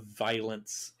on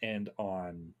violence and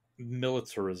on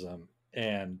militarism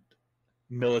and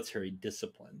military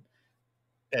discipline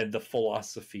and the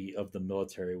philosophy of the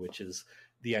military, which is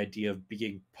the idea of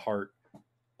being part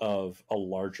of a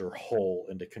larger whole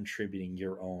and to contributing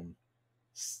your own,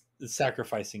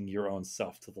 sacrificing your own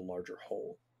self to the larger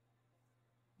whole.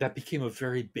 That became a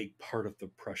very big part of the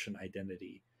Prussian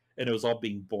identity, and it was all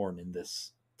being born in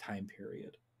this time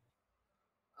period.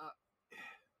 Uh,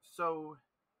 so,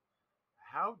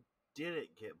 how did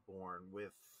it get born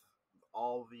with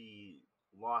all the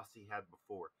loss he had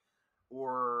before?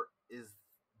 Or is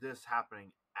this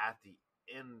happening at the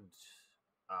end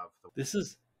of the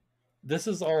This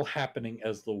is all happening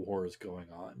as the war is going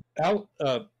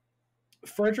on.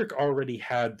 Frederick already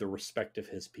had the respect of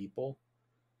his people,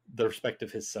 the respect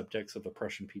of his subjects, of the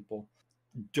Prussian people.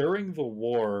 During the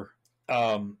war,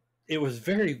 it was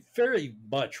very, very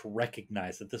much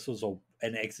recognized that this was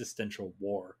an existential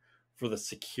war for the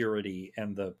security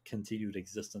and the continued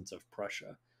existence of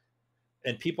Prussia.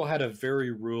 And people had a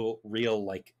very real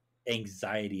like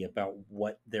anxiety about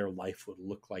what their life would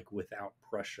look like without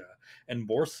Prussia, and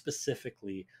more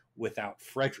specifically, without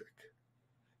Frederick.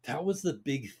 That was the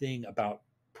big thing about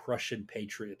Prussian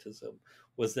patriotism,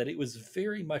 was that it was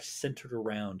very much centered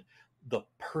around the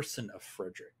person of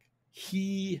Frederick.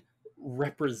 He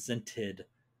represented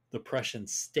the Prussian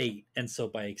state, and so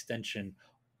by extension,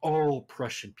 all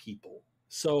Prussian people.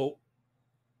 So,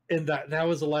 and that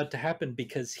was allowed to happen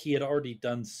because he had already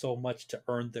done so much to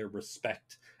earn their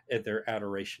respect and their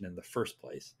adoration in the first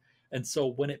place. And so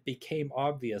when it became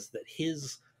obvious that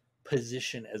his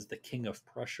position as the King of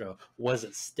Prussia was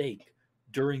at stake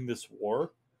during this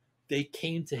war, they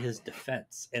came to his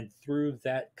defense. And through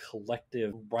that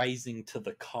collective rising to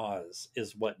the cause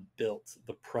is what built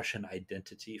the Prussian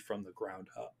identity from the ground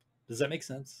up. Does that make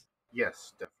sense?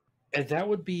 Yes, definitely. And that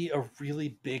would be a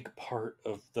really big part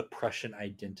of the Prussian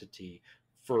identity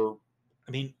for,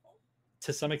 I mean,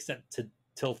 to some extent,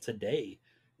 till today.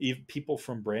 Even people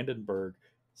from Brandenburg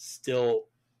still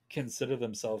consider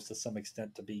themselves to some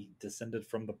extent to be descended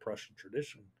from the Prussian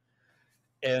tradition.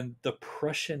 And the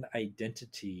Prussian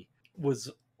identity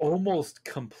was almost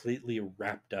completely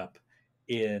wrapped up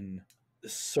in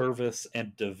service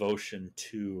and devotion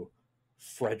to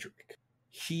Frederick.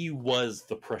 He was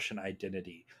the Prussian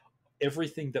identity.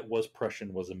 Everything that was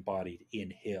Prussian was embodied in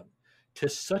him to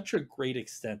such a great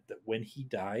extent that when he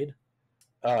died,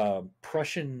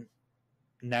 Prussian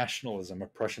nationalism or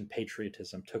Prussian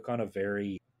patriotism took on a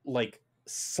very like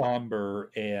somber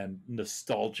and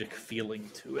nostalgic feeling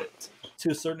to it.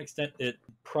 To a certain extent,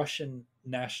 Prussian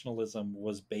nationalism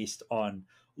was based on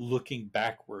looking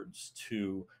backwards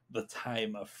to the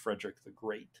time of Frederick the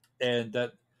Great, and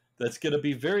that's going to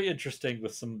be very interesting.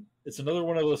 With some, it's another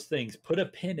one of those things. Put a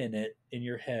pin in it in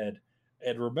your head,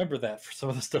 and remember that for some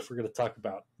of the stuff we're going to talk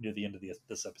about near the end of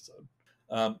this episode.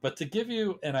 But to give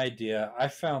you an idea, I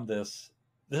found this.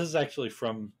 This is actually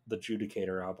from the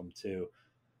Judicator album too,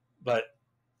 but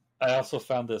I also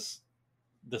found this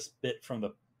bit from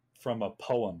a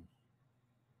poem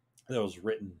that was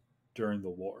written during the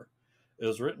war. It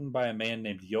was written by a man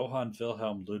named Johann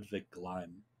Wilhelm Ludwig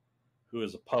Gleim, who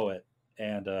is a poet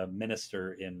and a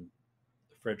minister in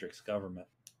Frederick's government.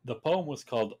 The poem was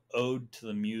called "Ode to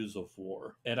the Muse of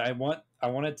War," and I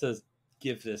wanted to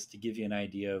give this to give you an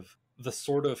idea of the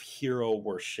sort of hero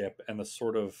worship and the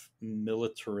sort of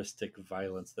militaristic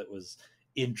violence that was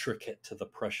intricate to the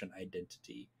Prussian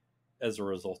identity as a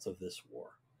result of this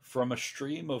war. From a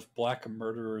stream of black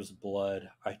murderers'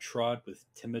 blood, I trod with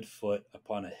timid foot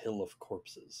upon a hill of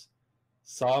corpses,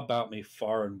 saw about me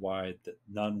far and wide that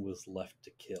none was left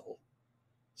to kill,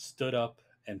 stood up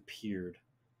and peered,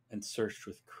 and searched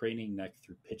with craning neck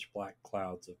through pitch-black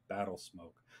clouds of battle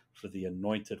smoke for the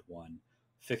anointed one,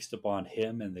 fixed upon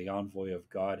him and the envoy of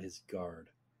God his guard,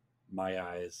 my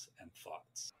eyes and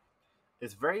thoughts.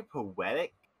 It's very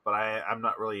poetic, but I'm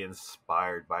not really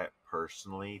inspired by it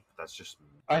personally. That's just me.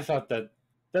 I thought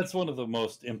that's one of the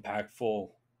most impactful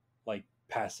like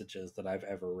passages that I've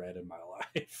ever read in my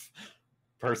life,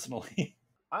 personally.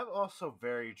 I'm also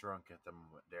very drunk at the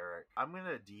moment, Derek. I'm going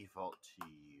to default to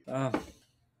you.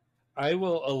 I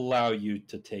will allow you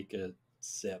to take a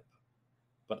sip,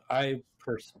 but I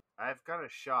personally... I've got a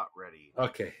shot ready.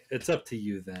 Okay, it's up to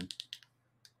you then.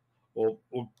 We'll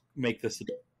make this...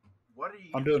 What are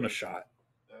you... I'm doing a shot.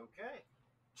 Okay.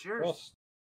 Cheers. Well,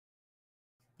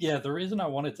 yeah, the reason I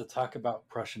wanted to talk about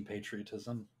Prussian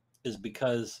patriotism is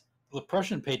because the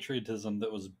Prussian patriotism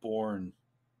that was born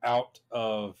out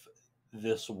of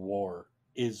this war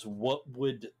is what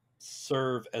would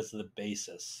serve as the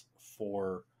basis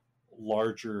for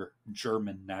larger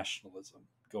German nationalism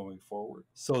going forward.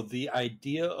 So the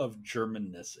idea of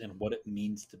Germanness and what it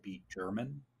means to be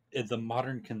German, the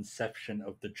modern conception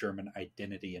of the German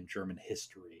identity and German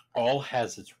history, all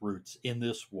has its roots in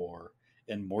this war,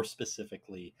 and more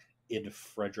specifically in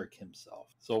Frederick himself.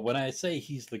 So when I say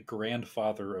he's the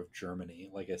grandfather of Germany,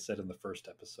 like I said in the first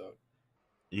episode,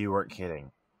 You weren't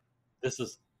kidding. this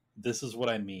is what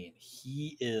I mean.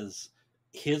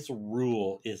 His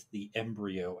rule is the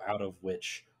embryo out of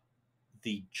which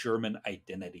the German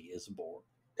identity is born.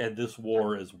 And this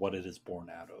war is what it is born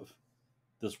out of.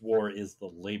 This war is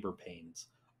the labor pains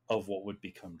of what would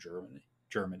become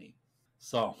Germany.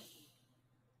 So,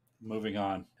 moving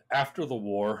on. After the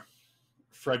war,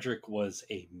 Frederick was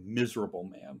a miserable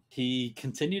man. He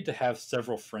continued to have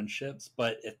several friendships,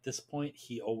 but at this point,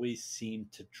 he always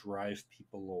seemed to drive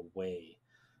people away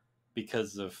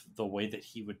because of the way that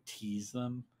he would tease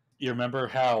them. You remember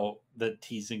how that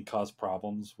teasing caused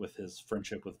problems with his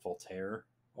friendship with Voltaire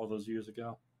all those years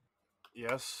ago?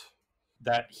 Yes.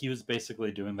 That he was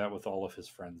basically doing that with all of his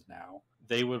friends now.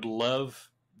 They would love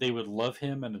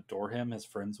him and adore him, his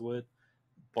friends would,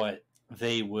 but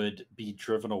they would be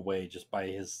driven away just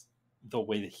by the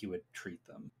way that he would treat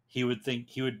them. He would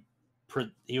think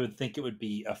it would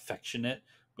be affectionate,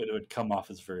 but it would come off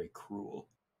as very cruel.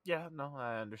 Yeah, no,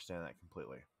 I understand that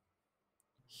completely.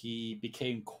 He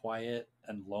became quiet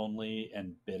and lonely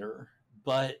and bitter,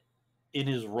 but in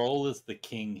his role as the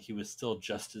king, he was still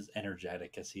just as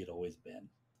energetic as he had always been.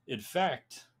 In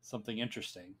fact, something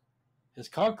interesting, his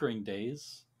conquering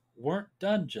days weren't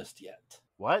done just yet.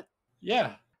 What?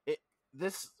 Yeah. It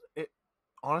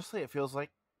honestly, it feels like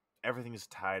everything's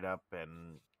tied up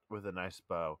and with a nice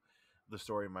bow. The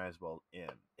story might as well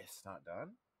end. It's not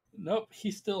done? Nope,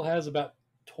 he still has about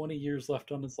 20 years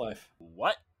left on his life.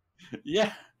 What?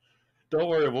 Yeah. Don't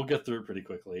worry, we'll get through it pretty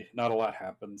quickly. Not a lot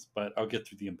happens, but I'll get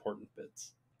through the important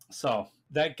bits. So,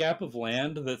 that gap of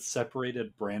land that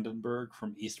separated Brandenburg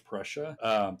from East Prussia,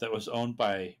 that was owned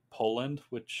by Poland,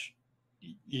 which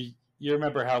you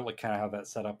remember how kind of how that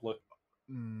setup looked?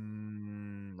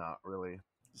 Not really.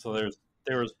 So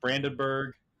there was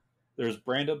Brandenburg,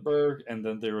 and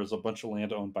then there was a bunch of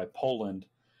land owned by Poland,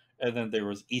 and then there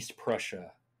was East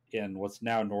Prussia in what's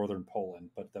now northern Poland,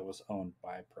 but that was owned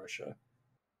by Prussia.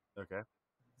 Okay.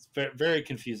 It's very, very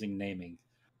confusing naming.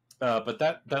 But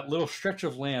that little stretch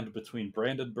of land between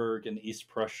Brandenburg and East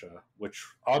Prussia, which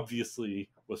obviously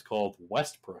was called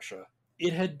West Prussia,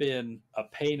 it had been a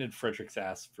pain in Frederick's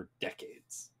ass for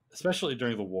decades, especially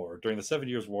during the war. During the 7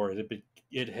 Years' War,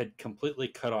 it had completely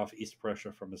cut off East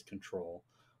Prussia from his control,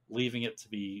 leaving it to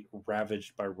be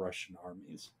ravaged by Russian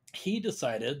armies. He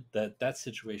decided that that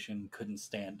situation couldn't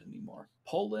stand anymore.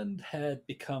 Poland had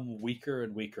become weaker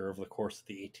and weaker over the course of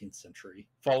the 18th century.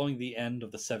 Following the end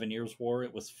of the 7 Years' War,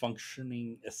 it was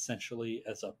functioning essentially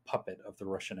as a puppet of the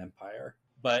Russian Empire.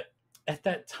 But at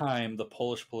that time, the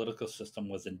Polish political system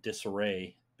was in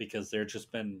disarray because there had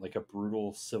just been like a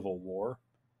brutal civil war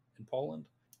in Poland.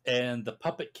 And the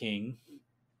puppet king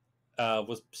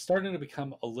was starting to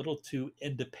become a little too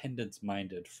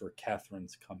independence-minded for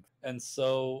Catherine's comfort. And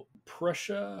so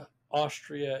Prussia,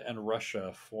 Austria, and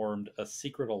Russia formed a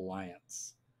secret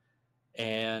alliance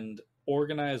and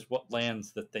organized what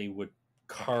lands that they would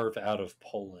carve out of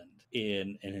Poland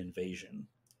in an invasion.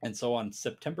 And so on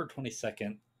September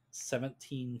 22nd,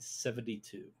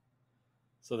 1772,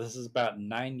 so this is about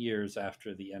 9 years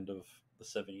after the end of the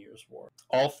 7 Years' War,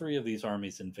 all three of these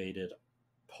armies invaded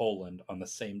Poland on the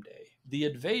same day. The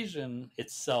invasion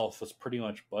itself was pretty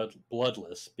much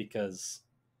bloodless because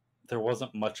there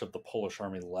wasn't much of the Polish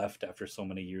army left after so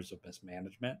many years of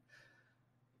mismanagement.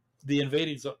 The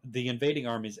invading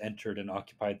armies entered and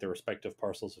occupied their respective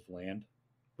parcels of land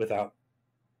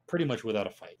pretty much without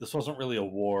a fight. This wasn't really a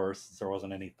war since there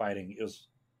wasn't any fighting.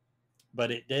 But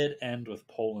it did end with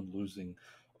Poland losing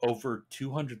over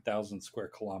 200,000 square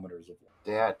kilometers of land.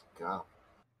 Dad, go.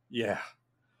 Yeah.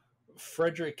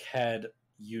 Frederick had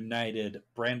united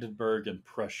Brandenburg and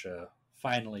Prussia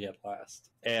finally at last,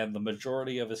 and the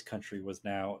majority of his country was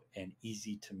now an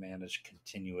easy to manage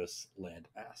continuous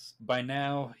landmass. By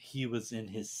now, he was in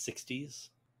his 60s,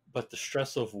 but the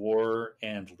stress of war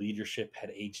and leadership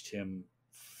had aged him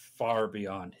far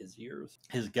beyond his years.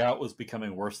 His gout was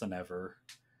becoming worse than ever.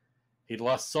 He'd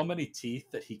lost so many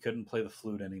teeth that he couldn't play the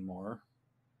flute anymore.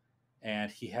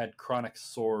 And he had chronic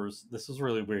sores. This is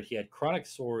really weird. He had chronic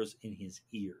sores in his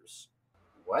ears.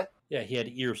 What? Yeah, he had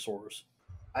ear sores.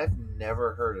 I've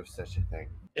never heard of such a thing.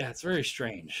 Yeah, it's very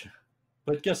strange.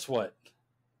 But guess what?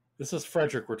 This is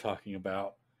Frederick we're talking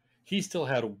about. He still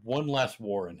had one last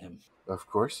war in him. Of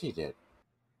course he did.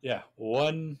 Yeah,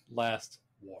 one last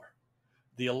war.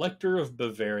 The Elector of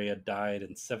Bavaria died in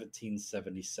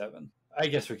 1777. I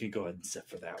guess we could go ahead and sit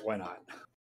for that. Why not?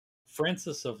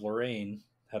 Francis of Lorraine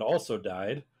had also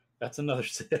died. That's another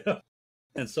sit.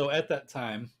 And so at that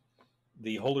time,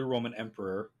 the Holy Roman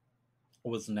Emperor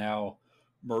was now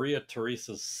Maria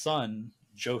Theresa's son,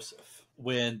 Joseph.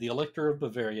 When the Elector of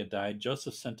Bavaria died,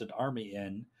 Joseph sent an army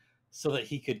in so that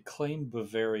he could claim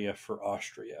Bavaria for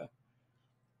Austria.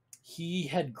 He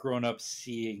had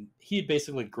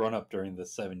basically grown up during the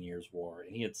 7 Years' War,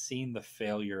 and he had seen the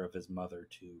failure of his mother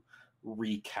to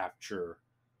recapture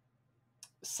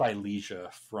Silesia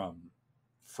from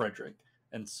Frederick.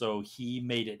 And so he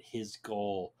made it his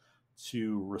goal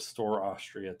to restore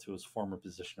Austria to its former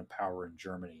position of power in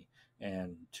Germany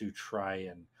and to try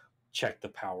and check the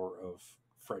power of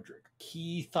Frederick.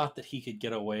 He thought that he could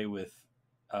get away with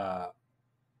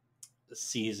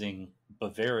seizing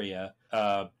Bavaria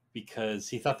because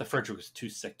he thought that Frederick was too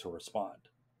sick to respond.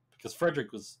 Because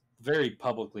Frederick was very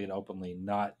publicly and openly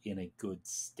not in a good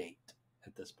state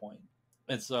at this point.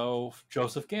 And so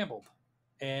Joseph gambled.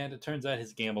 And it turns out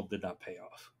his gamble did not pay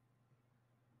off.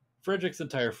 Frederick's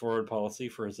entire foreign policy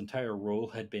for his entire rule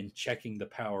had been checking the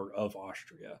power of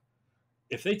Austria.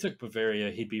 If they took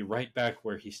Bavaria, he'd be right back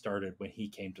where he started when he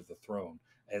came to the throne,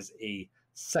 as a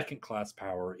second-class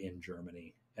power in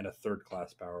Germany and a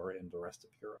third-class power in the rest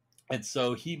of Europe. And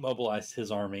so he mobilized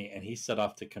his army and he set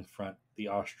off to confront the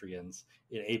Austrians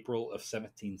in April of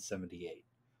 1778.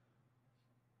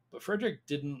 But Frederick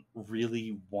didn't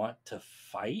really want to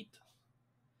fight.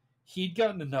 He'd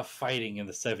gotten enough fighting in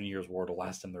the 7 Years' War to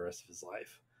last him the rest of his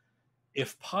life.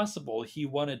 If possible, he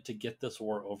wanted to get this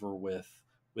war over with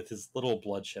as little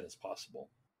bloodshed as possible.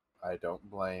 I don't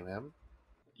blame him.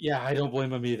 Yeah, I don't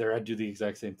blame him either. I'd do the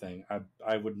exact same thing.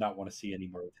 I would not want to see any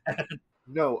more of that.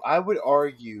 No, I would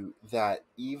argue that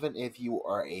even if you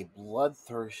are a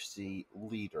bloodthirsty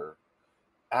leader,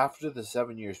 after the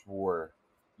 7 Years' War,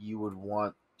 you would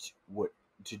want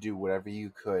to do whatever you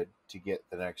could to get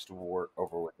the next war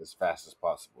over with as fast as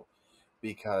possible,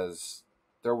 because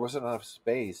there wasn't enough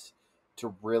space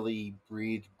to really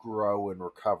breathe, grow, and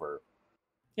recover.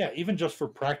 Yeah, even just for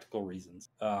practical reasons.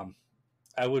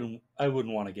 I wouldn't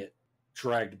want to get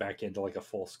dragged back into like a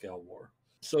full scale war.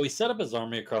 So he set up his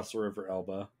army across the River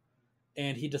Elbe,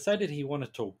 and he decided he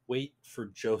wanted to wait for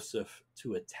Joseph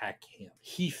to attack him.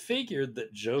 He figured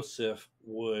that Joseph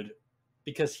would,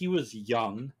 because he was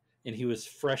young and he was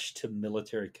fresh to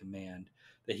military command,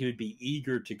 that he would be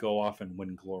eager to go off and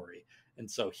win glory. And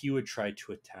so he would try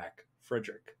to attack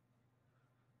Frederick.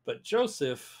 But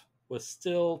Joseph was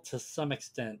still, to some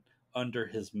extent, under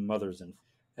his mother's influence.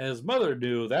 And his mother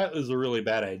knew that was a really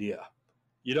bad idea.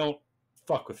 You don't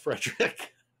fuck with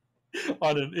Frederick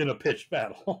in a pitched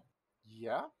battle.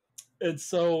 Yeah. And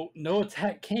so no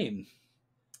attack came.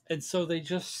 And so they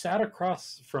just sat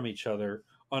across from each other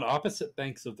on opposite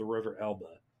banks of the River Elbe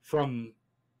from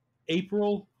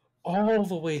April all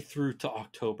the way through to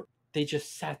October. They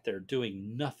just sat there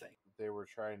doing nothing. They were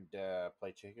trying to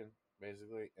play chicken,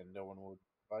 basically, and no one would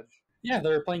budge. Yeah, they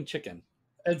were playing chicken.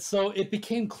 And so it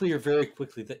became clear very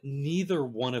quickly that neither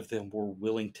one of them were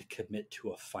willing to commit to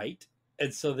a fight.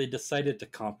 And so they decided to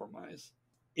compromise.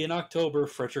 In October,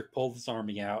 Frederick pulled his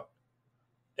army out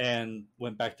and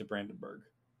went back to Brandenburg.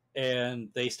 And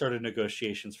they started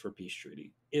negotiations for a peace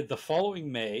treaty. In the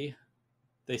following May,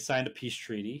 they signed a peace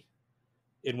treaty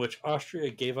in which Austria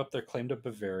gave up their claim to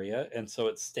Bavaria, and so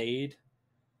it stayed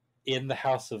in the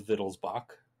House of Wittelsbach,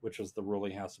 which was the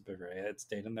ruling house of Bavaria. It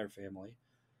stayed in their family.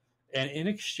 And in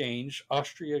exchange,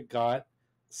 Austria got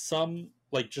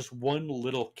just one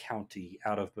little county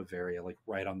out of Bavaria, like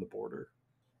right on the border.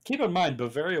 Keep in mind,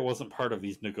 Bavaria wasn't part of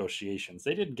these negotiations.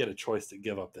 They didn't get a choice to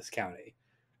give up this county.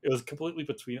 It was completely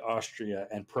between Austria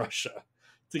and Prussia.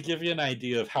 To give you an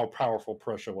idea of how powerful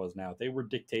Prussia was now, they were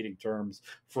dictating terms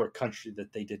for a country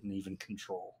that they didn't even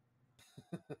control.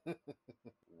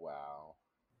 Wow.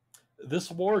 This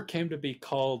war came to be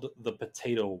called the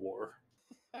Potato War.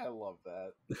 I love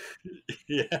that.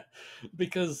 Yeah,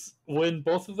 because when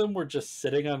both of them were just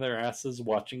sitting on their asses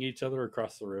watching each other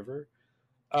across the river,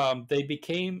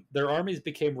 their armies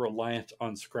became reliant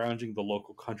on scrounging the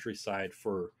local countryside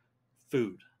for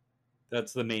food.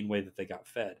 That's the main way that they got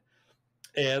fed.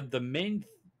 And the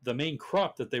main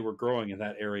crop that they were growing in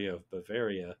that area of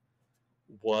Bavaria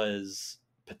was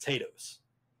potatoes.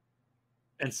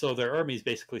 And so their armies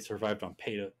basically survived on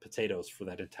potatoes for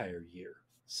that entire year.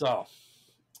 So,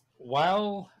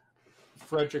 while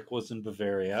Frederick was in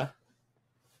Bavaria,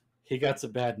 he got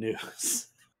some bad news.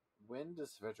 When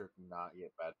does Frederick not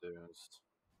get bad news?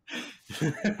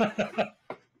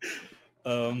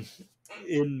 um,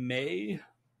 in May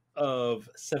of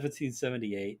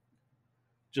 1778,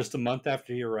 just a month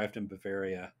after he arrived in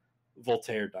Bavaria,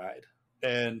 Voltaire died.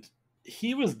 And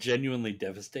he was genuinely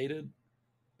devastated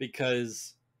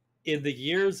because in the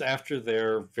years after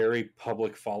their very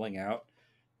public falling out,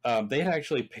 they had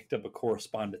actually picked up a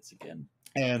correspondence again.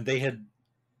 And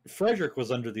Frederick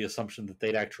was under the assumption that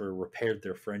they'd actually repaired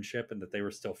their friendship and that they were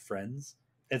still friends.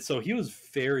 And so he was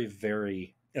very,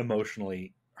 very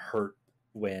emotionally hurt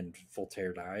when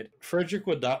Voltaire died. Frederick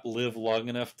would not live long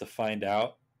enough to find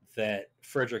out that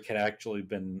Frederick had actually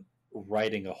been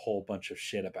writing a whole bunch of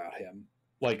shit about him.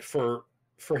 Like for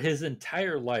his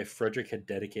entire life, Frederick had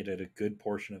dedicated a good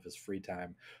portion of his free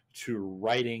time to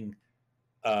writing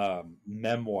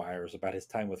memoirs about his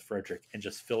time with Frederick and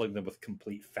just filling them with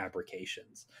complete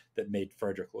fabrications that made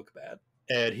Frederick look bad.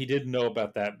 And he didn't know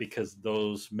about that because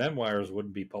those memoirs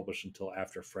wouldn't be published until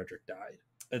after Frederick died.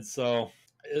 And so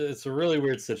it's a really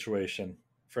weird situation.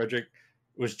 Frederick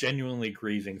was genuinely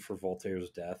grieving for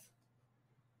Voltaire's death,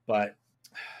 but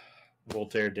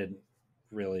Voltaire didn't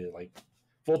really like.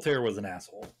 Voltaire was an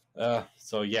asshole.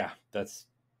 So yeah, that's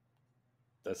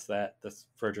that. That's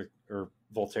Frederick, or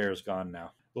Voltaire's gone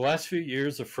now. The last few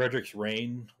years of Frederick's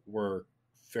reign were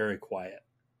very quiet.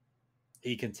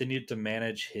 He continued to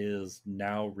manage his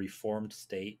now reformed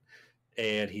state,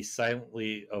 and he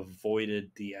silently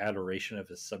avoided the adoration of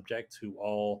his subjects, who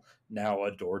all now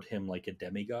adored him like a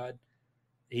demigod.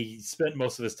 He spent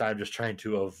most of his time just trying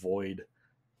to avoid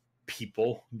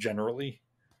people generally,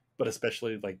 but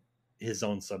especially like his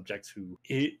own subjects.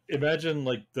 Imagine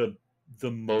like the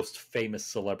most famous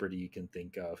celebrity you can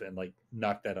think of and like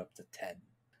knock that up to 10.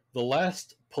 The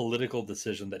last political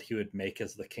decision that he would make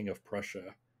as the King of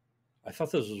Prussia, I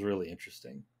thought this was really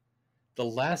interesting. The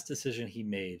last decision he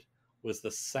made was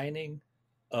the signing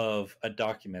of a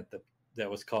document that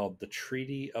was called the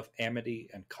Treaty of Amity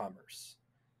and Commerce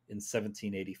in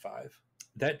 1785.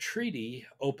 That treaty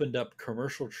opened up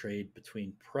commercial trade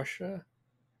between Prussia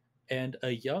and a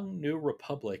young new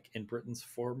republic in Britain's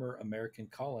former American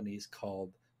colonies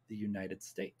called the United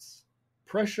States.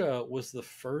 Prussia was the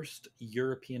first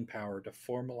European power to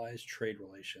formalize trade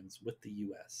relations with the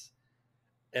US,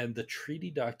 and the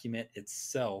treaty document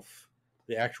itself,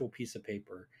 the actual piece of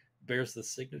paper, bears the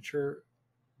signatures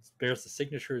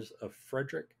of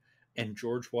Frederick and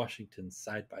George Washington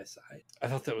side by side. I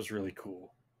thought that was really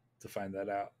cool to find that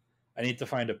out. I need to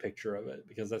find a picture of it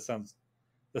because that sounds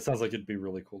like it'd be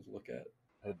really cool to look at.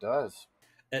 It does.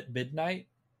 At midnight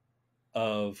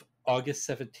of August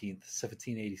 17th,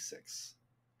 1786,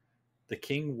 the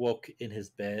king woke in his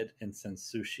bed in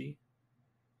Sensushi,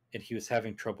 and he was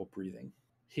having trouble breathing.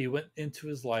 He went into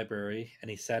his library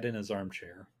and he sat in his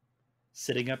armchair,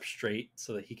 sitting up straight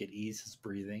so that he could ease his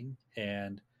breathing,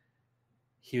 and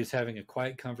he was having a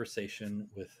quiet conversation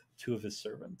with two of his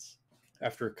servants.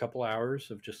 After a couple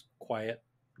hours of just quiet,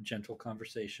 gentle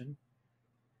conversation,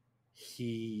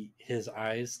 his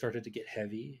eyes started to get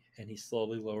heavy, and he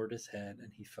slowly lowered his head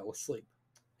and he fell asleep,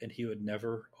 and he would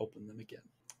never open them again.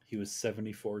 He was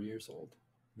 74 years old.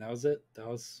 And that was it. That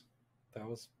was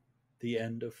the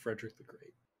end of Frederick the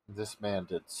Great. This man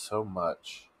did so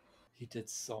much. He did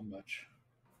so much.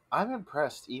 I'm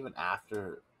impressed even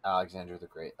after Alexander the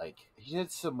Great. Like, he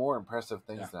did some more impressive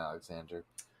things than Alexander,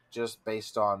 just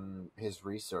based on his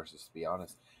resources, to be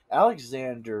honest.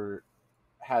 Alexander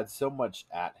had so much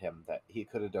at him that he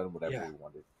could have done whatever he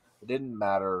wanted. It didn't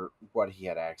matter what he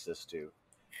had access to.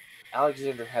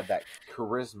 Alexander had that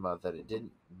charisma that it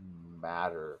didn't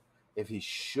matter if he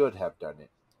should have done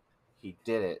it. He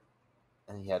did it,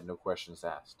 and he had no questions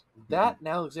asked. That and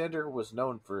Alexander was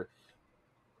known for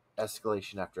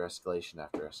escalation after escalation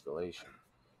after escalation.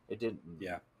 It didn't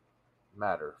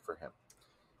matter for him.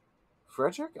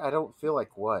 Frederick, I don't feel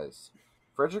like was.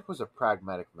 Frederick was a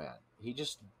pragmatic man. He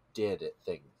just did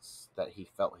things that he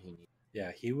felt he needed.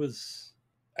 Yeah, he was...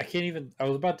 I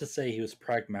was about to say he was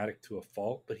pragmatic to a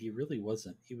fault, but he really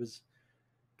wasn't. He was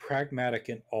pragmatic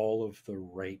in all of the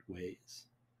right ways.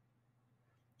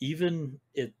 Even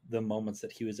at the moments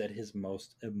that he was at his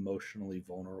most emotionally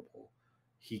vulnerable,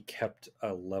 he kept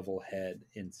a level head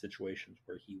in situations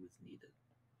where he was needed.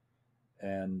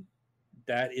 And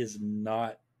that's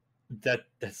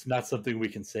not something we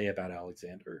can say about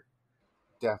Alexander.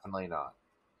 Definitely not.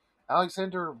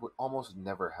 Alexander almost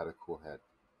never had a cool head.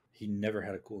 He never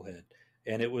had a cool head.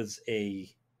 And it was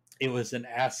an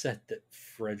asset that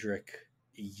Frederick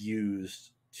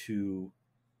used to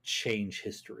change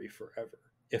history forever.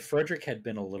 If Frederick had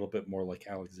been a little bit more like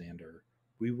Alexander,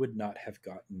 we would not have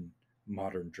gotten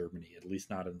modern Germany, at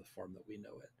least not in the form that we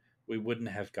know it. We wouldn't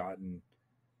have gotten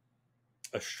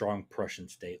a strong Prussian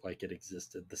state like it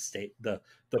existed,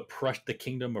 the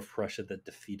kingdom of Prussia that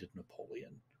defeated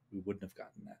Napoleon. We wouldn't have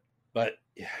gotten that. But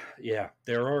yeah,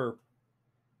 there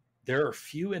are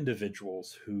few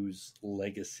individuals whose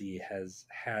legacy has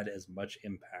had as much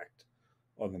impact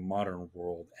on the modern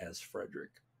world as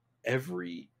Frederick.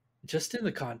 Every just in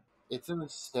the con It's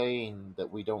insane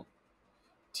that we don't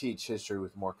teach history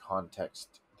with more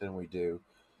context than we do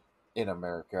in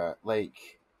America.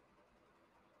 Like,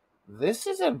 this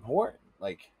is important.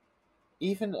 Like,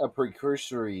 even a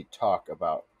precursory talk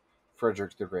about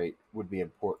Frederick the Great would be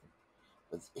important.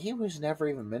 But he was never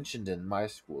even mentioned in my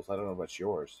schools. I don't know about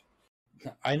yours.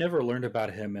 I never learned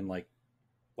about him in like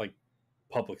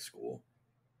public school.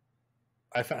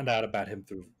 I found out about him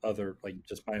through other like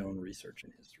just my own research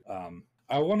in history.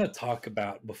 I want to talk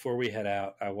about before we head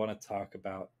out. I want to talk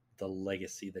about the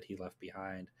legacy that he left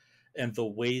behind and the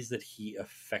ways that he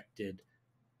affected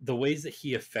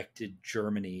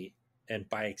Germany and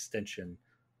by extension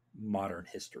modern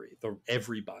history.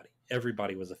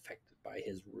 Everybody was affected by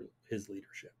his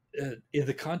leadership. In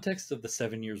the context of the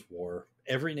 7 Years' War,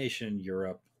 every nation in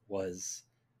Europe was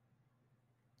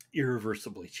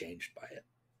irreversibly changed by it.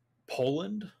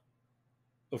 Poland,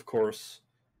 of course,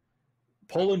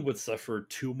 Poland would suffer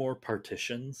 2 more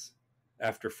partitions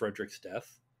after Frederick's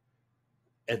death,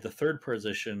 and the third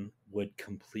partition would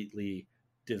completely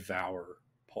devour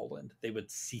Poland. They would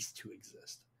cease to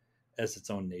exist as its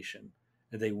own nation,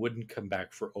 and they wouldn't come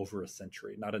back for over a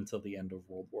century, not until the end of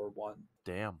World War One.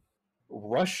 Damn.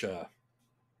 Russia,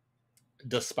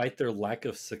 despite their lack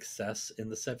of success in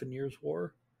the 7 Years'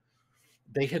 War,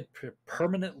 they had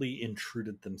permanently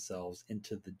intruded themselves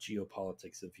into the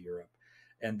geopolitics of Europe,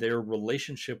 and their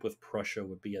relationship with Prussia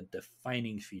would be a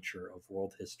defining feature of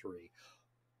world history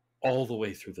all the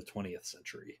way through the 20th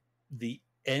century. The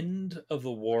end of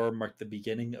the war marked the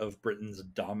beginning of Britain's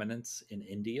dominance in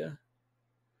India,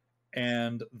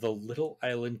 and the little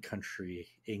island country,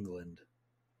 England,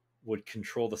 would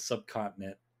control the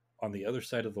subcontinent on the other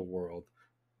side of the world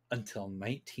until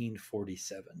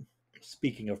 1947.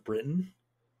 Speaking of Britain,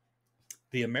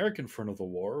 the American front of the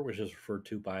war, which is referred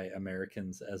to by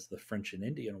Americans as the French and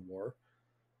Indian War,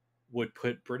 would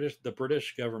put the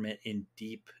British government in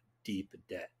deep, deep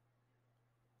debt,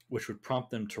 which would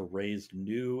prompt them to raise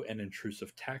new and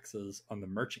intrusive taxes on the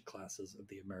merchant classes of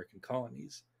the American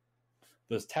colonies.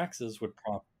 Those taxes would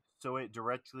prompt. So it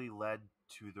directly led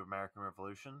to the American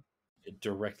Revolution? It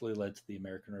directly led to the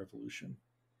American Revolution.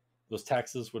 Those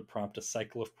taxes would prompt a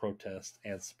cycle of protest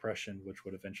and suppression, which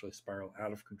would eventually spiral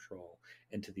out of control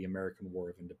into the American War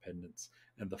of Independence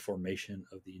and the formation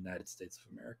of the United States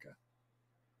of America.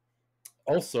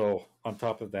 Also, on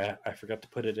top of that, I forgot to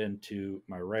put it into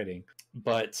my writing,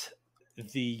 but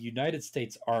the United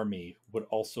States Army would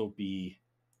also be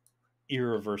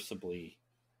irreversibly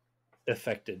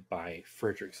affected by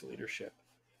Frederick's leadership.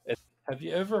 Have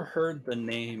you ever heard the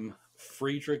name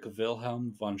Friedrich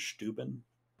Wilhelm von Steuben?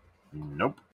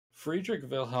 Nope. Friedrich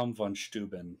Wilhelm von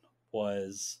Steuben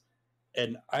was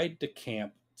an aide de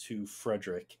camp to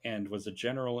Frederick and was a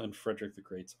general in Frederick the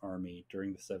Great's army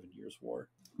during the 7 Years' War.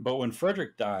 But when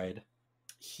Frederick died,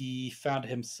 he found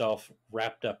himself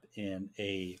wrapped up in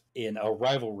a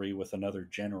rivalry with another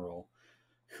general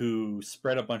who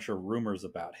spread a bunch of rumors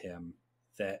about him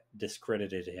that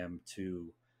discredited him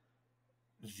to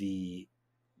the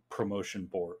promotion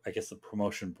boards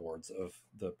of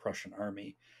the Prussian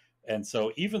army. And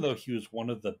so even though he was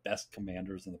one of the best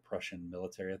commanders in the Prussian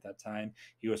military at that time,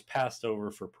 he was passed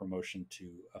over for promotion to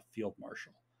a field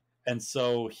marshal. And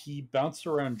so he bounced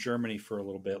around Germany for a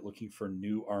little bit looking for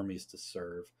new armies to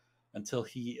serve until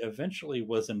he eventually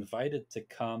was invited to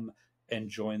come and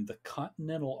join the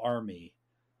Continental Army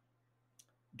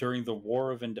during the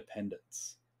War of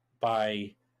Independence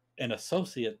by an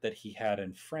associate that he had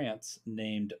in France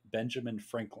named Benjamin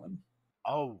Franklin.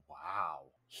 Oh, wow.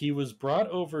 He was brought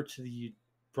over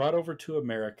to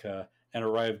America and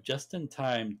arrived just in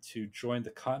time to join the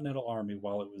Continental Army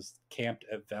while it was camped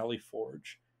at Valley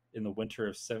Forge in the winter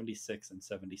of 76 and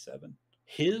 77.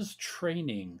 His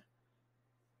training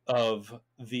of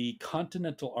the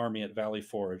Continental Army at Valley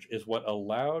Forge is what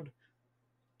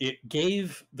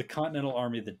gave the Continental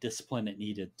Army the discipline it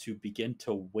needed to begin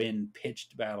to win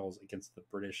pitched battles against the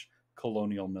British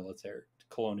colonial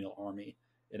army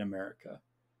in America.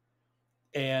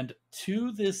 And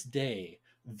to this day,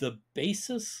 the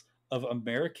basis of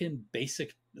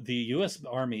the U.S.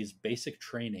 Army's basic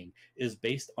training is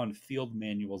based on field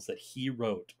manuals that he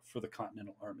wrote for the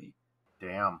Continental Army.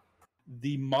 Damn.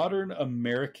 The modern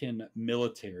American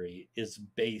military is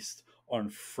based on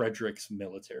Frederick's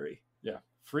military. Yeah.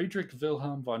 Friedrich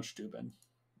Wilhelm von Steuben.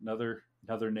 Another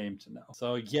name to know.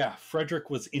 So yeah, Frederick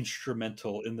was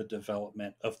instrumental in the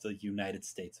development of the United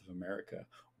States of America.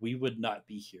 We would not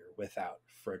be here without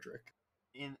Frederick.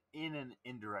 In an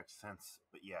indirect sense,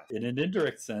 but yes. In an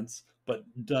indirect sense, but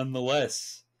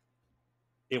nonetheless,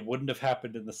 it wouldn't have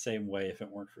happened in the same way if it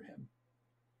weren't for him.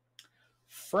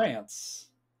 France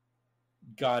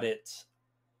got it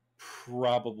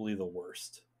probably the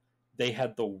worst. They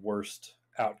had the worst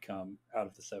outcome out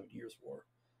of the 7 Years' War.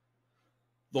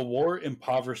 The war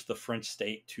impoverished the French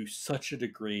state to such a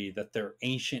degree that their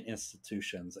ancient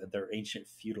institutions and their ancient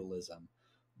feudalism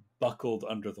buckled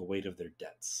under the weight of their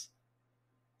debts.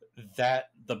 That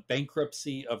the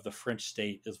bankruptcy of the French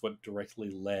state is what directly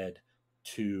led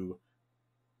to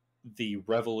the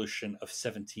Revolution of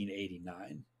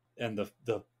 1789 and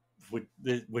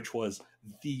which was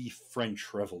the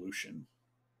French Revolution.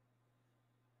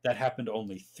 That happened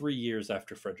only 3 years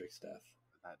after Frederick's death.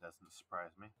 That doesn't surprise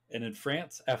me. And in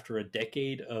France, after a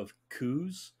decade of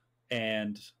coups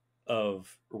and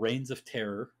of reigns of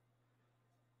terror,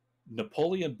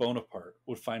 Napoleon Bonaparte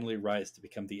would finally rise to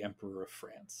become the Emperor of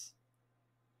France.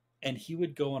 And he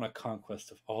would go on a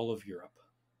conquest of all of Europe.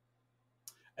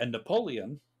 And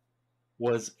Napoleon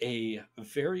was a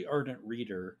very ardent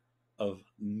reader of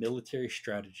military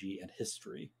strategy and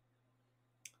history.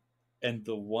 And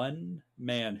the one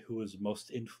man who was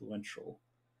most influential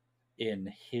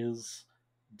in his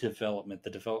development,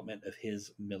 the development of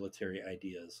his military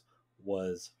ideas,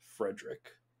 was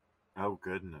Frederick. Oh,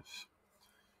 goodness.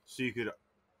 So you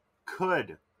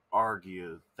could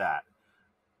argue that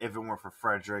if it weren't for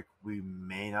Frederick, we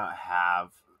may not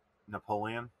have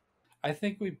Napoleon. I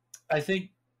think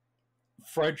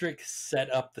Frederick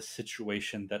set up the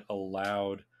situation that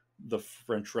allowed the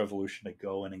French Revolution to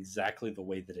go in exactly the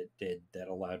way that it did, that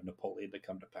allowed Napoleon to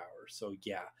come to power. So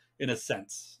yeah, in a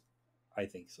sense, I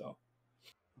think so.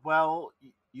 Well,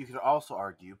 you could also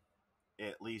argue,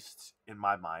 at least in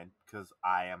my mind, because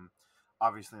I am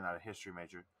obviously not a history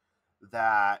major,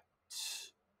 that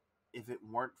if it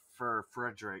weren't for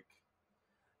Frederick,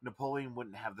 Napoleon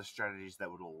wouldn't have the strategies that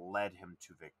would have led him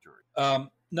to victory.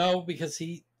 No, because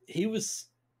he was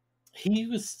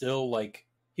still like,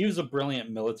 he was a brilliant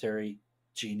military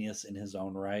genius in his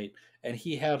own right, and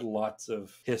he had lots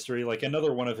of history. Like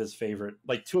another one of his favorite,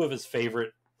 like two of his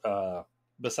favorite,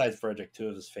 besides Frederick, two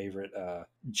of his favorite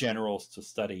generals to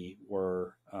study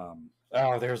were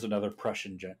there's another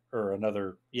Prussian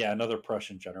another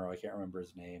Prussian general. I can't remember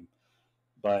his name,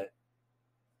 but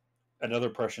another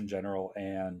Prussian general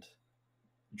and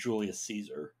Julius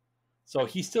Caesar. So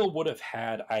he still would have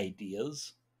had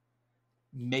ideas.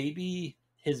 Maybe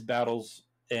his battles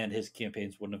and his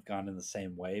campaigns wouldn't have gone in the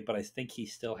same way, but I think he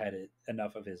still had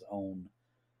enough of his own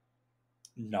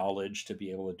knowledge to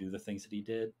be able to do the things that he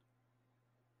did.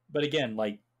 But again,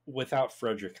 like, without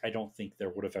Frederick, I don't think there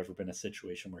would have ever been a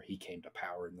situation where he came to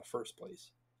power in the first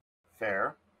place.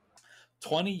 Fair.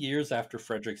 20 years after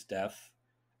Frederick's death,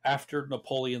 after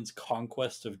Napoleon's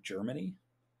conquest of Germany,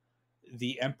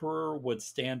 the emperor would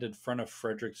stand in front of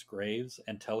Frederick's graves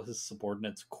and tell his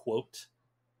subordinates, quote,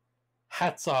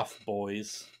 "Hats off,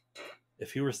 boys.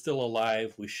 If he were still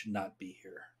alive, we should not be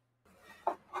here."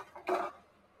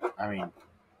 I mean,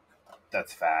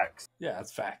 that's facts. Yeah,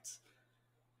 it's facts.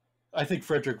 I think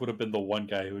Frederick would have been the one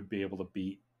guy who would be able to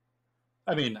beat.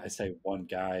 I mean, I say one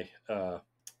guy.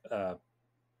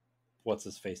 What's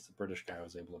his face? The British guy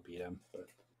was able to beat him. But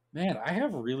man, I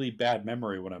have really bad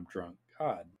memory when I'm drunk.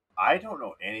 God. I don't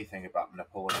know anything about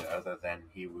Napoleon other than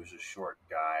he was a short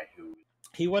guy who...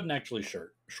 He wasn't actually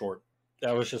short.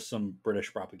 That was just some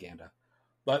British propaganda.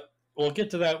 But we'll get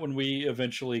to that when we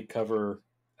eventually cover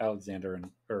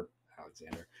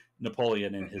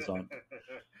Napoleon in his own.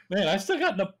 Man, I've still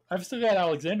got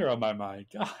Alexander on my mind.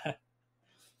 God.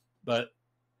 But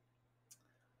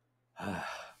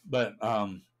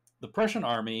the Prussian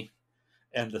army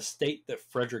and the state that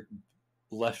Frederick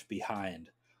left behind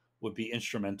would be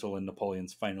instrumental in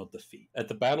Napoleon's final defeat. At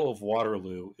the Battle of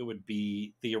Waterloo, it would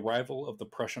be the arrival of the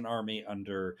Prussian army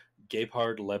under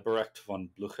Gebhard Leberecht von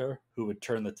Blücher, who would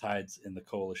turn the tides in the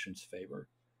coalition's favor.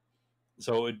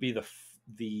 So it would be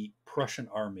the Prussian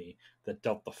army that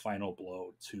dealt the final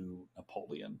blow to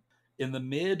Napoleon. In the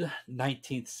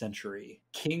mid-19th century,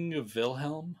 King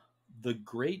Wilhelm, the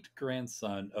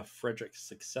great-grandson of Frederick's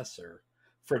successor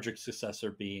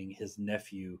being his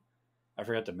nephew, I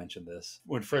forgot to mention this.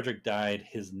 When Frederick died,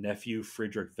 his nephew,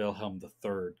 Friedrich Wilhelm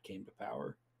III, came to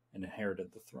power and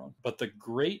inherited the throne. But the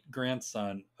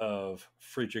great-grandson of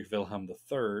Friedrich Wilhelm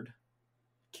III,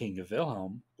 King of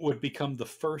Wilhelm, would become the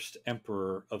first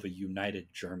emperor of a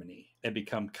united Germany and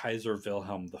become Kaiser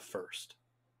Wilhelm I.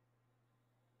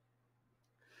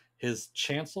 His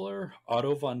chancellor,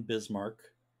 Otto von Bismarck,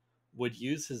 would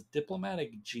use his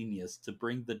diplomatic genius to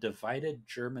bring the divided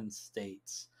German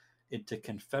states into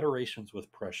confederations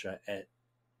with Prussia at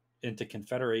its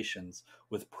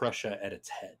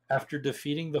head. After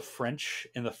defeating the French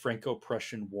in the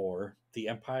Franco-Prussian War, the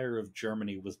Empire of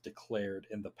Germany was declared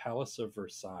in the Palace of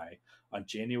Versailles on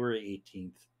January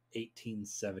 18th,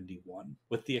 1871.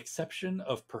 With the exception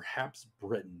of perhaps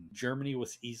Britain, Germany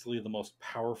was easily the most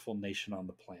powerful nation on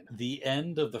the planet. The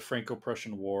end of the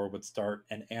Franco-Prussian War would start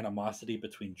an animosity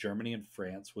between Germany and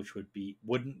France, which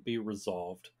wouldn't be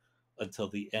resolved until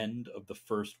the end of the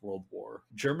First World War.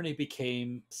 Germany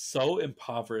became so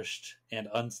impoverished and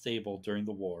unstable during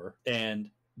the war,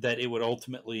 and that it would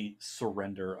ultimately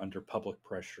surrender under public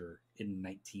pressure in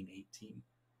 1918,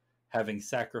 having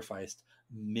sacrificed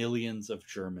millions of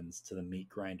Germans to the meat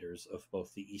grinders of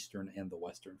both the Eastern and the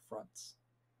Western fronts.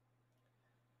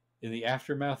 In the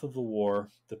aftermath of the war,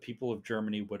 the people of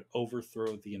Germany would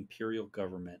overthrow the imperial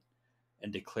government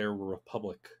and declare a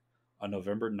republic on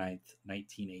November 9th,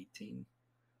 1918,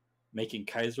 making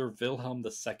Kaiser Wilhelm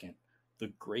II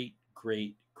the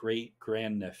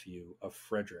great-great-great-grandnephew of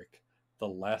Frederick, the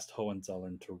last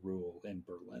Hohenzollern to rule in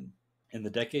Berlin. In the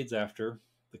decades after,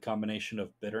 the combination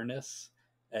of bitterness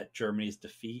at Germany's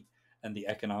defeat and the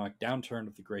economic downturn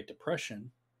of the Great Depression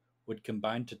would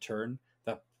combine to turn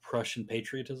that Prussian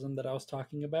patriotism that I was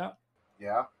talking about.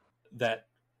 Yeah. That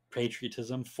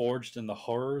patriotism forged in the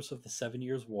horrors of the 7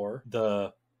 Years' War,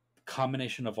 the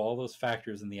combination of all those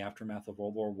factors in the aftermath of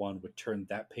World War I would turn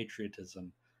that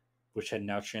patriotism, which had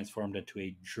now transformed into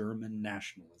a German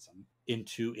nationalism,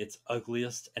 into its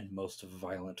ugliest and most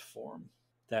violent form,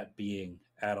 that being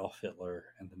Adolf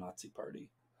Hitler and the Nazi Party.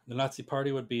 Adolf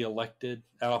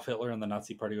Hitler and the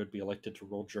Nazi Party would be elected to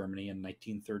rule Germany in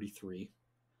 1933.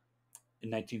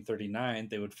 In 1939,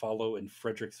 they would follow in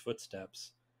Frederick's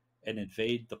footsteps and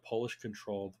invade the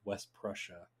Polish-controlled West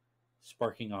Prussia,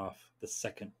 sparking off the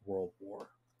Second World War.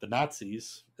 The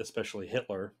Nazis, especially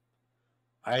Hitler,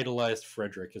 idolized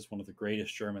Frederick as one of the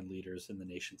greatest German leaders in the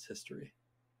nation's history.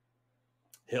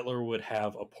 Hitler would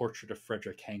have a portrait of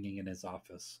Frederick hanging in his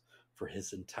office for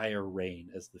his entire reign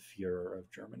as the Führer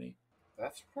of Germany.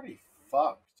 That's pretty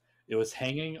fucked. It was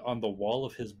hanging on the wall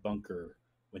of his bunker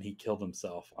when he killed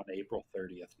himself on April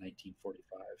 30th,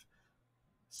 1945,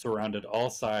 surrounded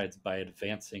all sides by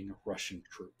advancing Russian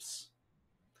troops.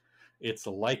 It's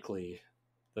likely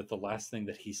that the last thing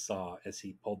that he saw as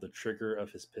he pulled the trigger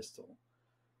of his pistol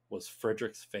was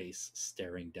Frederick's face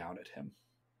staring down at him.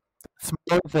 It's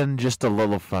more than just a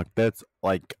little fucked. That's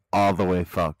like all the way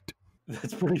fucked.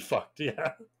 That's pretty fucked,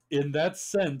 yeah. In that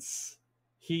sense,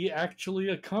 he actually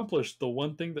accomplished the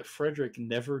one thing that Frederick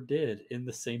never did in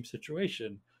the same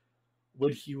situation.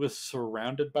 When he was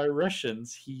surrounded by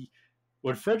Russians,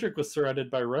 when Frederick was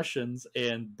surrounded by Russians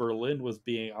and Berlin was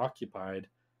being occupied,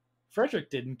 Frederick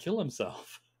didn't kill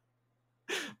himself,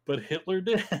 but Hitler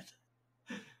did.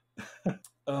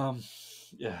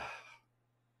 Yeah.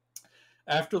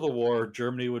 After the war,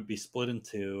 Germany would be split in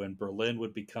two, and Berlin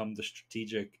would become the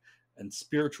strategic and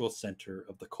spiritual center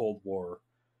of the Cold War,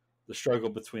 the struggle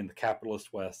between the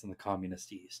capitalist West and the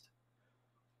communist East.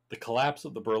 The collapse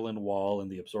of the Berlin Wall and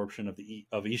the absorption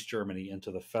of East Germany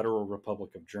into the Federal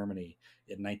Republic of Germany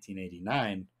in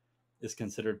 1989 is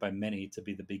considered by many to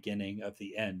be the beginning of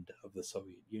the end of the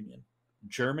Soviet Union.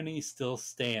 Germany still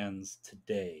stands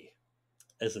today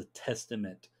as a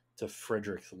testament to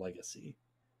Frederick's legacy.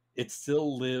 It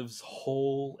still lives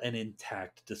whole and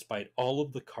intact despite all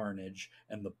of the carnage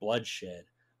and the bloodshed,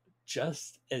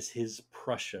 just as his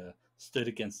Prussia stood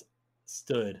against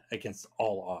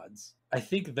all odds. I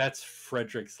think that's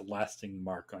Frederick's lasting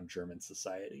mark on German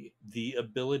society. The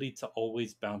ability to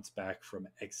always bounce back from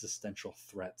existential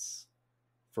threats,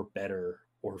 for better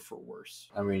or for worse.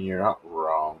 I mean, you're not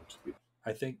wrong.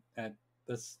 I think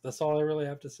that's all I really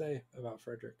have to say about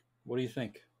Frederick. What do you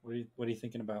think? What are you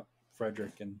thinking about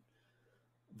Frederick and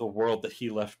the world that he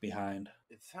left behind?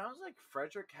 It sounds like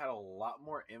Frederick had a lot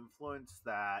more influence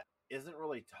that isn't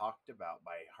really talked about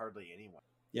by hardly anyone.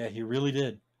 Yeah, he really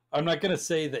did. I'm not going to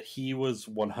say that he was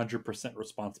 100%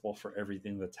 responsible for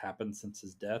everything that's happened since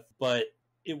his death, but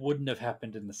it wouldn't have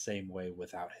happened in the same way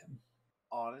without him.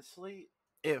 Honestly,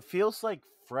 it feels like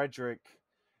Frederick,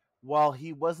 while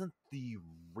he wasn't the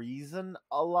reason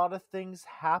a lot of things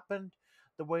happened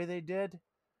the way they did,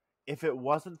 if it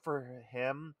wasn't for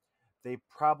him, they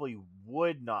probably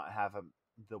would not have him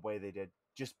the way they did,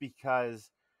 just because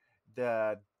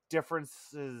the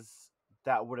differences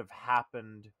that would have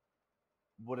happened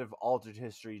would have altered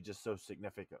history just so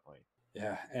significantly.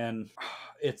 Yeah, and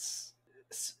it's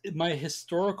my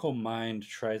historical mind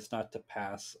tries not to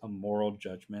pass a moral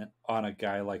judgment on a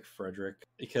guy like Frederick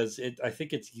because I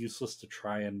think it's useless to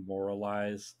try and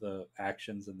moralize the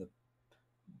actions and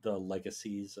the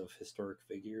legacies of historic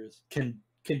figures. Can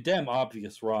condemn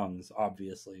obvious wrongs,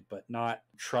 obviously, but not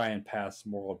try and pass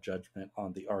moral judgment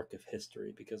on the arc of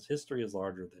history because history is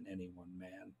larger than any one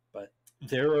man. But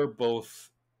there are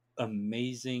both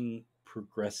amazing,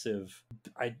 progressive,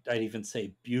 I'd even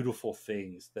say beautiful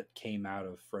things that came out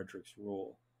of Frederick's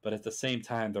rule. But at the same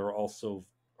time, there are also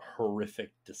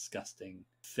horrific, disgusting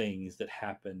things that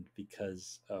happened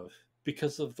because of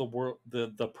the world,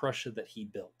 the Prussia that he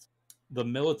built, the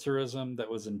militarism that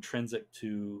was intrinsic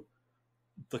to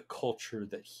the culture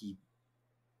that he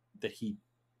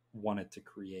wanted to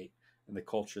create and the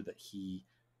culture that he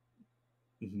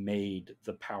made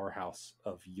the powerhouse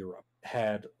of Europe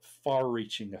had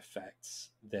far-reaching effects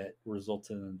that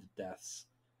resulted in the deaths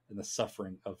and the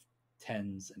suffering of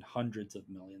tens and hundreds of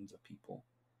millions of people.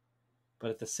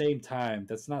 But at the same time,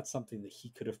 that's not something that he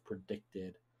could have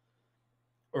predicted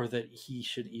or that he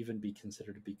should even be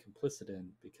considered to be complicit in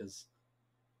because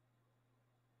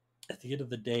at the end of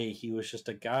the day, he was just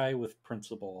a guy with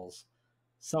principles,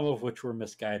 some of which were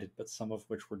misguided, but some of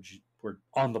which were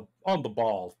on the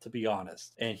ball, to be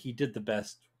honest. And he did the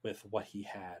best with what he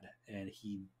had, and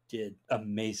he did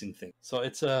amazing things. So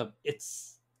it's a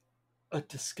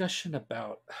discussion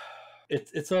about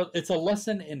it's a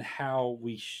lesson in how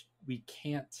we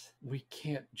can't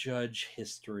judge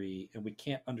history and we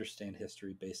can't understand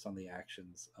history based on the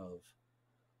actions of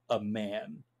a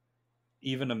man,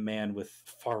 even a man with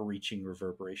far-reaching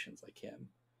reverberations like him.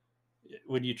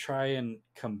 When you try and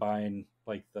combine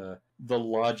like the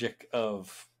logic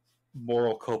of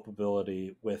moral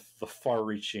culpability with the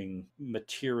far-reaching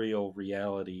material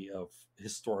reality of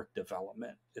historic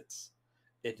development,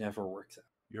 it never works out.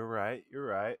 You're right. You're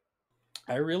right.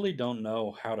 I really don't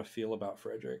know how to feel about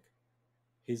Frederick.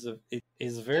 He's a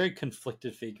very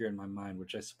conflicted figure in my mind,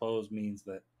 which I suppose means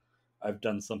that I've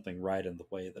done something right in the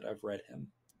way that I've read him.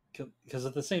 Because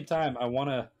at the same time, I want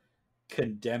to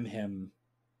condemn him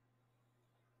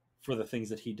for the things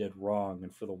that he did wrong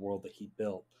and for the world that he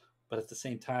built. But at the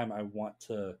same time, I want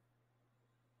to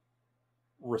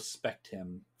respect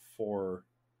him for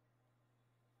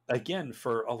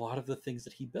a lot of the things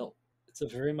that he built. It's a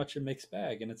very much a mixed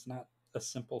bag, and it's not a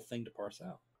simple thing to parse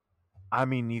out. I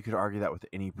mean, you could argue that with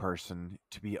any person,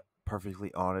 to be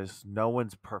perfectly honest. No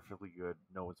one's perfectly good,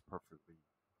 no one's perfectly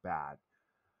bad.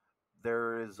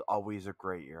 There is always a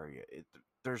gray area.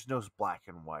 There's no black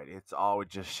and white. It's always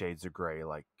just shades of gray,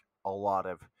 like a lot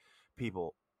of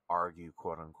people argue,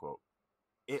 quote unquote.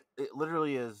 It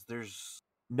literally is. There's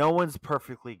no one's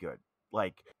perfectly good.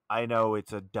 Like, I know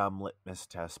it's a dumb litmus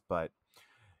test, but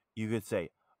you could say,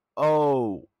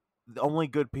 oh, the only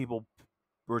good people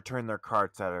return their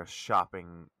carts at a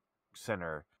shopping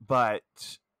center, but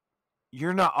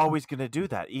you're not always going to do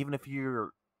that, even if you're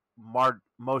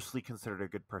mostly considered a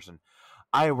good person.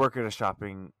 I work at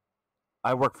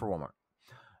I work for Walmart,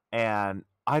 and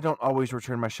I don't always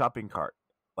return my shopping cart.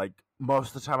 Like,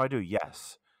 most of the time I do,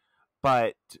 yes.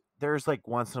 But there's like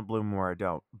once in a blue moon where I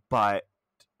don't. But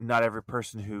not every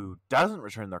person who doesn't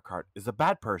return their cart is a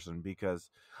bad person because,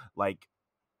 like,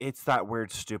 it's that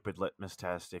weird, stupid litmus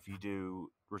test. If you do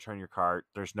return your cart,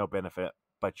 there's no benefit,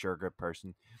 but you're a good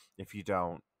person. If you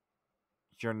don't,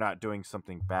 you're not doing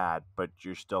something bad, but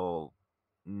you're still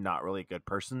not really a good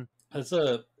person. It's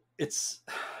a it's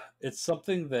it's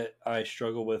something that I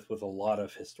struggle with a lot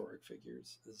of historic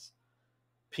figures is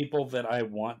people that I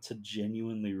want to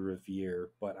genuinely revere,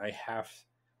 but I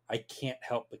can't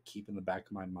help but keep in the back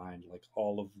of my mind like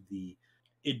all of the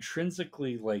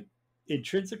intrinsically like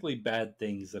intrinsically bad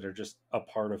things that are just a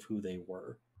part of who they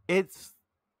were. It's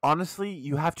honestly,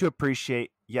 you have to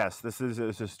appreciate, yes, this is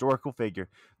a historical figure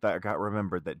that got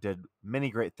remembered that did many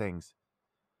great things.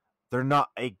 They're not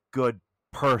a good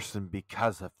person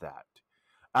because of that.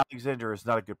 Alexander is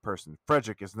not a good person.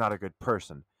 Frederick is not a good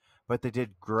person, but they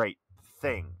did great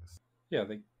things. Yeah,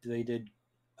 they did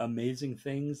amazing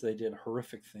things, they did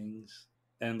horrific things,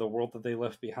 and the world that they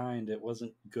left behind, it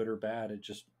wasn't good or bad, it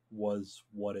just was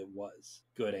what it was,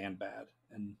 good and bad.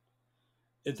 And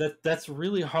that's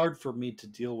really hard for me to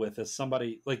deal with as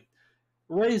somebody like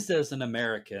raised as an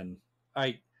American.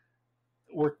 I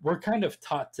we're kind of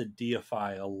taught to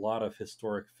deify a lot of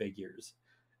historic figures,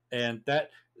 and that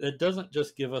doesn't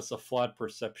just give us a flawed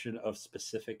perception of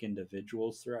specific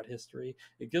individuals throughout history.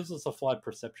 It gives us a flawed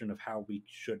perception of how we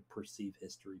should perceive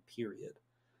history, period.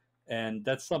 And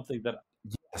that's something that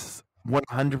Yes,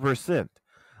 100%.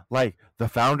 Like, the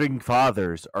founding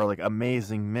fathers are like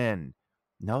amazing men.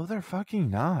 No, they're fucking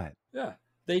not. yeah,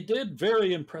 they did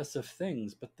very impressive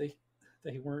things, but they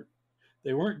weren't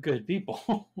they weren't good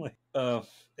people. Like,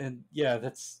 and yeah,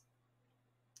 that's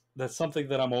something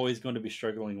that I'm always going to be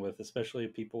struggling with, especially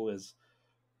people as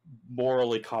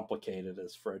morally complicated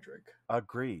as Frederick.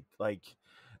 Agreed. Like,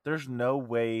 there's no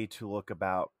way to look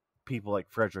about people like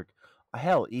Frederick,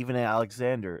 hell, even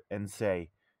Alexander, and say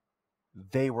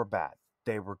they were bad,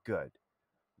 they were good.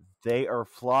 They are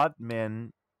flawed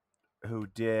men who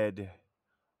did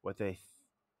what they,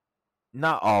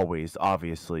 not always,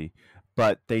 obviously,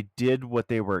 but they did what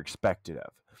they were expected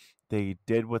of. They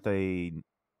did what they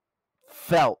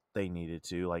felt they needed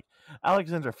to. Like,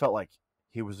 Alexander felt like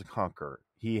he was a conqueror.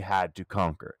 He had to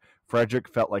conquer. Frederick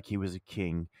felt like he was a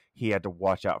king. He had to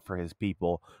watch out for his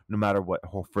people no matter what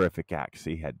horrific acts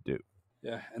he had to do.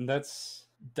 Yeah, and that's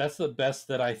the best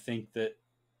that I think that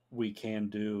we can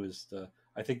do is the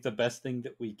I think the best thing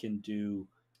that we can do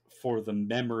for the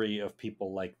memory of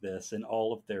people like this and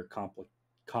all of their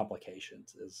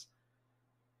complications is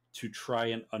to try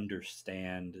and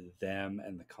understand them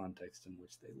and the context in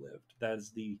which they lived. That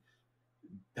is the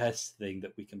best thing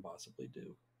that we can possibly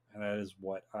do. And that is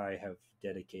what I have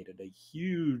dedicated a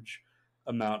huge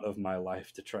amount of my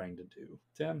life to trying to do.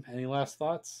 Tim, any last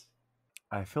thoughts?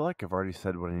 I feel like I've already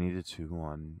said what I needed to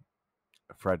on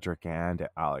Frederick and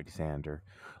Alexander.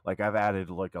 Like, I've added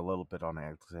like a little bit on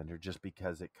Alexander just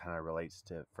because it kind of relates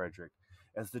to Frederick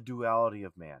as the duality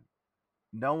of man.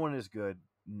 No one is good,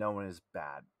 no one is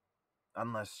bad,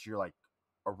 unless you're like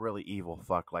a really evil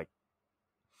fuck, like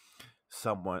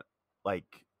someone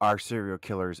like our serial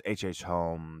killers, H.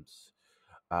 Holmes,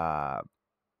 uh,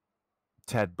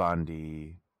 Ted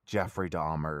Bundy, Jeffrey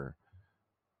Dahmer.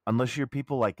 Unless you're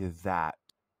people like that,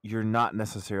 you're not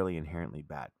necessarily inherently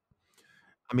bad.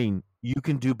 I mean, you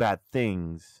can do bad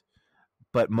things,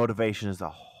 but motivation is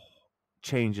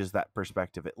changes that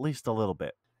perspective at least a little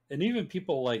bit. And even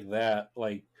people like that,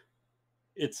 like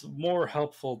it's more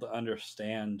helpful to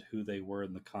understand who they were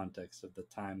in the context of the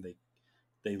time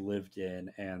they lived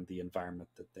in and the environment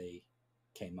that they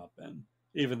came up in.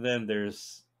 Even then,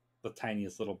 there's the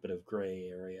tiniest little bit of gray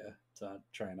area to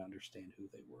try and understand who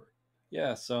they were.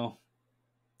 Yeah, so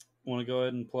want to go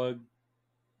ahead and plug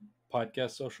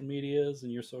podcast social medias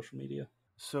and your social media?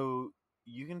 So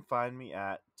you can find me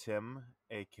at Tim,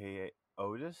 aka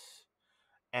Otis,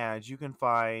 and you can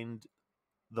find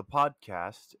the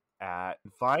podcast at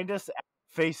find us at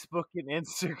Facebook and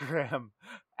Instagram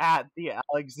at the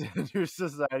Alexander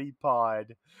Society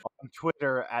Pod, on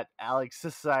Twitter at Alex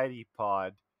Society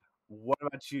Pod. What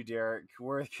about you, Derek?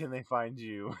 Where can they find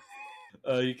you?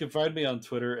 You can find me on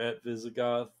Twitter at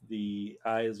Visigoth. The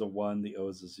I is a 1, the O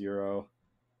is a 0.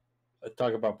 I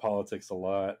talk about politics a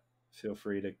lot. Feel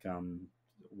free to come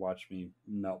watch me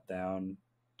melt down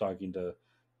talking to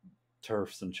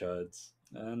turfs and chuds.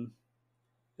 And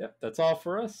yep, that's all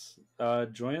for us.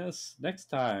 Join us next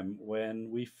time when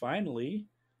we finally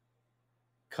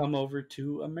come over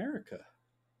to America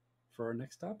for our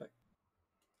next topic.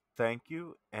 Thank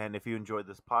you. And if you enjoyed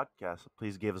this podcast,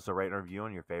 please give us a rate and review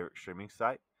on your favorite streaming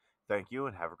site. Thank you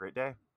and have a great day.